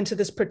into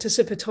this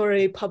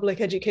participatory public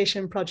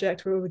education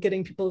project where we're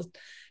getting people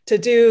to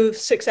do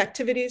 6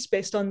 activities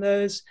based on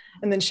those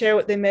and then share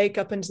what they make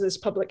up into this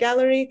public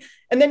gallery.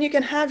 And then you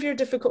can have your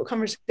difficult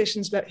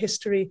conversations about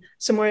history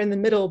somewhere in the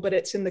middle, but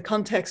it's in the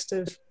context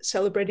of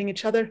celebrating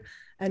each other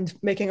and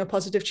making a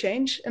positive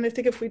change. And I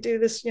think if we do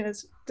this,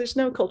 there's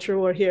no culture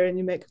war here and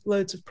you make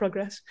loads of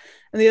progress.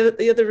 And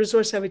the other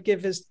resource I would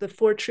give is the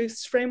 4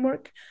 Truths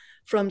framework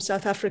from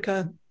South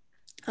Africa.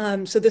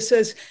 So this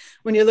says,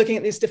 when you're looking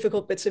at these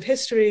difficult bits of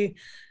history,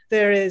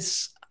 there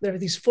are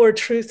these 4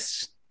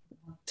 truths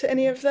to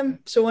any of them?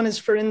 So one is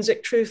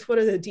forensic truth. What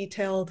are the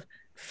detailed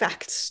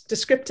facts,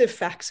 descriptive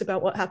facts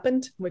about what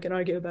happened? We can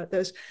argue about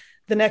those.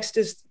 The next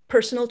is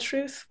personal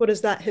truth. What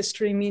does that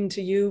history mean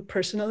to you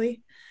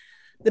personally?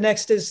 The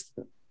next is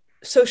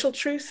social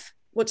truth.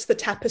 What's the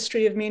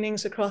tapestry of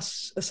meanings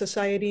across a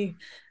society?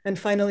 And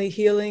finally,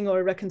 healing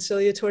or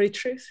reconciliatory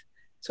truth.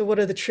 So what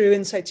are the true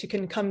insights you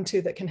can come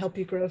to that can help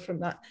you grow from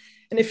that?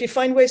 And if you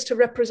find ways to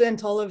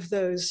represent all of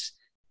those,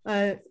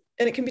 and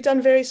it can be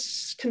done very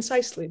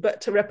concisely,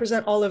 but to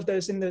represent all of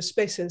those in those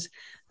spaces,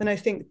 then I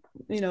think,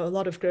 a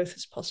lot of growth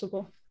is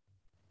possible.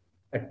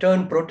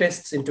 Turn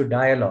protests into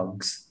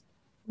dialogues.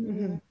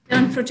 Mm-hmm.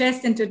 Turn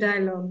protest into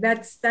dialogue.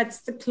 That's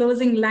the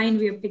closing line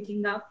we are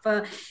picking up.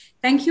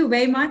 Thank you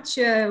very much.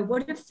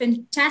 What a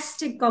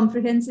fantastic,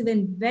 comprehensive,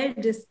 and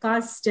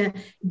well-discussed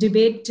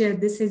debate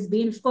this has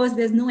been. Of course,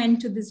 there's no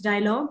end to this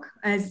dialogue,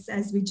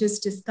 as we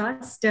just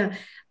discussed.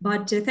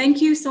 But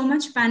thank you so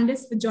much,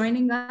 panelists, for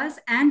joining us,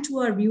 and to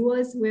our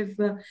viewers who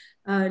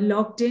have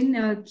logged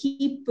in.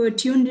 Keep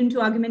tuned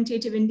into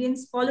Argumentative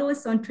Indians. Follow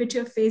us on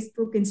Twitter,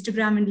 Facebook,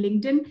 Instagram, and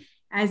LinkedIn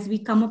as we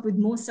come up with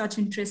more such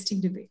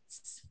interesting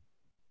debates.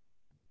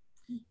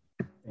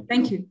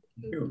 Thank you.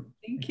 Thank you.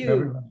 Thank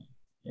you.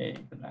 Hey,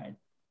 good night.